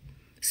her.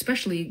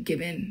 Especially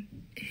given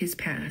his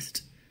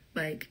past.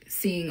 Like,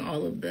 seeing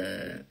all of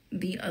the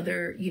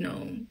other, you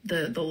know,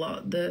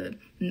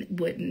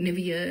 what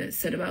Nivea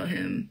said about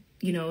him.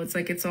 You know, it's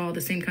like it's all the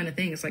same kind of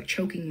thing. It's like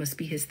choking must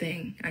be his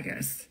thing, I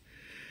guess.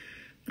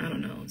 I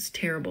don't know. It's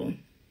terrible.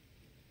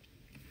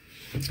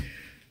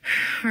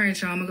 All right,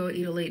 y'all. I'm going to go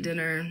eat a late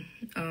dinner.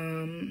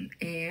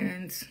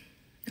 And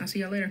I'll see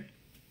y'all later.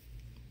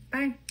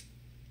 Bye.